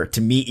before to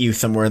meet you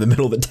somewhere in the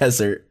middle of the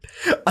desert.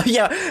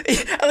 Yeah,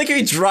 I like how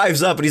he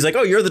drives up and he's like,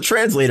 "Oh, you're the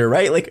translator,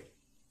 right?" Like,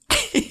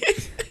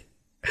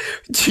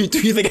 do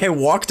you think I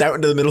walked out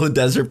into the middle of the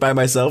desert by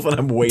myself and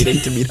I'm waiting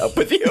to meet up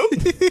with you?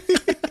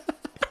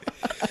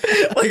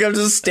 Like, I'm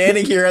just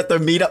standing here at the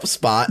meetup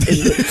spot.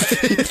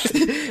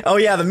 Oh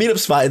yeah, the meetup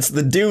spot. It's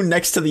the dune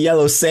next to the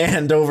yellow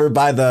sand over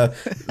by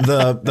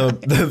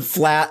the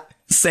flat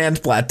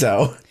sand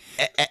plateau.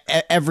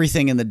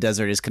 Everything in the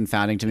desert is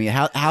confounding to me.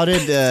 How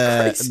did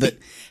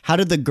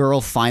the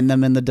girl find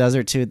them in the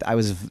desert too? I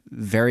was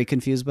very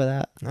confused by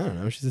that. I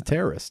don't know. She's a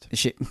terrorist.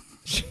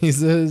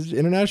 She's an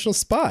international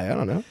spy. I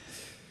don't know.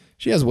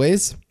 She has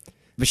ways.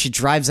 But she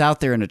drives out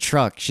there in a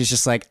truck. She's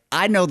just like,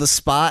 I know the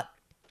spot.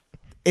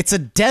 It's a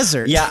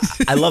desert. Yeah,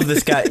 I love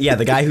this guy. Yeah,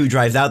 the guy who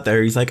drives out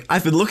there, he's like,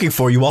 I've been looking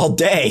for you all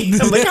day.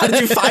 I'm like, how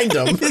did you find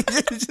him?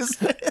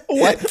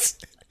 What?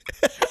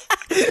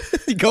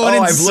 Going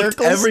in I've circles?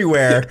 looked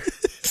everywhere.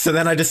 So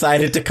then I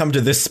decided to come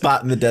to this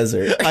spot in the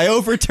desert. I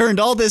overturned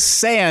all this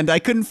sand. I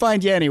couldn't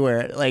find you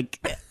anywhere. Like,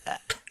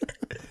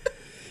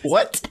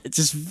 what?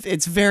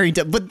 It's very,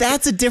 but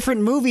that's a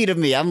different movie to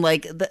me. I'm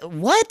like,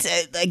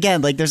 what?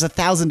 Again, like, there's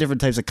 1,000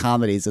 different types of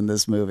comedies in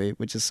this movie,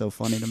 which is so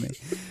funny to me.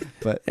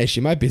 But hey,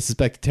 she might be a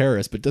suspected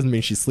terrorist, but doesn't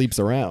mean she sleeps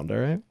around. All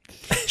right.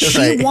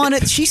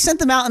 She sent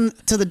them out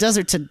into the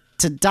desert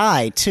to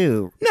die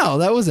too. No,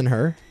 that wasn't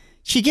her.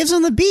 She gives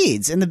them the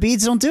beads, and the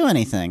beads don't do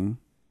anything.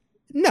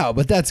 No,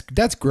 but that's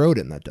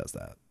Grodin that does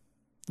that.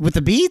 With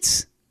the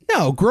beads?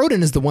 No,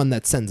 Grodin is the one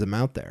that sends him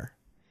out there.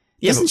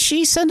 Yeah, doesn't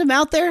she send him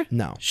out there?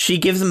 No. She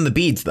gives them the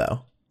beads,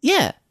 though.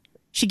 Yeah.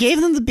 She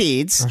gave them the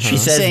beads. She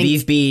says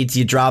these beads,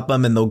 you drop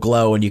them and they'll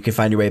glow and you can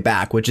find your way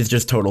back, which is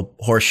just total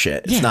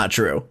horseshit. It's not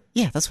true.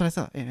 Yeah, that's what I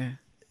thought. Yeah.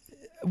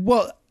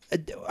 Well,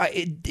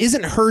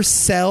 isn't her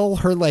cell,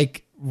 her,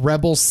 like,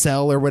 rebel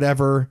cell or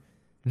whatever,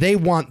 they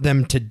want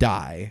them to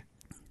die.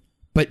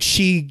 But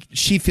she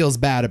feels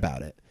bad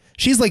about it.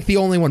 She's like the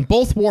only one.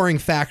 Both warring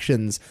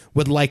factions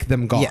would like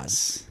them gone.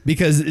 Yes.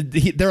 Because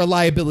they're a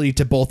liability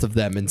to both of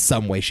them in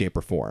some way, shape,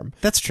 or form.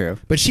 That's true.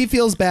 But she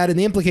feels bad, and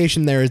the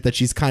implication there is that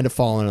she's kind of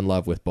fallen in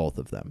love with both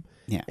of them.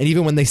 Yeah. And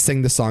even when they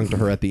sing the song to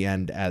her at the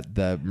end at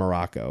the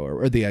Morocco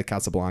or the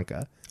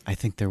Casablanca. I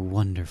think they're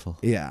wonderful.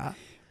 Yeah.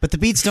 But the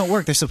beads don't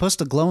work. They're supposed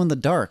to glow in the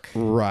dark.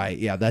 Right.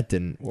 Yeah, that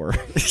didn't work.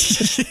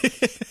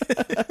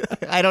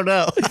 I don't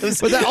know.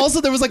 But also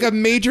there was like a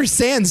major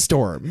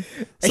sandstorm,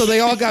 so they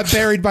all got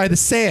buried by the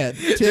sand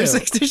too. There's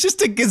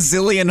just a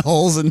gazillion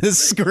holes in this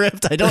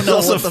script. I don't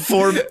know. There's also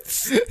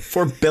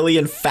 4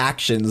 billion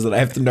factions that I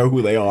have to know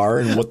who they are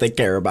and what they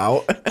care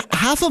about.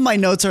 Half of my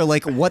notes are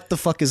like, "What the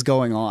fuck is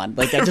going on?"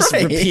 Like I just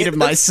repeated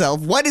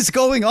myself. What is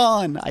going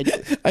on?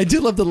 I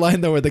do love the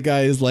line though where the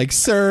guy is like,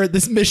 "Sir,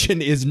 this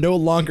mission is no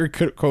longer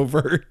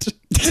covert."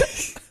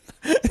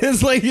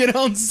 It's like, you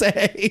don't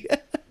say.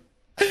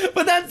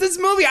 But that's this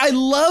movie. I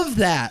love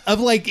that. Of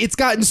like, it's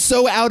gotten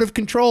so out of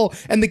control,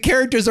 and the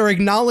characters are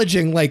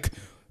acknowledging like,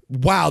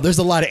 wow, there's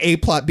a lot of A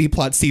plot, B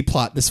plot, C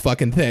plot, this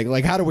fucking thing.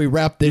 Like, how do we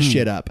wrap this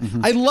shit up?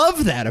 I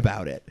love that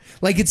about it.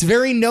 Like, it's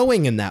very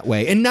knowing in that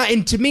way,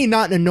 and to me,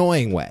 not an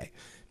annoying way.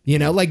 You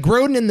know, like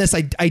Grodin in this,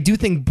 I do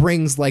think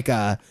brings like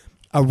a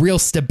real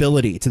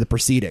stability to the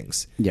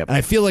proceedings. Yep. And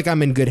I feel like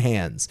I'm in good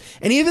hands.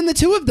 And even the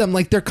two of them,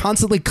 like they're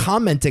constantly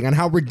commenting on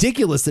how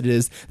ridiculous it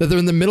is that they're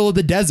in the middle of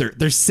the desert.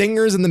 They're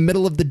singers in the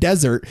middle of the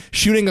desert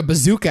shooting a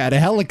bazooka at a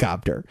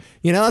helicopter.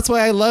 You know, that's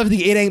why I love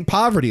the "it ain't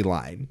poverty"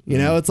 line. You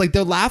know, it's like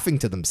they're laughing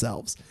to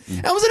themselves.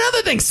 That was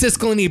another thing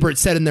Siskel and Ebert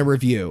said in their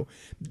review.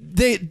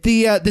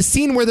 The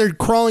scene where they're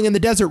crawling in the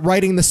desert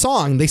writing the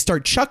song, they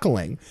start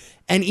chuckling.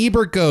 And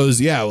Ebert goes,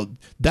 yeah, well,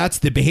 that's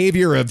the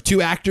behavior of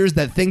two actors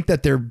that think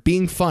that they're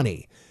being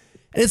funny.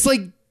 And it's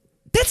like,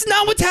 that's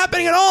not what's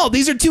happening at all.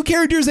 These are two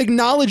characters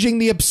acknowledging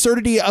the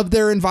absurdity of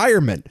their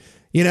environment.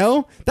 You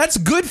know, that's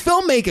good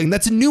filmmaking.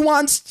 That's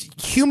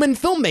nuanced human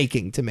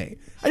filmmaking to me.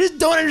 I just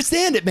don't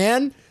understand it,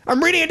 man.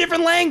 I'm reading a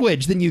different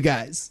language than you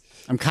guys.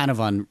 I'm kind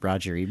of on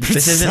Roger Ebert's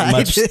This isn't side.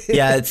 much.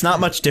 Yeah, it's not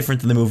much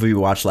different than the movie we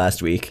watched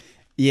last week.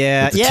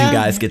 Yeah, The two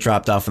guys get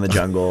dropped off in the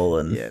jungle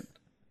and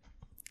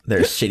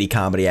their shitty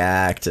comedy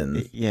act,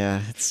 and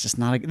yeah, it's just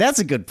not. That's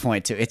a good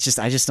point too. It's just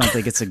I just don't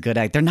think it's a good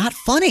act. They're not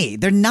funny.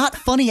 They're not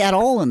funny at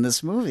all in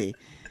this movie.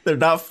 they're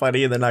not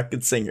funny and they're not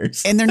good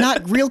singers, and they're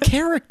not real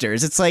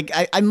characters. It's like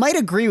I might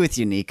agree with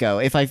you, Nico,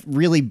 if I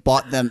really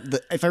bought them.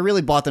 If I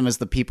really bought them as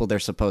the people they're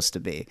supposed to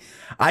be.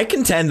 I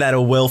contend that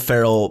a Will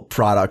Ferrell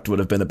product would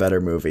have been a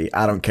better movie.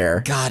 I don't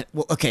care. God,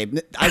 well, okay,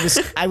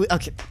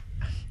 okay.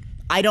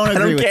 I don't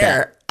agree with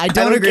that. I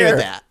don't agree care.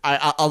 with that.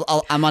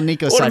 I'm on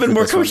Nico's Would side. have been for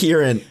more this one.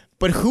 coherent.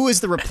 But who is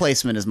the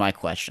replacement is my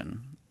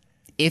question.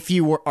 If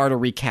you are to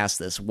recast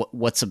this,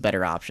 what's a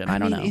better option? I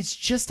don't know. It's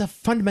just a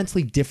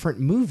fundamentally different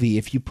movie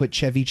if you put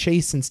Chevy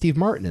Chase and Steve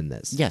Martin in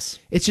this. Yes.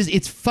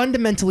 It's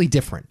fundamentally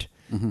different.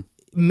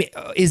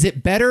 Is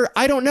it better?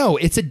 I don't know.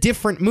 It's a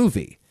different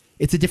movie.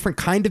 It's a different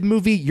kind of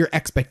movie. Your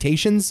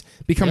expectations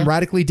become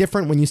radically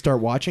different when you start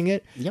watching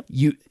it. Yep.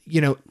 You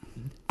know,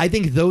 I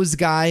think those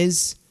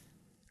guys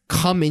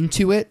come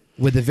into it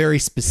with a very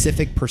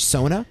specific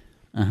persona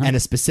and a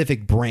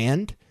specific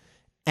brand.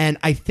 And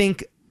I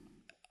think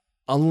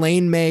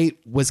Elaine May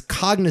was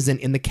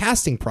cognizant in the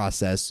casting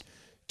process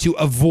to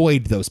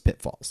avoid those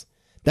pitfalls.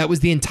 That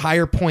was the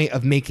entire point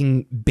of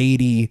making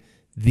Beatty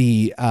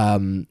the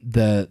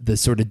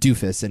sort of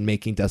doofus and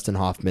making Dustin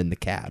Hoffman the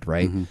cad,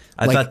 right?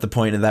 I thought the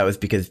point of that was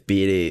because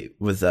Beatty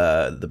was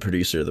the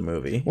producer of the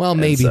movie. Well,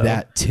 maybe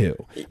that too.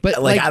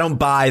 But like I don't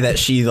buy that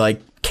she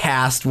like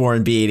cast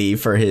Warren Beatty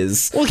for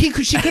his. Well, she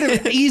could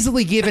have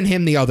easily given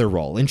him the other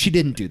role, and she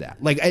didn't do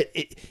that. Like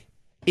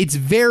it's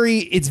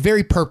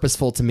very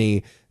purposeful to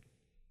me.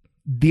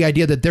 The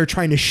idea that they're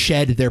trying to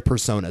shed their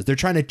personas. They're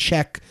trying to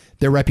check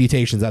their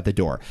reputations at the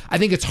door. I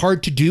think it's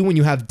hard to do when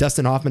you have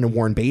Dustin Hoffman and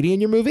Warren Beatty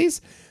in your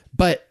movies.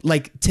 But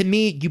like, to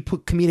me, you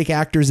put comedic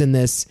actors in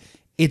this,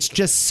 it's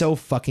just so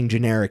fucking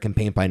generic and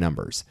paint by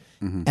numbers.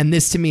 And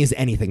this to me is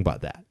anything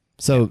but that.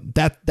 So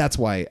that's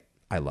why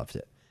I loved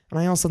it. And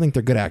I also think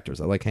they're good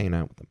actors. I like hanging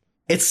out with them.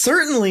 It's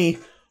certainly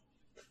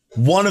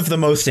one of the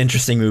most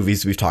interesting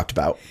movies we've talked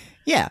about.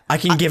 Yeah. I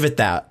can give it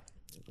that.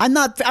 I'm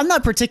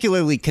not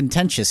particularly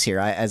contentious here,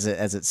 as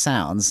it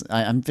sounds.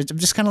 I'm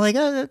just kind of like,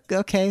 oh,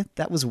 okay,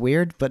 that was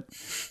weird, but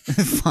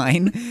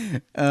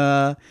fine.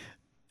 I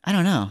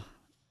don't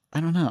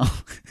know.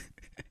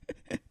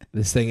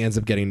 This thing ends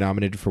up getting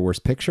nominated for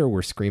Worst Picture,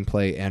 Worst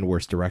Screenplay, and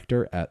Worst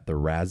Director at the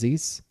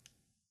Razzies.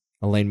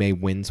 Elaine May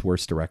wins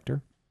Worst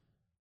Director.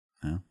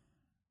 Oh.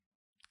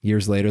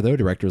 Years later, though,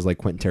 directors like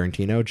Quentin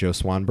Tarantino, Joe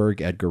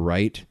Swanberg, Edgar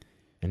Wright,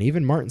 and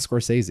even Martin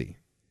Scorsese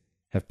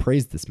have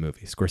praised this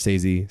movie,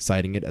 Scorsese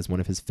citing it as one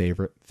of his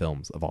favorite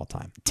films of all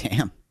time.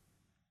 Damn.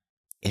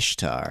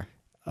 Ishtar.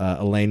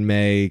 Elaine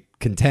May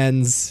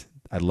contends,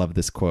 I love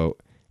this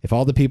quote, "If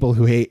all the people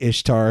who hate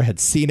Ishtar had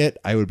seen it,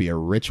 I would be a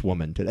rich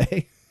woman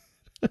today."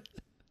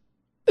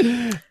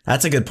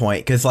 That's a good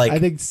point, because like I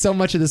think so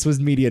much of this was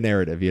media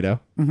narrative, you know?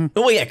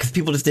 Well, yeah, because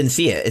people just didn't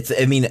see it.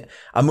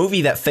 A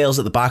movie that fails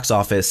at the box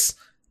office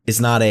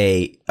is not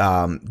a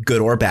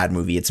good or bad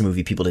movie. It's a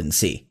movie people didn't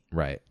see.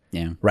 Right.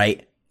 Yeah.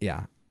 Right?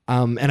 Yeah.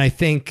 And I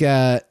think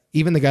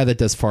even the guy that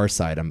does Far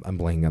Side, I'm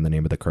blanking on the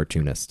name of the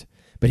cartoonist,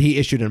 but he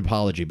issued an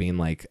apology being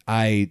like,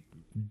 I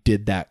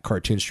did that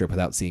cartoon strip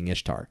without seeing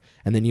Ishtar.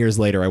 And then years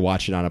later, I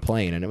watched it on a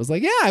plane, and it was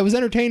like, yeah, I was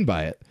entertained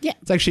by it. Yeah.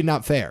 It's actually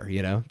not fair,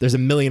 you know? There's a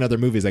million other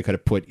movies I could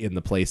have put in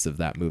the place of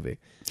that movie.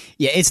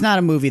 Yeah, it's not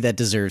a movie that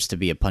deserves to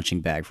be a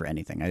punching bag for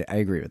anything. I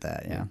agree with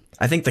that, yeah.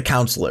 I think The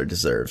Counselor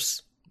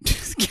deserves.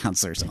 The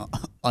Counselor's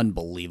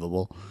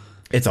unbelievable.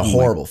 It's a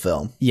horrible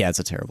film. Yeah, it's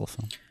a terrible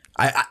film.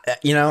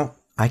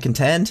 I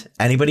contend.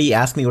 Anybody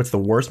ask me what's the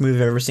worst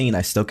movie I've ever seen,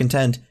 I still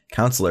contend.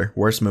 Counselor,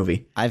 worst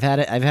movie. I've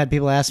had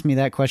people ask me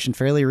that question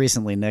fairly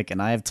recently, Nick,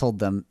 and I have told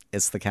them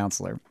it's The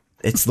Counselor.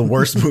 It's the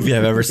worst movie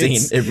I've ever seen.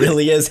 It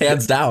really is,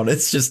 hands down.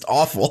 It's just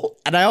awful.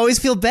 And I always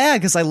feel bad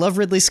because I love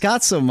Ridley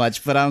Scott so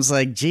much, but I was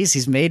like, geez,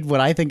 he's made what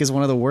I think is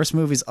one of the worst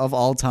movies of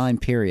all time,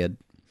 period.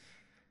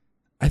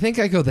 I think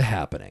I go The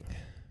Happening.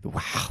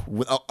 Wow.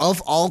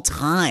 Of all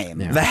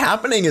time. Yeah. The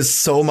Happening is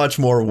so much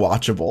more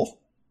watchable.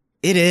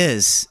 It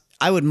is.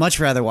 I would much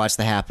rather watch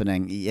The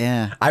Happening.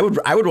 Yeah. I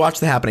would watch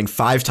The Happening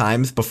 5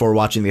 times before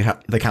watching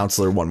The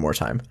Counselor one more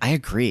time. I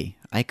agree.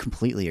 I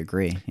completely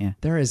agree. Yeah.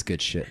 There is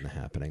good shit in The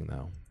Happening,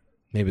 though.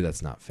 Maybe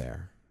that's not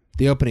fair.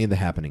 The opening of The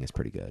Happening is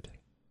pretty good.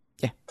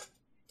 Yeah.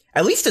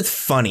 At least it's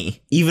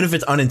funny. Even if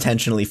it's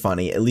unintentionally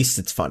funny, at least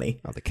it's funny.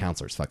 Oh, The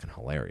Counselor's fucking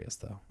hilarious,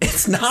 though.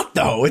 It's not,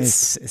 though.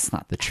 It's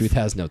not. The truth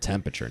has no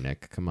temperature,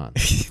 Nick. Come on.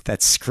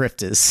 That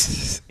script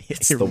is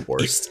It's the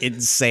worst. It's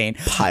insane.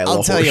 Pile I'll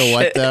of tell you horseshit.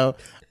 what, though.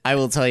 I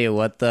will tell you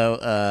what,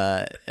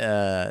 though.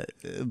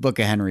 Book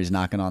of Henry's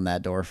knocking on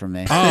that door for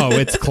me. Oh,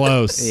 it's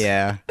close.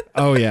 Yeah.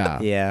 Oh,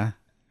 yeah. Yeah.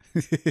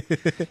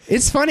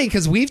 It's funny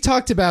because we've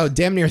talked about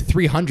damn near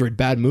 300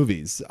 bad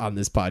movies on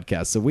this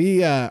podcast. So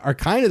we are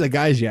kind of the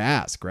guys you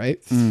ask,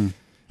 right?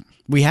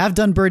 We have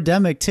done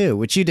Birdemic, too,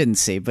 which you didn't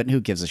see, but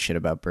who gives a shit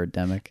about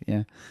Birdemic?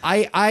 Yeah.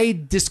 I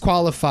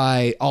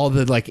disqualify all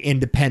the like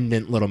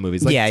independent little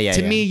movies. Like,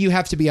 to me, you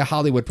have to be a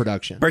Hollywood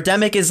production.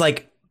 Birdemic is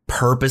like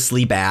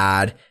purposely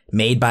bad,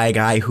 made by a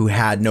guy who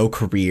had no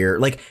career.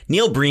 Like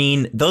Neil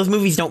Breen, those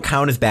movies don't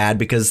count as bad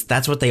because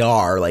that's what they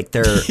are. Like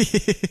they're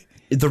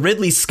the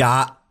Ridley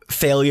Scott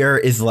failure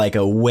is like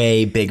a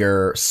way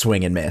bigger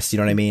swing and miss. You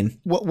know what I mean?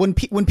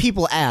 When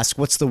people ask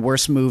what's the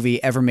worst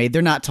movie ever made,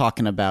 they're not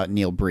talking about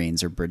Neil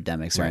Breen's or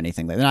Birdemics or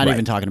anything. They're not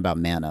even talking about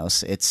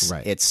Manos.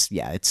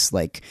 It's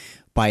like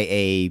by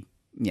a,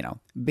 you know,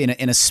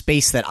 in a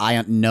space that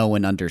I know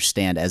and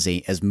understand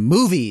as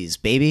movies,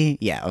 baby.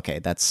 Yeah, okay,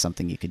 that's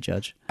something you could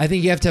judge. I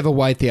think you have to have a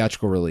wide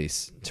theatrical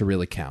release to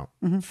really count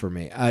for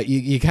me.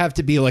 You have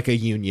to be like a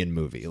union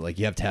movie. Like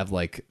you have to have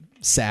like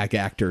SAG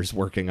actors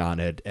working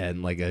on it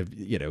and like a,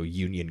 you know,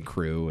 union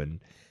crew, and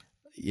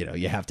you know,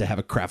 you have to have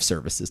a craft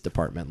services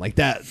department like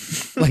that.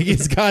 Like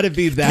it's got to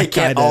be that. They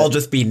can't all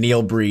just be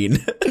Neil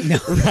Breen. No,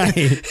 right?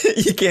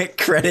 You can't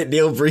credit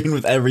Neil Breen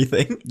with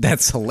everything.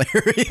 That's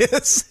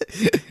hilarious.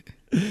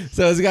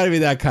 So it's got to be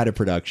that kind of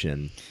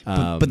production.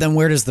 But then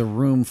where does The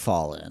Room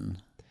fall in?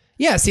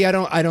 Yeah, see, I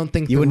don't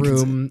think The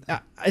Room.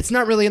 It's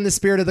not really in the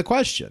spirit of the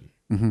question.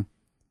 Mm-hmm.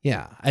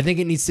 Yeah, I think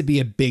it needs to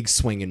be a big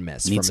swing and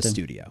miss from a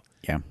studio.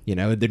 Yeah, you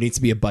know, there needs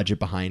to be a budget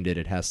behind it.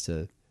 It has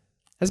to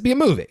be a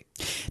movie.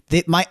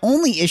 My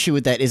only issue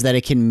with that is that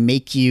it can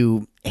make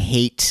you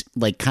hate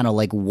like kind of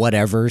like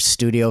whatever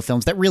studio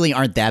films that really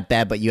aren't that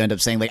bad, but you end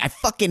up saying like I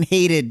fucking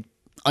hated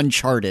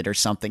Uncharted or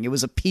something. It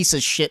was a piece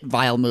of shit,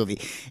 vile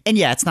movie. And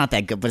yeah, it's not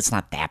that good, but it's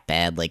not that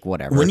bad. Like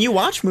whatever. When you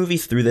watch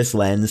movies through this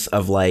lens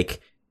of like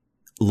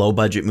low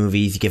budget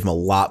movies, you give them a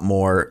lot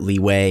more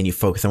leeway and you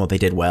focus on what they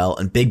did well.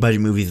 And big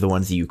budget movies are the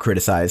ones that you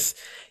criticize.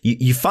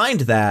 You find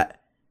that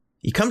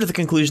you come to the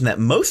conclusion that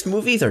most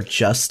movies are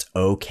just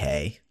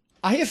okay.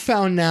 I have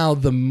found now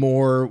the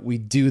more we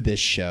do this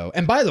show,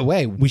 and by the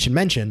way, we should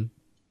mention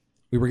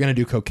we were going to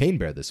do Cocaine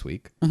Bear this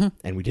week,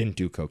 and we didn't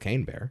do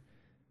Cocaine Bear.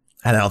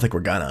 And I don't think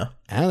we're gonna.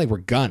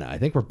 I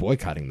think we're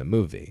boycotting the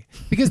movie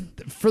because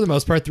for the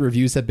most part, the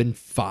reviews have been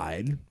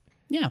fine.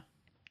 Yeah.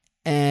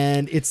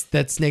 And it's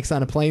that Snakes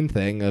on a Plane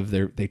thing of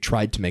they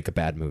tried to make a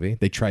bad movie.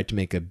 They tried to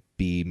make a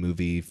B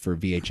movie for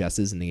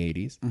VHSs in the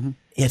 80s.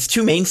 Yeah, it's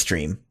too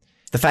mainstream.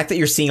 The fact that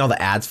you're seeing all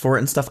the ads for it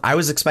and stuff, I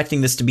was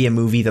expecting this to be a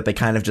movie that they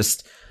kind of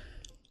just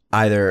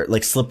either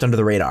like slipped under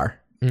the radar.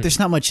 There's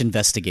not much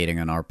investigating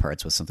on our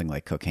parts with something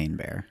like Cocaine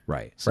Bear.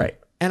 Right. Right.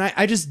 And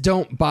I just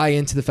don't buy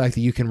into the fact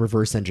that you can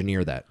reverse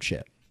engineer that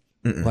shit.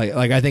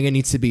 Like I think it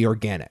needs to be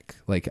organic.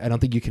 Like I don't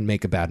think you can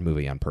make a bad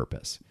movie on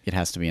purpose. It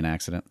has to be an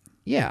accident.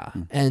 Yeah.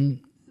 And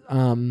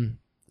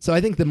so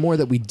I think the more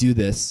that we do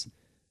this,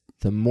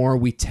 the more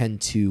we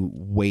tend to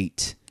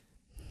weight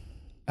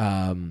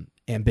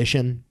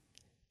ambition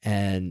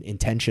and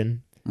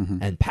intention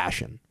and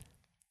passion,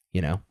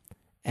 you know?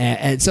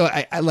 And so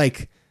I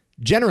like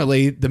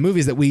generally the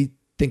movies that we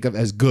think of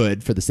as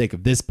good for the sake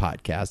of this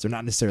podcast are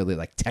not necessarily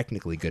like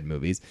technically good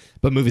movies,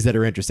 but movies that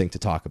are interesting to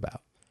talk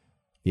about,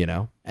 you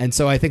know? And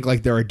so I think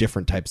like there are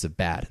different types of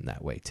bad in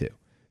that way too.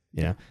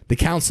 You know, The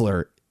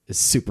Counselor is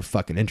super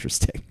fucking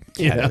interesting.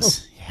 You know?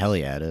 Hell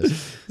yeah, it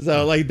is.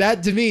 So like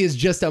that to me is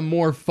just a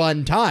more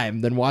fun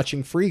time than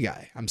watching Free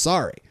Guy. I'm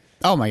sorry.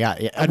 Oh my God.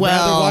 Yeah. I'd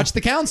rather watch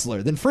The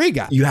Counselor than Free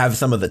Guy. You have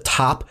some of the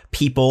top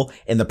people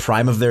in the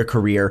prime of their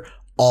career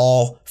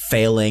all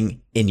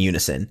failing in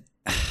unison.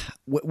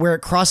 where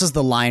it crosses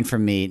the line for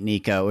me,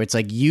 Nico. It's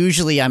like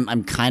usually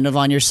I'm kind of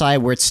on your side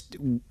where it's.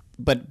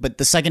 But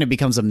the second it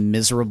becomes a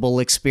miserable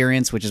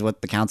experience, which is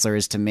what The Counselor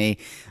is to me,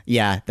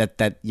 yeah,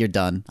 that you're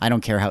done. I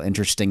don't care how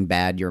interesting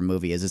bad your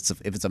movie is.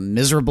 If it's a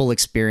miserable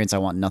experience, I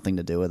want nothing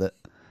to do with it.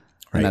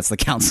 Right. And that's The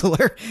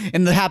Counselor.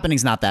 And The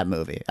Happening's not that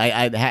movie.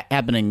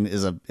 Happening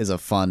is a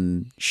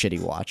fun, shitty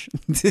watch.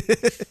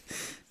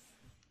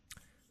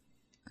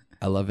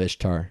 I love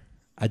Ishtar.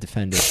 I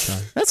defend Ishtar.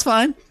 That's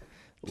fine.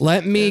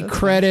 Let me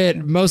credit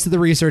most of the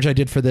research I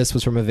did for this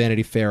was from a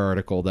Vanity Fair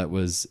article that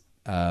was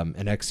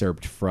an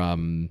excerpt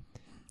from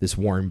this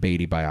Warren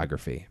Beatty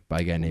biography by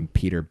a guy named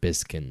Peter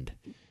Biskind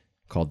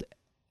called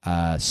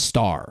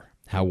Star,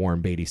 How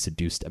Warren Beatty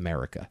Seduced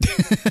America.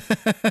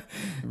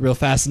 Real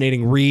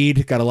fascinating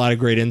read. Got a lot of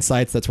great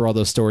insights. That's where all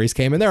those stories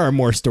came. And there are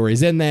more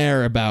stories in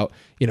there about,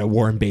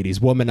 Warren Beatty's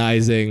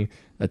womanizing,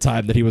 a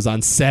time that he was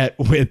on set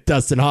with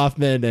Dustin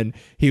Hoffman and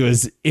he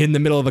was in the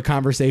middle of a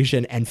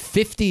conversation and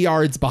 50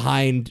 yards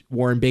behind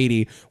Warren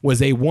Beatty was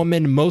a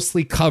woman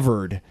mostly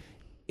covered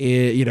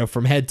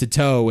from head to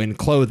toe in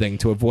clothing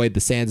to avoid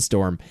the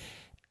sandstorm.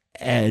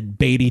 And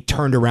Beatty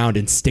turned around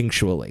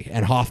instinctually.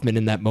 And Hoffman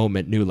in that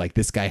moment knew like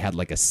this guy had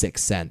like a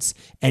sixth sense.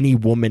 Any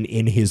woman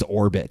in his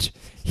orbit,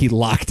 he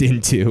locked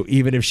into,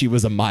 even if she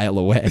was a mile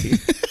away.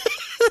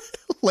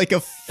 like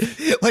a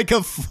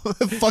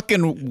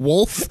fucking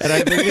wolf. And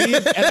I believe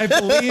like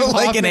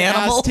Hoffman an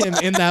animal. asked him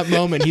in that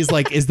moment, he's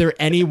like, is there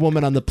any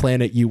woman on the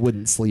planet you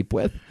wouldn't sleep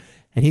with?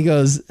 And he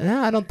goes,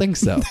 I don't think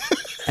so.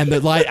 And the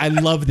line, I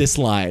love this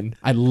line.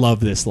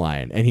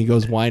 And he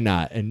goes, why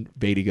not? And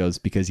Beatty goes,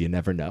 because you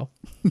never know.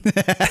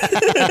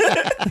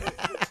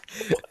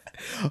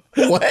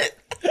 What?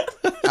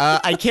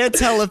 I can't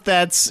tell if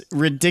that's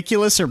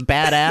ridiculous or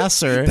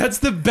badass or that's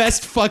the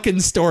best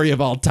fucking story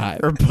of all time.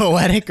 Or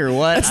poetic or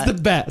what? That's the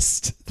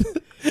best.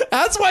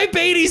 That's why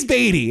Beatty's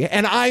Beatty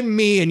and I'm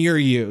me and you're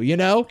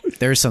you,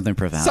 There's something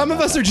profound. Some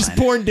of us are just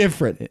born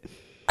different.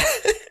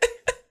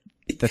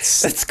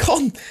 That's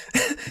called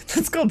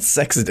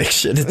sex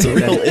addiction. It's a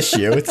real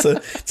issue. It's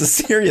a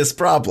serious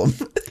problem.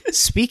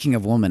 Speaking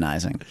of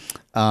womanizing,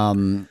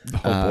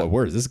 boy,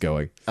 where is this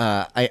going?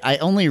 I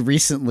only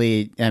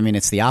recently. I mean,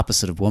 it's the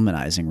opposite of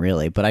womanizing,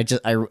 really.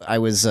 But I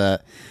was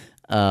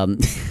I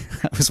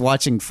was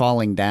watching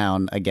Falling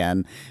Down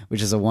again, which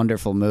is a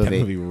wonderful movie. That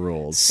movie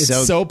rules.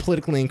 It's so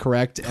politically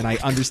incorrect, and I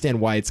understand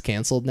why it's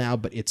canceled now,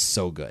 but it's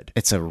so good.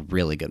 It's a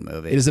really good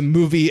movie. It is a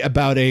movie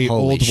about a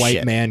Holy old white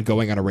shit. man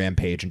going on a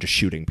rampage and just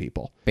shooting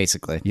people.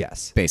 Basically.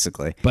 Yes.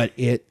 Basically. But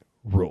it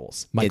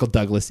rules. Michael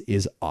Douglas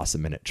is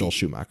awesome in it. Joel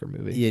Schumacher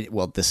movie. Yeah,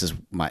 well, this is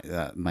my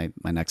my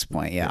next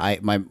point. Yeah,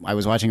 I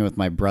was watching it with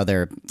my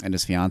brother and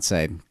his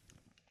fiance,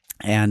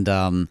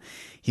 and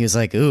he was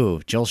like,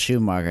 "Ooh, Joel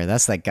Schumacher,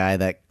 that's that guy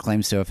that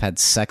claims to have had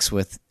sex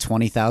with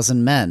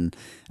 20,000 men."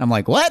 I'm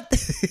like, "What?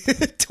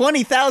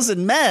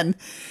 20,000 men?"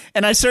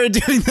 And I started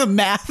doing the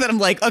math, and I'm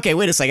like, "Okay,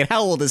 wait a second.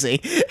 How old is he?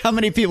 How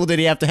many people did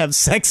he have to have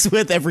sex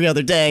with every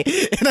other day?"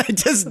 And I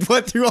just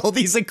went through all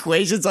these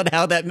equations on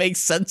how that makes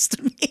sense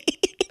to me.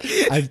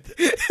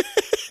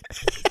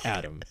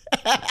 Adam,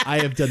 I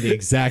have done the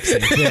exact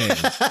same thing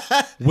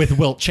with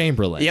Wilt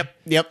Chamberlain.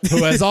 Yep.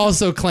 Who has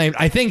also claimed,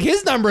 I think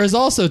his number is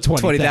also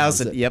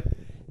 20,000. Yep.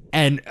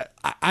 And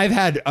I've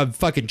had a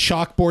fucking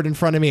chalkboard in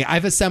front of me.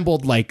 I've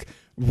assembled like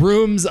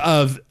rooms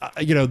of,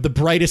 the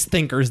brightest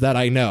thinkers that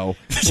I know,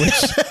 which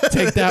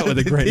take that with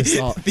a grain of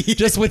salt.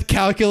 Just with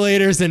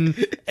calculators and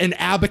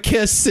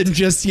abacus and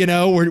just,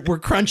 we're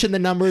crunching the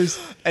numbers.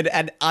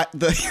 And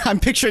I'm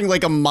picturing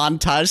like a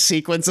montage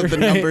sequence of the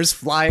numbers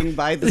flying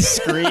by the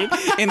screen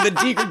in the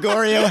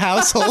DiGregorio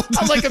household.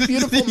 Like A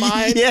Beautiful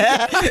Mind.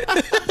 Yeah.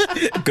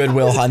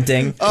 Goodwill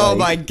Hunting. Oh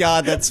my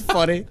God, that's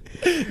funny.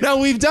 No,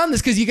 we've done this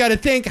because you got to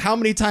think how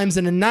many times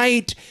in a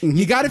night.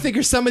 You got to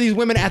figure some of these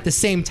women at the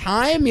same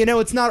time.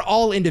 It's not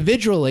all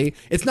individually.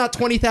 It's not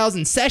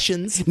 20,000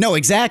 sessions. No,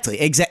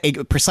 exactly,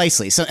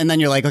 precisely. So, and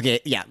then you're like, okay,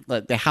 yeah,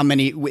 how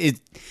many?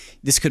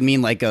 This could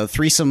mean like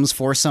threesomes,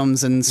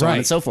 foursomes, and so on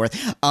and so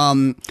forth.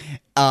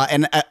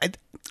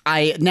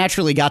 I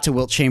naturally got to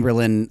Wilt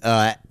Chamberlain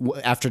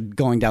after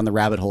going down the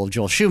rabbit hole of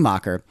Joel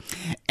Schumacher,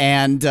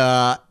 and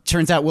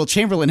turns out Wilt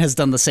Chamberlain has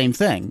done the same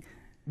thing.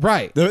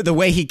 Right. The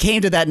way he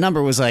came to that number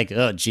was like,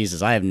 oh,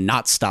 Jesus, I have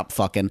not stopped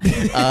fucking.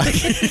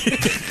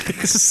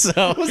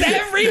 So it was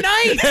every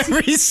night.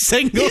 Every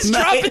single He's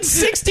night. dropping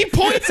 60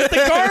 points at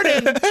the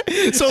Garden.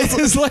 So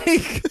it's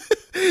like...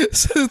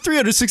 So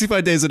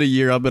 365 days in a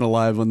year, I've been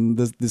alive on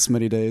this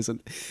many days.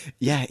 And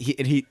yeah,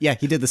 he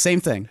did the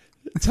same thing.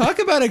 Talk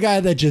about a guy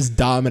that just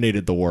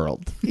dominated the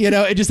world.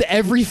 It just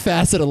every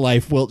facet of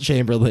life, Wilt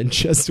Chamberlain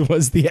just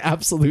was the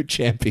absolute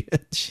champion.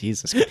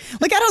 Jesus.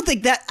 Like, I don't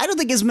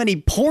think as many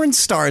porn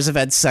stars have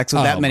had sex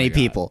with that many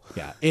people.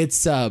 Yeah.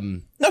 It's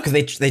No,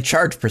 because they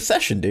charge per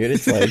session, dude.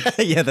 It's like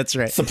yeah, that's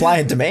right. Supply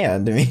and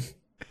demand. I mean,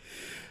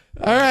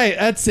 all right,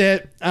 that's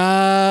it.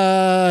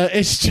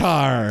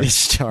 Ishtar.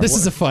 This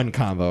is a fun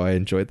combo. I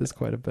enjoyed this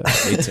quite a bit.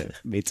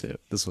 Me too.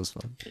 This was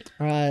fun.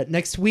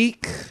 Next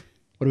week,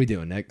 what are we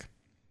doing, Nick?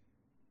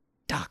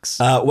 Ducks.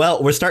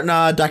 Well, we're starting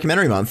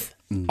documentary month.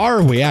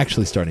 Are we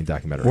actually starting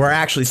documentary? We're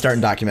actually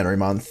starting documentary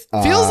month.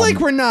 Feels like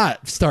we're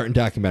not starting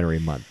documentary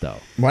month, though.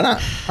 Why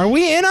not? Are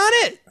we in on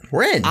it?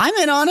 We're in. I'm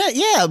in on it.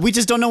 Yeah, we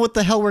just don't know what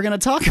the hell we're going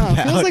to talk about.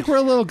 Feels like we're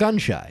a little gun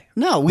shy.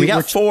 No, We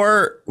got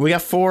four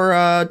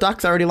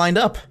docs already lined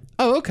up.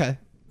 Oh, okay.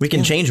 We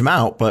can change them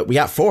out, but we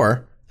got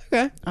 4.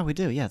 Okay. Oh, we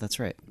do. Yeah, that's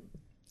right.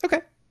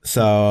 Okay.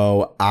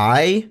 So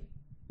I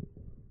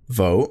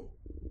vote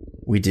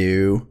we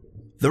do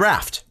The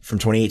Raft from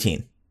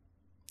 2018.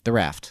 The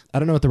Raft. I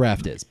don't know what The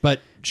Raft is,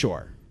 but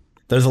sure.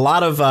 There's a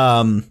lot of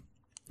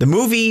the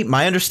movie.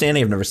 My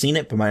understanding, I've never seen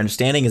it, but my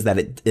understanding is that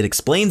it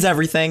explains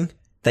everything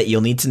that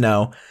you'll need to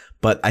know.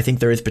 But I think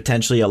there is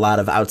potentially a lot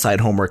of outside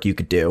homework you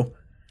could do.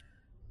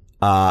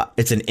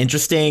 It's an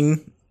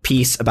interesting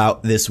piece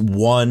about this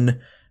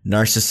one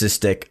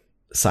narcissistic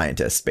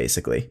scientist,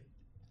 basically.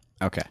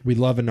 Okay. We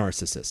love a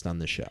narcissist on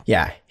this show.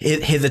 Yeah,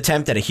 his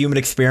attempt at a human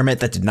experiment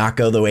that did not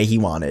go the way he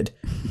wanted.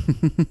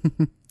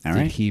 All Did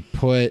right. he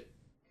put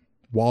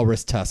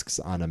walrus tusks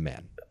on a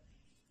man?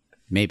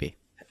 Maybe.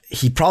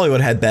 He probably would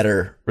have had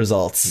better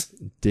results.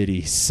 Did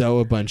he sew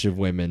a bunch of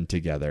women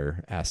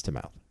together, ass to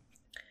mouth?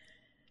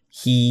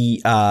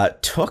 He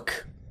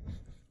took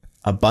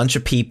a bunch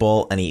of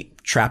people and he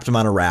trapped them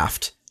on a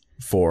raft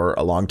for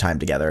a long time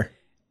together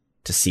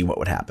to see what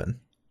would happen.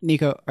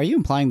 Nico, are you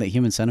implying that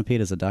Human Centipede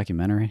is a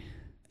documentary?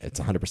 It's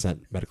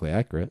 100% medically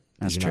accurate.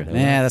 That's Did you true. not know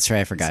Yeah, that? that's right.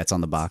 I forgot. It's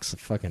on the box.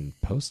 It's a fucking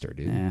poster,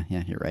 dude.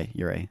 Yeah, you're right.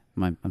 You're right.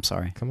 I'm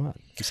sorry. Come on.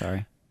 I'm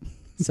sorry.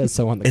 It says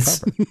so on the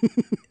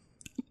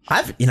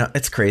cover.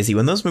 It's crazy.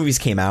 When those movies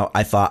came out,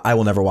 I thought I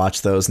will never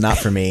watch those. Not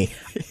for me.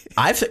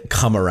 I've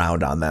come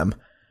around on them.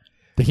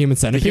 The Human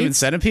Centipede? The Human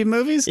Centipede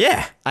movies?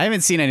 Yeah. I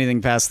haven't seen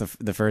anything past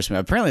the first movie.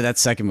 Apparently that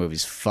second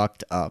movie's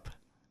fucked up.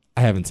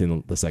 I haven't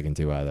seen the second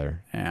two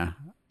either. Yeah.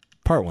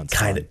 Part one's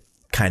Kind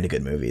fun. of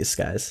good movies,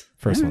 guys.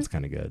 First one's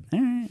kind of good.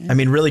 I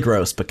mean, really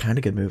gross, but kind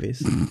of good movies.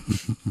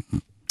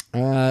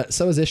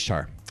 So is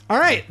Ishtar. All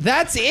right,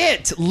 that's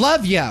it.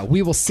 Love ya.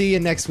 We will see you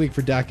next week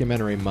for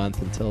Documentary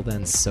Month. Until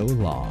then, so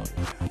long.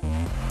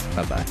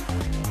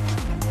 Bye-bye.